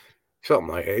something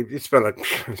like it. It's been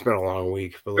a long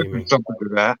week, believe me. Something to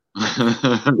that.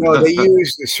 No, they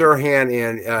used the Sirhan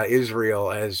and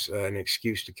Israel as an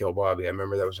excuse to kill Bobby. I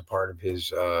remember that was a part of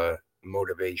his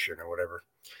motivation or whatever,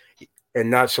 and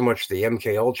not so much the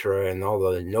MK Ultra and all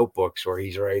the notebooks where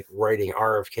he's writing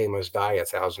 "RFK must die"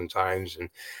 1,000 times and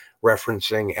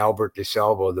referencing Albert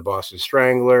DeSalvo, the Boston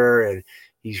Strangler, and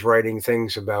he's writing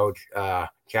things about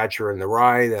Catcher in the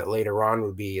Rye that later on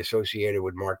would be associated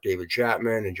with Mark David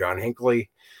Chapman and John Hinckley.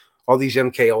 All these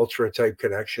MK Ultra type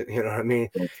connection, you know what I mean?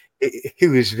 He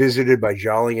was visited by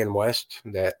Jolly and West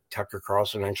that Tucker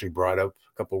Carlson actually brought up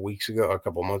a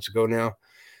couple months ago now,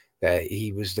 that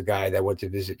he was the guy that went to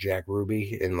visit Jack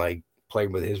Ruby and like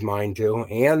played with his mind too,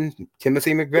 and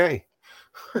Timothy McVeigh.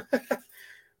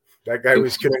 That guy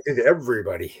was connected to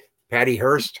everybody. Patty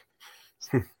Hearst.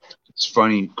 It's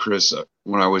funny, Chris,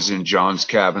 when I was in John's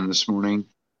cabin this morning,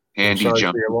 Handy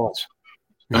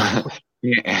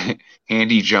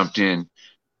jumped in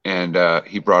and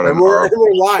he brought an we're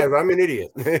live. I'm an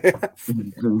idiot.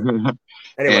 Anyway,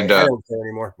 I don't care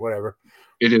anymore. Whatever.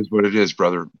 It is what it is,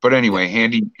 brother. But anyway,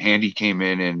 Handy came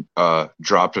in and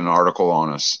dropped an article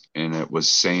on us, and it was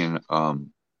saying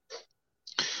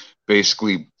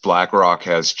basically BlackRock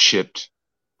has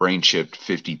brain chipped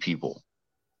 50 people.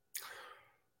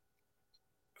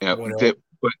 Yeah,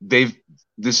 but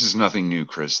this is nothing new,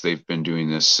 Chris. They've been doing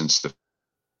this since the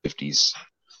 50s.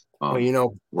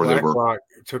 BlackRock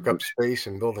took up space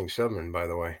in Building 7, by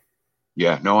the way.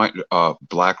 Yeah, no,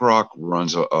 BlackRock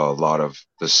runs a lot of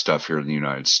the stuff here in the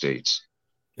United States.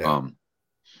 Yeah.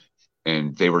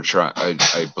 And they were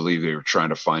I believe they were trying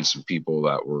to find some people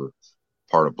that were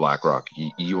part of BlackRock.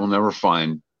 You will never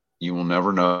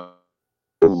know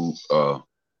who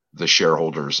the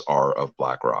shareholders are of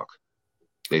BlackRock.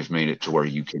 They've made it to where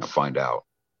you can't find out.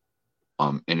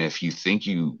 And if you think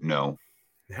you know,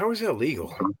 how is that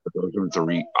legal?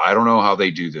 I don't know how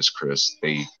they do this, Chris.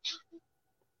 They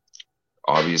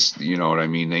obviously, you know what I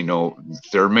mean. They know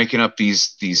they're making up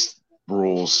these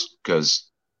rules because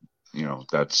they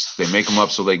make them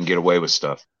up so they can get away with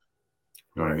stuff.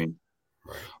 You know what I mean?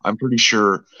 Right. I'm pretty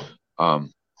sure, the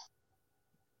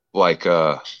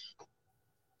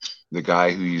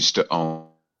guy who used to own,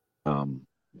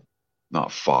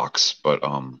 not Fox, but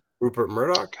Rupert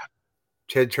Murdoch,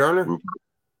 Ted Turner,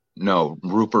 No,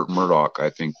 Rupert Murdoch. I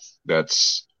think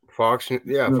that's Fox.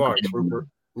 Yeah, Fox.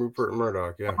 Rupert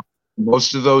Murdoch. Yeah.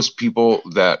 most of those people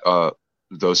that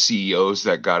those CEOs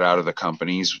that got out of the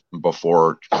companies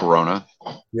before Corona.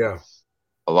 Yeah.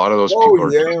 A lot of those people are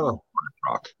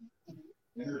BlackRock.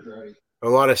 A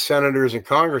lot of senators and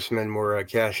congressmen were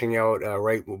cashing out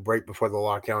right before the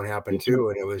lockdown happened too,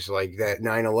 and it was like that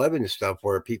 9/11 stuff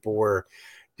where people were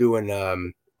doing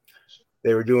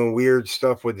they were doing weird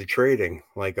stuff with the trading,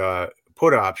 like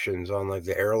put options on like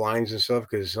the airlines and stuff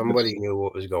because somebody knew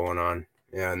what was going on.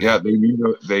 Yeah,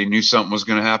 they knew something was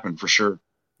going to happen for sure.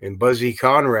 And Buzzy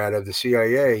Conrad of the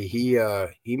CIA,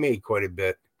 he made quite a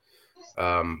bit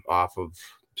off of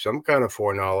some kind of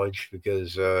foreknowledge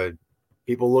because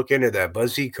people look into that.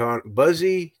 Buzzy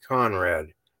Conrad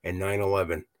and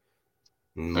 9/11.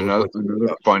 Another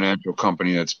financial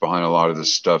company that's behind a lot of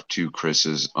this stuff too, Chris,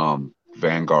 is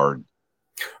Vanguard.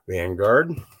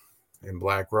 Vanguard and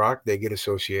BlackRock, they get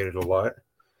associated a lot.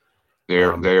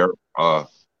 They're at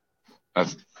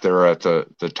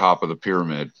the top of the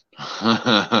pyramid,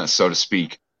 so to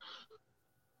speak.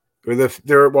 They're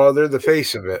the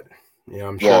face of it. Yeah,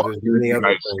 I'm sure there's many other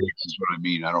things. Is what I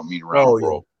mean. I don't mean around the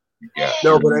world. Yeah.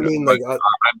 No, but I mean, like, I'm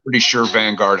pretty sure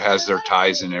Vanguard has their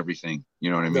ties and everything. You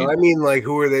know what I mean? No, I mean, like,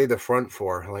 who are they the front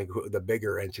for? Like, the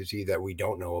bigger entity that we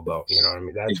don't know about. You know what I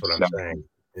mean? That's what I'm saying.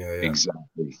 Yeah.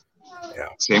 Exactly. Yeah.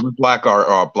 Same with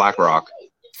BlackRock.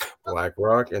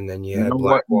 BlackRock, and then you had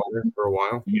Blackwater for a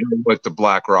while. You know what the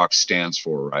BlackRock stands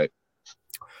for, right?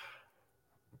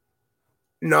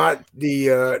 Not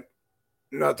the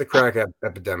crack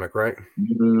epidemic, right?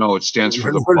 No, it stands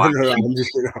for the Black. No, I'm just,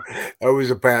 that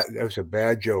was a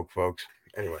bad joke, folks.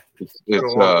 Anyway, it's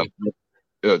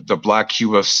the Black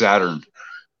Cube of Saturn.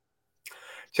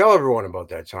 Tell everyone about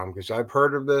that, Tom, because I've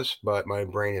heard of this, but my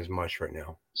brain is mush right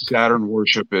now. Saturn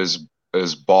worship is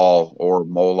Baal or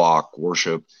Moloch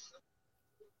worship,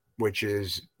 which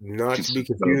is not to be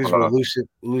confused with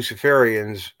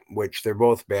Luciferians, which they're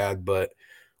both bad, but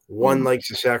one likes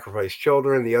to sacrifice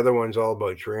children, the other one's all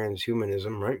about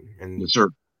transhumanism, right? And yes, sir.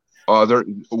 The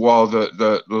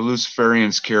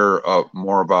Luciferians care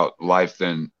more about life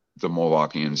than the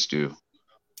Molochians do.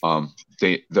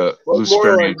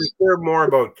 Luciferians they're more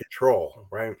about control,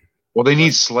 right? Well, they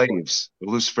need slaves. The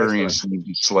Luciferians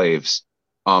need slaves.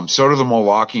 So do the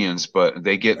Molochians, but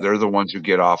they're the ones who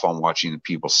get off on watching the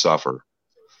people suffer.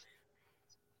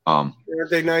 Aren't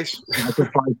they nice?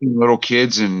 Sacrificing little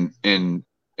kids and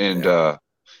the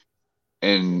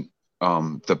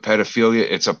pedophilia,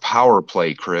 it's a power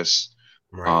play, Chris.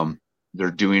 Right.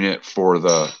 They're doing it for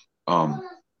the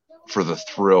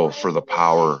thrill, for the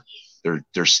power.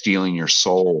 They're stealing your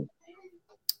soul.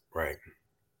 Right.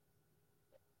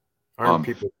 Aren't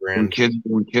people grand?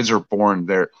 When kids are born,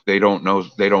 they don't know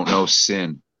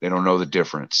sin. They don't know the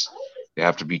difference. They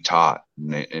have to be taught,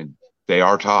 and they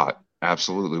are taught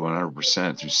absolutely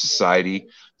 100% through society,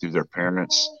 through their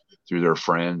parents, through their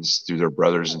friends, through their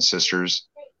brothers and sisters.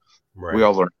 Right. We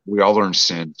all learn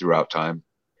sin throughout time,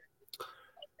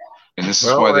 and this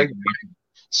is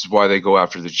why they go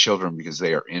after the children, because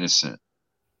they are innocent.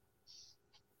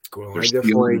 Well, I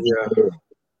definitely,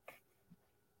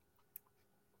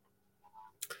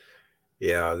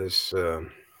 this it's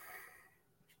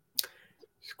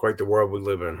quite the world we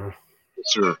live in, huh?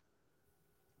 Sure.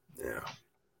 Yeah.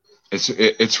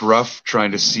 It's rough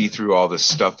trying to see through all this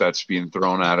stuff that's being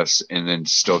thrown at us and then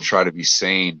still try to be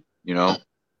sane, you know?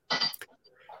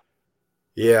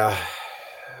 Yeah.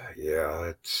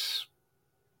 It's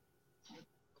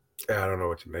I don't know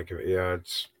what to make of it. Yeah,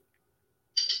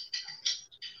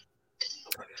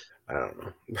 I don't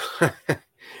know.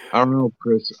 I don't know,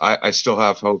 Chris. I still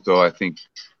have hope, though. I think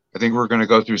we're going to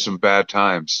go through some bad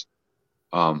times.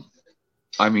 Not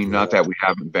that we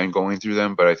haven't been going through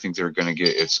them, but I think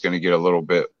it's going to get a little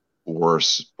bit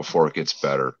worse before it gets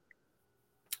better.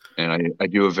 And I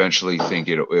do eventually think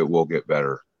it will get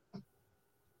better.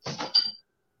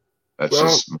 That's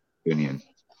just my opinion.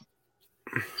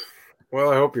 Well,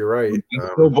 I hope you're right. I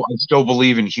still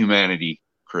believe in humanity,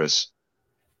 Chris.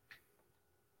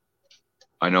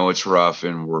 I know it's rough,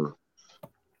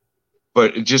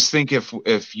 but just think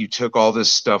if you took all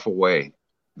this stuff away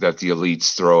that the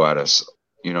elites throw at us,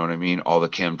 you know what I mean? All the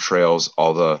chemtrails,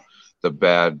 all the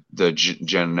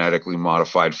genetically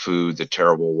modified food, the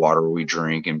terrible water we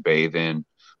drink and bathe in,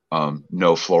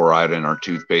 no fluoride in our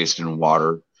toothpaste and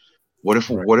water. What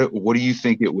do you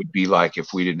think it would be like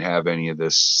if we didn't have any of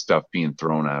this stuff being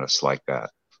thrown at us like that?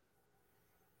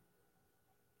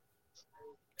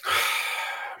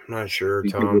 I'm not sure,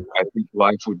 Tom. I think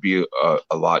life would be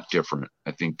a lot different.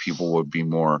 I think people would be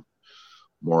more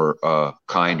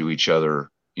kind to each other.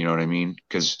 You know what I mean?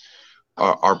 Because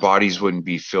our bodies wouldn't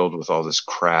be filled with all this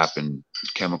crap and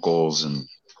chemicals and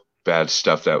bad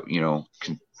stuff that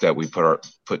that we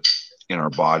put in our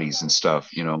bodies and stuff.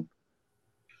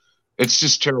 It's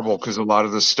just terrible because a lot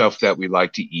of the stuff that we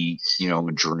like to eat,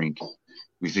 and drink,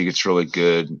 we think it's really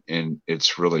good, and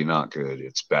it's really not good.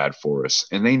 It's bad for us,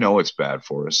 and they know it's bad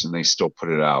for us, and they still put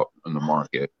it out on the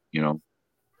market. Yeah.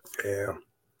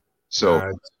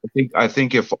 So I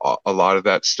think if a lot of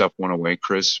that stuff went away,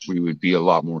 Chris, we would be a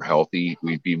lot more healthy.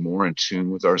 We'd be more in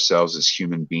tune with ourselves as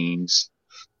human beings,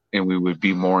 and we would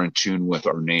be more in tune with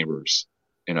our neighbors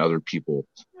and other people.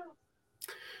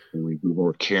 And we'd be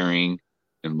more caring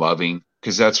and loving,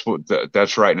 because that's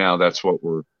right now. That's what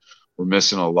we're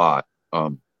missing a lot. A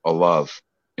love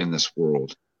in this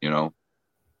world, Yeah.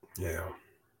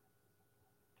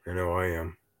 I know I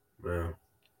am. Yeah.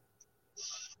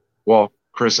 Well,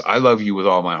 Chris, I love you with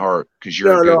all my heart because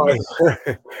you're a good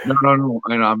man. No.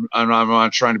 And I'm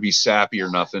not trying to be sappy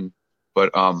or nothing, but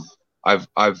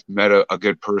I've met a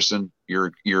good person.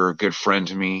 You're a good friend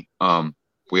to me.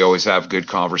 We always have good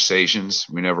conversations.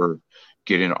 We never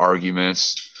get in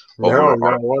arguments over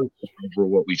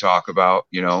what we talk about,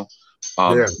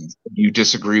 You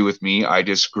disagree with me, I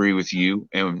disagree with you,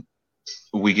 and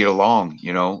we get along.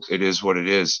 It is what it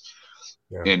is.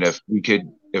 Yeah. And if we could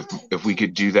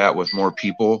do that with more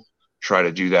people, try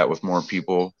to do that with more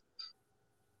people,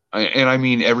 and I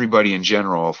mean everybody in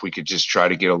general, if we could just try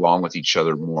to get along with each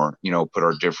other more, put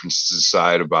our differences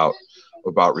aside about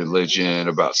religion,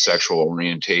 about sexual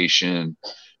orientation,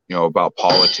 about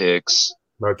politics,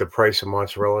 about the price of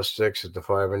mozzarella sticks at the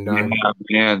 5 and dime. Yeah,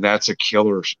 man, that's a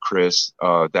killer, Chris.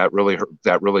 That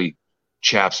really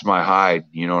chaps my hide.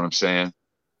 You know what I'm saying?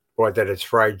 What, that it's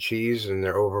fried cheese and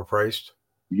they're overpriced?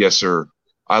 Yes, sir.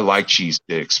 I like cheese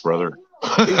sticks, brother.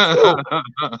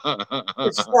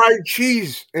 It's fried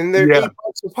cheese and they're $8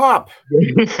 a pop.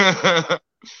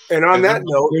 And on that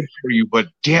note, good for you, but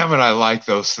damn it, I like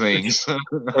those things.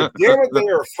 But damn it, they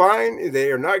are fine.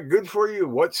 They are not good for you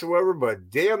whatsoever,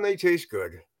 but damn, they taste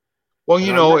good. Well,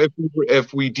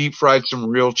 if we deep fried some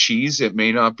real cheese, it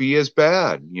may not be as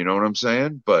bad. You know what I'm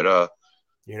saying? But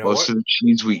most of the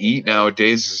cheese we eat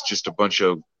nowadays is just a bunch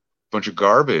of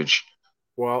garbage.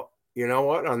 Well, you know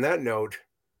what? On that note,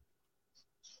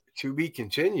 to be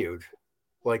continued,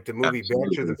 like the movie Back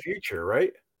to the Future,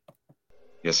 right?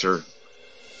 Yes, sir.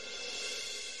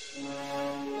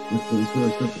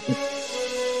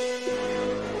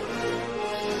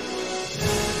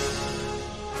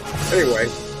 Anyway,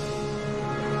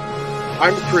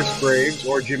 I'm Chris Graves,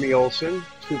 or Jimmy Olsen,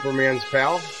 Superman's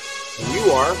pal, and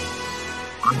you are?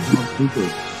 I'm Tom Cooper.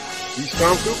 He's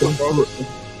Tom Cooper, folks.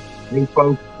 Hey,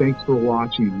 folks, thanks for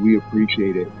watching. We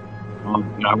appreciate it.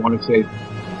 And I want to say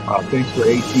thanks for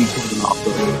AT coming off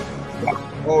the road.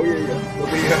 Oh,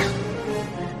 yeah.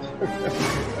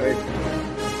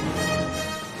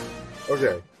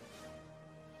 Okay.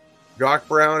 Doc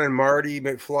Brown and Marty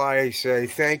McFly say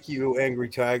thank you, Angry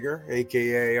Tiger,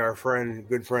 a.k.a. our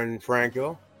good friend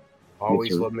Franco.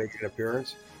 Always love making an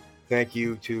appearance. Thank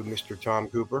you to Mr. Tom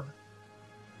Cooper.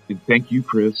 And thank you,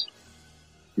 Chris.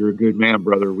 You're a good man,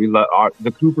 brother. We love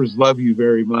the Coopers. Love you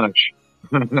very much.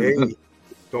 Hey,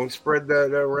 don't spread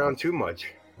that around too much.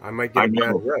 I might get a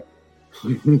bad rep.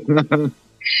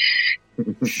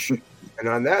 And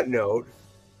on that note,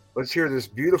 let's hear this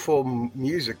beautiful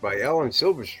music by Alan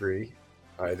Silverstreet.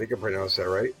 I think I pronounced that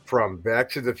right. From Back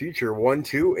to the Future 1,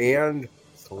 2, and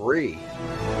 3.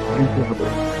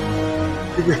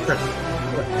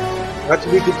 Not to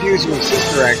be confused with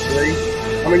Sister Act 3.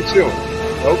 Coming soon,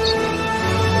 folks.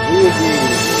 We will be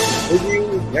with you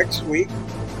next week,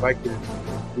 if I can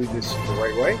do this the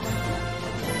right way.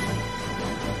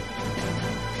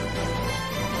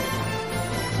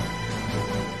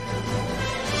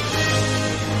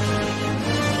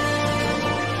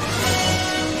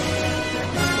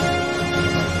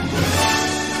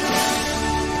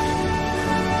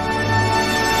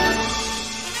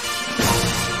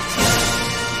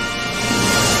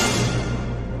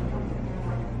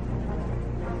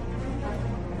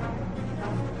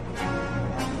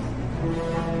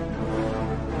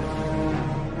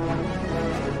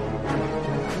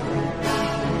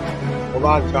 Hold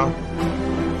on, Tom.